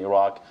areas in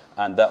Iraq,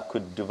 and that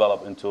could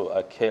develop into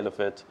a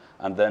caliphate,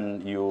 and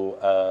then you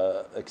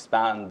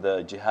expand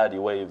the jihadi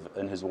wave,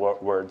 in his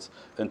words,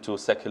 into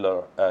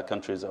secular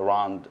countries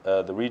around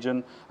the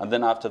region, and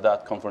then after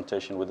that,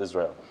 confrontation with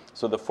Israel.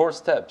 So the 4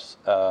 steps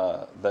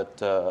that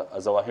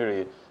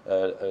Zawahiri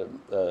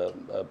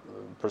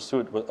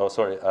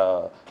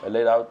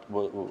laid out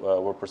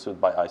were pursued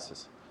by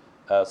ISIS.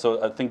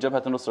 So I think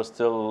Jabhat al-Nusra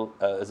still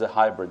is a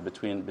hybrid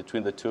between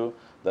the two,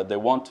 that they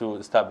want to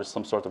establish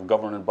some sort of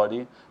governing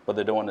body, but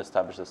they don't want to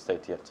establish a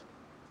state yet.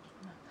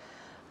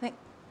 I think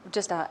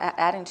just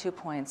adding 2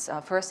 points.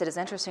 First, it is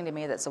interesting to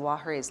me that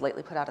Zawahiri has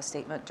lately put out a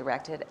statement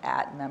directed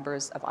at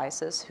members of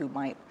ISIS who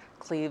might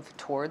cleave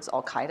towards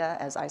Al-Qaeda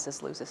as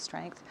ISIS loses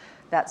strength.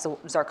 That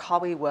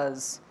Zarqawi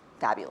was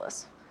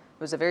fabulous.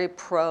 It was a very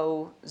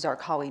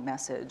pro-Zarqawi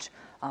message,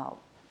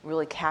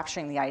 really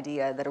capturing the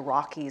idea that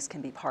Iraqis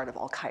can be part of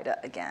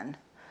Al-Qaeda again.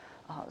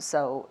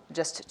 So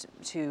just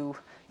to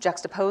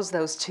juxtapose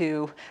those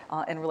two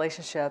in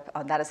relationship,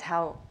 that is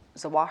how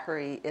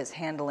Zawahiri is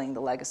handling the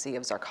legacy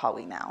of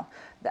Zarqawi now,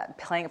 that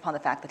playing upon the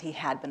fact that he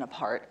had been a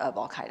part of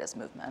Al-Qaeda's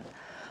movement.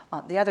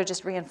 The other,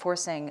 just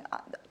reinforcing,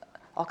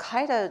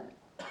 Al-Qaeda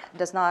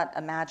does not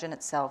imagine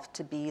itself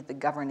to be the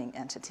governing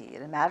entity.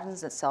 It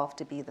imagines itself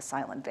to be the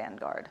silent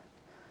vanguard.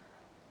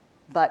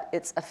 But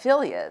its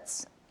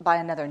affiliates, by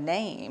another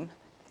name,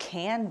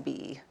 can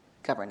be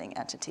governing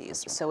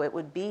entities. So it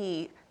would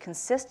be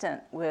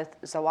consistent with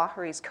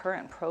Zawahiri's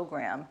current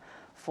program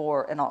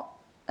for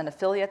an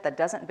affiliate that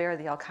doesn't bear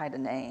the Al-Qaeda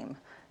name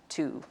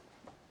to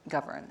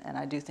govern. And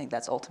I do think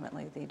that's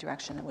ultimately the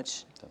direction in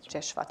which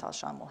Jaish Fatah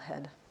al-Sham will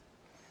head.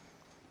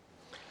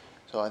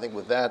 So I think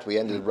with that, we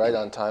ended right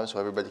on time, so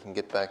everybody can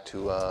get back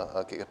to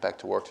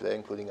work today,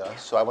 including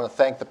us. So I want to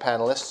thank the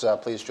panelists.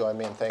 Please join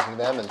me in thanking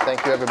them, and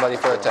thank you everybody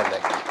for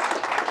attending.